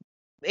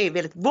är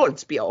väldigt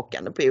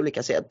våldsbejakande på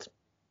olika sätt.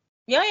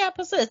 Ja,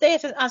 precis. Det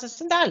är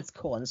alltså inte alls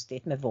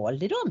konstigt med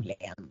våld i de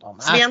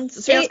länderna.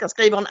 Svenskar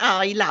skriver en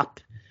arg lapp.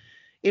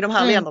 I de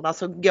här länderna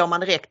så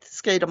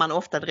skrider man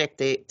ofta direkt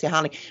till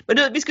handling. Men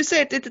du, vi ska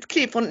se ett litet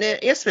klipp från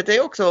SVT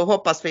också,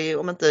 hoppas vi,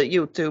 om inte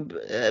YouTube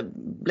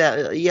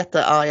blir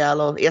jättearga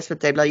eller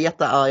SVT blir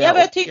jättearga. Ja,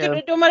 men jag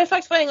tycker de hade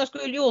faktiskt för en gång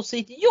skulle gjort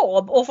sitt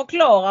jobb och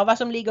förklara vad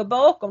som ligger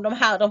bakom de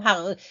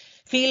här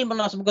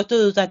filmerna som gått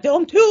ut att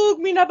de tog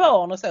mina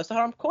barn och så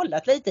har de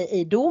kollat lite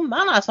i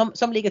domarna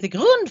som ligger till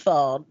grund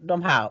för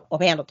de här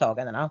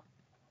omhändertagandena.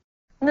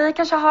 Ni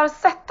kanske har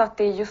sett att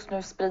det just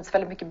nu sprids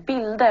väldigt mycket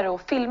bilder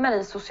och filmer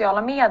i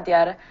sociala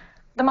medier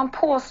där man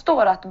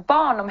påstår att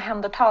barn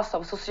omhändertas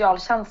av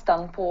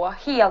socialtjänsten på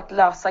helt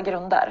lösa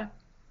grunder.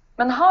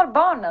 Men har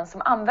barnen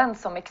som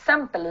används som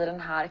exempel i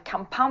den här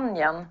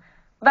kampanjen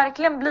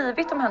verkligen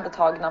blivit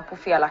omhändertagna på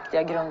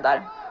felaktiga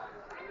grunder?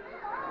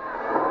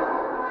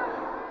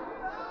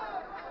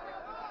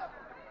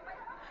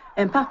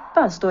 En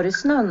pappa står i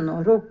snön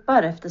och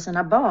ropar efter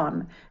sina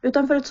barn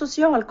utanför ett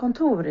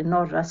socialkontor i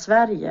norra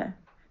Sverige.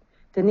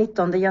 Den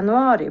 19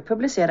 januari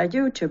publicerar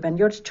YouTubern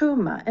George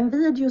Tuma en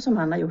video som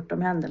han har gjort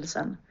om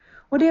händelsen.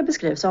 Och det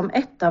beskrivs som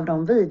ett av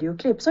de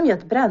videoklipp som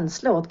gett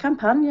bränsle åt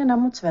kampanjerna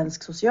mot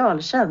svensk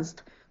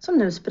socialtjänst som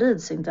nu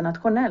sprids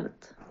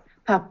internationellt.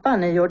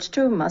 Pappan i George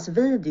Tumas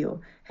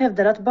video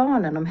hävdar att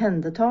barnen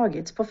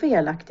omhändertagits på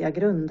felaktiga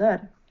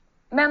grunder.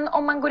 Men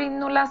om man går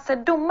in och läser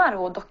domar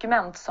och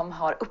dokument som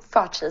har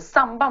uppförts i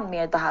samband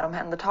med det här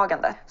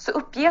omhändertagandet så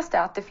uppges det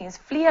att det finns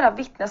flera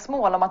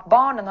vittnesmål om att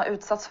barnen har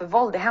utsatts för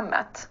våld i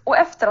hemmet. Och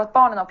efter att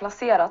barnen har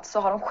placerats så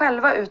har de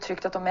själva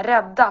uttryckt att de är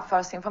rädda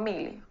för sin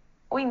familj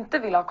och inte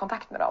vill ha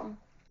kontakt med dem.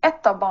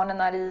 Ett av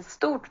barnen är i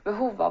stort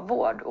behov av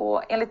vård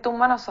och enligt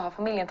domarna så har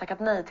familjen tackat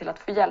nej till att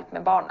få hjälp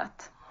med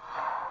barnet.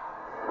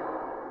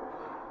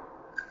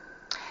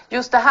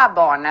 Just det här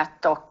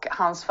barnet och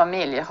hans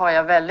familj har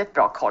jag väldigt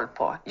bra koll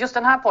på. Just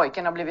den här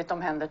pojken har blivit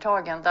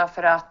omhändertagen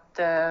därför att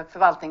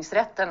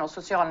förvaltningsrätten och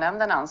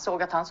socialnämnden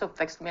ansåg att hans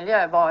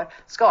uppväxtmiljö var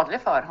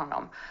skadlig för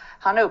honom.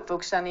 Han är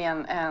uppvuxen i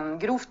en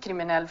grovt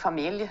kriminell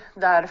familj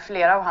där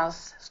flera av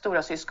hans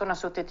stora syskon har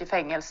suttit i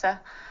fängelse.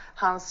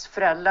 Hans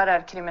föräldrar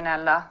är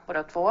kriminella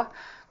båda två.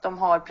 De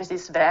har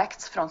precis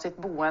vräkts från sitt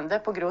boende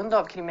på grund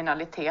av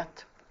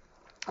kriminalitet.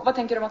 Vad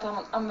tänker du om att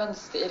han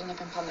används i den här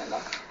kampanjen då?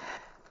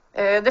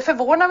 Det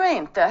förvånar mig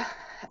inte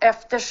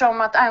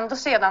eftersom att ändå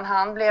sedan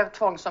han blev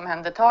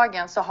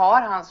tvångsomhändertagen så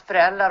har hans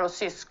föräldrar och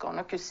syskon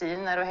och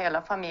kusiner och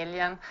hela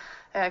familjen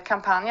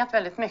kampanjat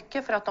väldigt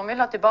mycket för att de vill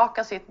ha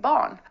tillbaka sitt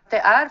barn. Det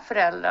är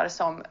föräldrar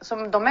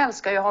som de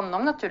älskar ju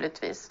honom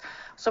naturligtvis,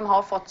 som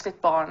har fått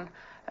sitt barn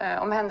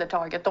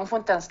omhändertaget. De får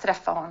inte ens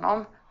träffa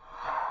honom.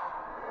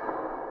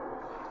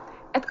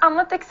 Ett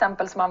annat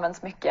exempel som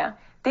används mycket,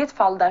 det är ett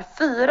fall där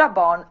 4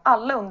 barn,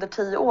 alla under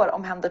 10 år,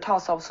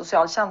 omhändertas av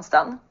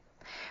socialtjänsten.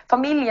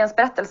 Familjens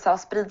berättelse har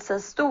spridit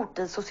sig stort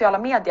i sociala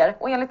medier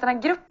och enligt den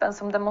här gruppen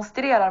som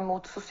demonstrerar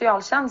mot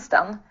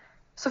socialtjänsten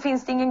så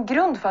finns det ingen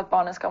grund för att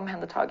barnen ska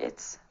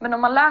omhändertagits. Men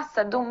om man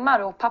läser domar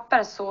och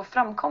papper så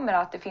framkommer det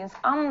att det finns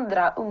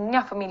andra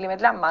unga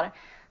familjemedlemmar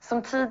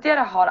som tidigare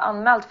har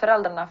anmält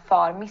föräldrarna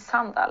för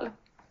misshandel.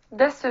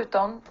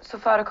 Dessutom så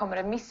förekommer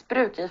det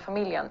missbruk i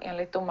familjen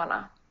enligt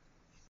domarna.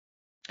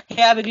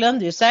 Ja, vi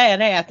glömde ju säga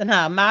det att den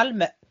här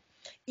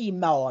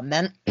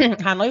Malmö-imamen,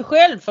 han har ju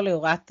själv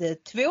förlorat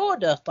 2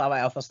 döttrar vad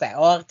jag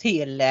förstår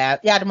till,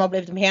 de har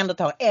blivit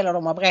omhändertagna eller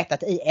de har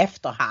berättat i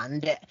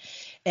efterhand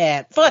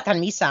för att han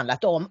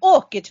misshandlat dem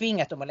och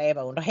tvingat dem att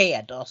leva under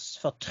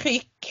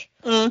hedersförtryck.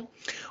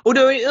 Och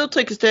då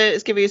uttrycks det,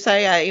 ska vi ju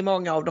säga, i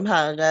många av de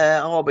här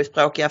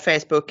arabiskspråkiga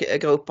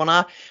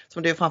Facebookgrupperna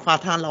som det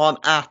framförallt handlar om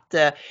att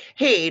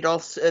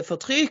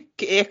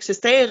hedersförtryck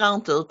existerar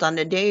inte, utan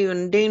det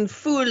är en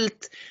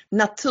fullt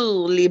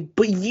naturlig,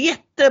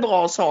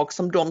 jättebra sak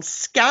som de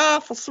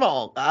ska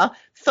försvara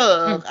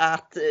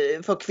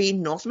för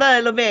kvinnors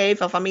väl och ve,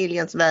 för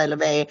familjens väl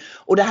och ve.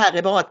 Och det här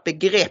är bara ett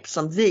begrepp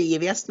som vi i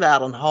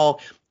västvärlden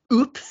har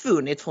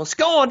uppfunnit för att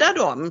skada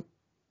dem.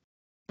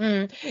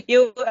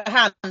 Jo,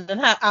 den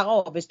här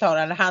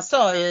arabisktalande, han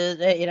sa ju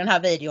i den här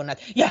videon att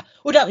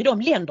och där i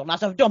de länderna,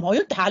 alltså, de har ju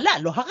inte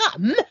halal och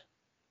haram.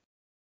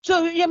 Så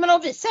jag menar,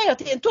 om vi säger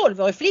till en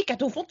 12-årig flicka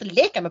att hon får inte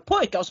leka med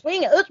pojkar och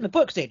springa ut med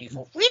pojkar, så är det ju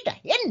för att skydda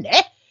henne.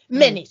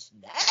 Men i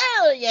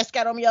Sverige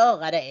ska de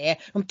göra det.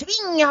 De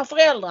tvingar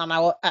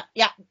föräldrarna och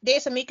det är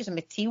så mycket som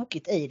är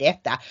tokigt i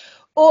detta.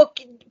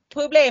 Och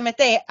problemet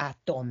är att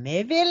de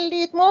är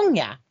väldigt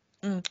många.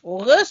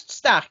 Och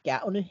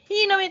röststarka. Och nu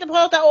hinner vi inte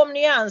prata om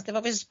nyans. Det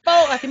får vi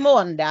spara till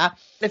måndag.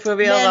 Det får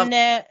vi göra.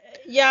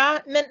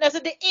 Men alltså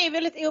det är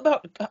väldigt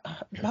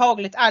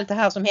obehagligt allt det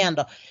här som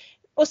händer.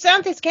 Och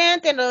samtidigt kan jag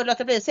inte ändå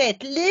låta bli att säga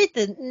ett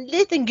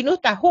liten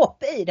gnutta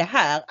hopp i det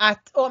här.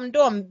 Att om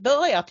de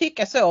börjar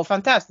tycka så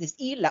fantastiskt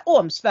illa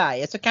om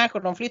Sverige så kanske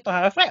de flyttar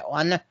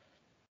härifrån.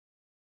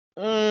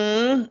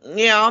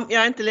 Jag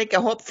är inte lika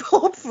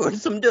hoppfull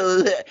som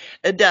du,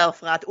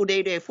 därför att, och det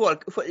är det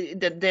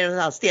det är den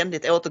här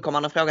ständigt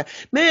återkommande frågan.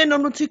 Men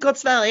om de tycker att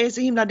Sverige är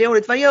så himla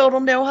dåligt, vad gör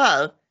de då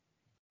här?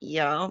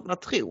 Ja,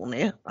 vad tror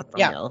ni att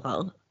de gör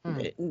här?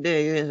 Det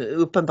är ju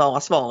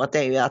uppenbara svaret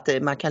är ju att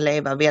man kan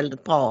leva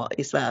väldigt bra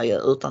i Sverige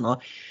utan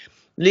att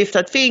lyfta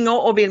ett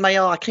finger, och vill man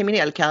göra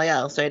kriminell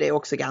karriär så är det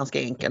också ganska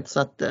enkelt. Så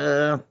att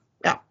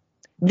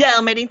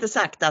därmed inte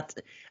sagt att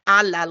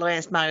alla eller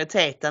ens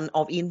majoriteten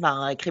av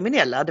invandrare är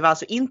kriminella. Det var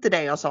alltså inte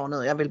det jag sa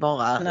nu. Jag vill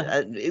bara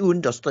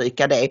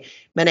understryka det.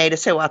 Men är det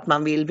så att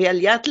man vill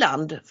välja ett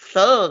land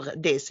för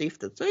det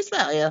syftet så är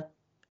Sverige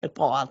ett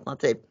bra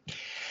alternativ.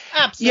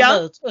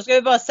 Absolut. Och ska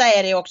vi bara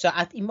säga det också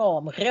att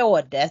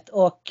Imamrådet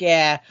och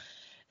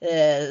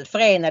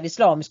Förenade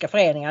Islamiska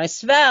Föreningar i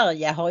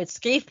Sverige har ett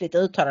skriftligt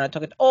uttalande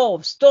tagit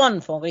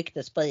avstånd från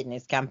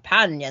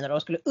ryktesspridningskampanjen, och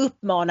de skulle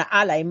uppmana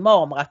alla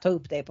imamer att ta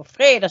upp det på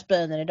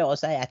fredagsbönen idag och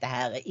säga att det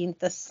här är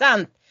inte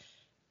sant.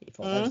 Vi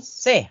får väl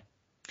se.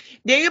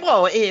 Det är ju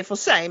bra i och för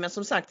sig, men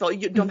som sagt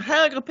de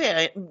här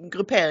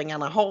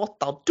grupperingarna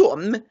hatar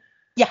dem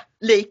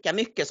lika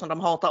mycket som de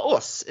hatar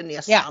oss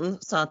nästan.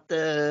 Så att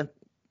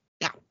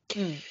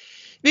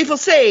vi får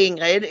se,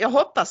 Ingrid. Jag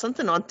hoppas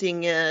inte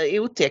någonting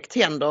otäckt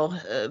händer,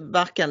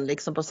 varken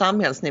liksom på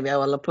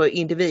samhällsnivå eller på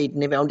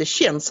individnivå. Det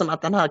känns som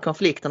att den här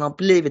konflikten har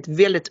blivit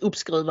väldigt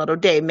uppskruvad, och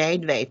det är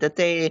medvetet.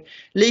 Det är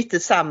lite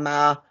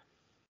samma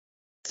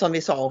som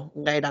vi sa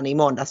redan i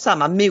måndag,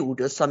 samma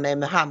modus som med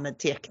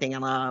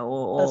Muhammed-teckningarna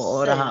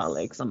och det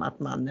här liksom, att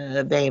man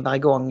vevar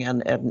igång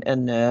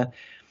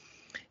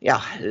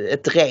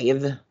ett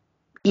drev,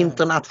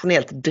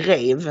 internationellt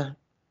drev.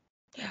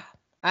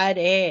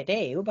 Nej,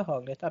 det är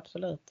obehagligt,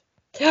 absolut.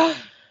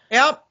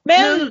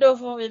 Men då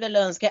får vi väl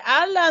önska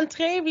alla en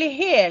trevlig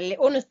helg.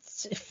 Och nu,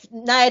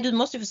 du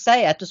måste få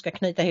säga att du ska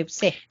knyta ihop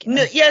säcken.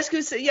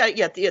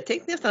 Jag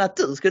tänkte nästan att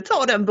du skulle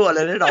ta den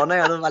bollen idag när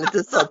jag var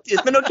lite så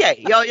tyst. Men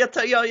okej,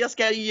 jag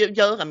ska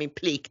göra min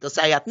plikt och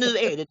säga att nu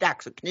är det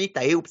dags att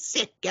knyta ihop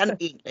säcken,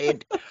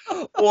 Ingrid.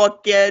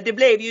 Och det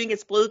blev ju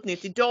inget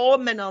sprutnytt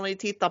idag, men när ni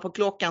tittar på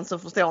klockan så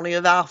förstår ni ju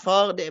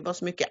varför. Det var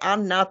så mycket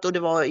annat och det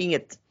var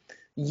inget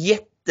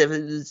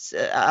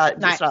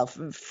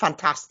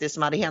fantastiskt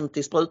som hade hänt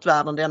i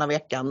sprutvärlden denna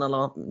veckan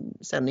eller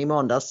sen i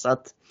måndags. Så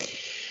att,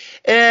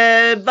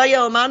 vad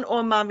gör man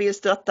om man vill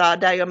stötta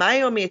dig och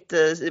mig och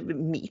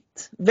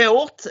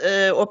vårt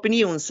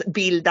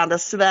opinionsbildande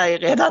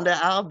Sverige-räddande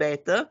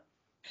arbete?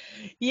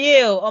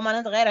 Jo, om man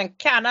inte redan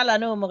kan alla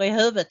nummer i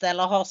huvudet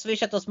eller har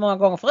swishat oss många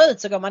gånger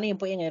förut, så går man in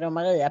på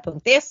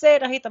ingridomaria.se.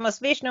 Där hittar man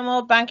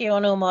swishnummer,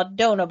 bankgironummer,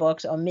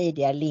 donorbox och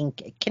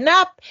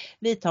media-link-knapp.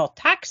 Vi tar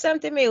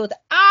tacksamt emot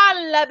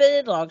alla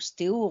bidrag,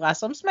 stora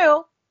som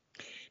små.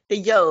 Det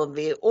gör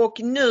vi, och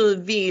nu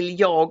vill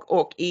jag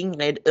och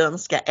Ingrid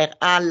önska er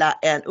alla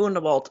en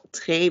underbart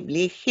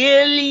trevlig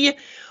helg.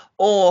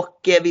 Och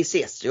vi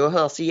ses ju och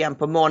hörs igen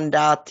på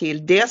måndag.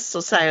 Till dess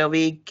så säger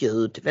vi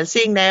Gud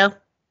välsigne er.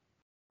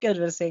 Gud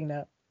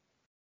välsigne.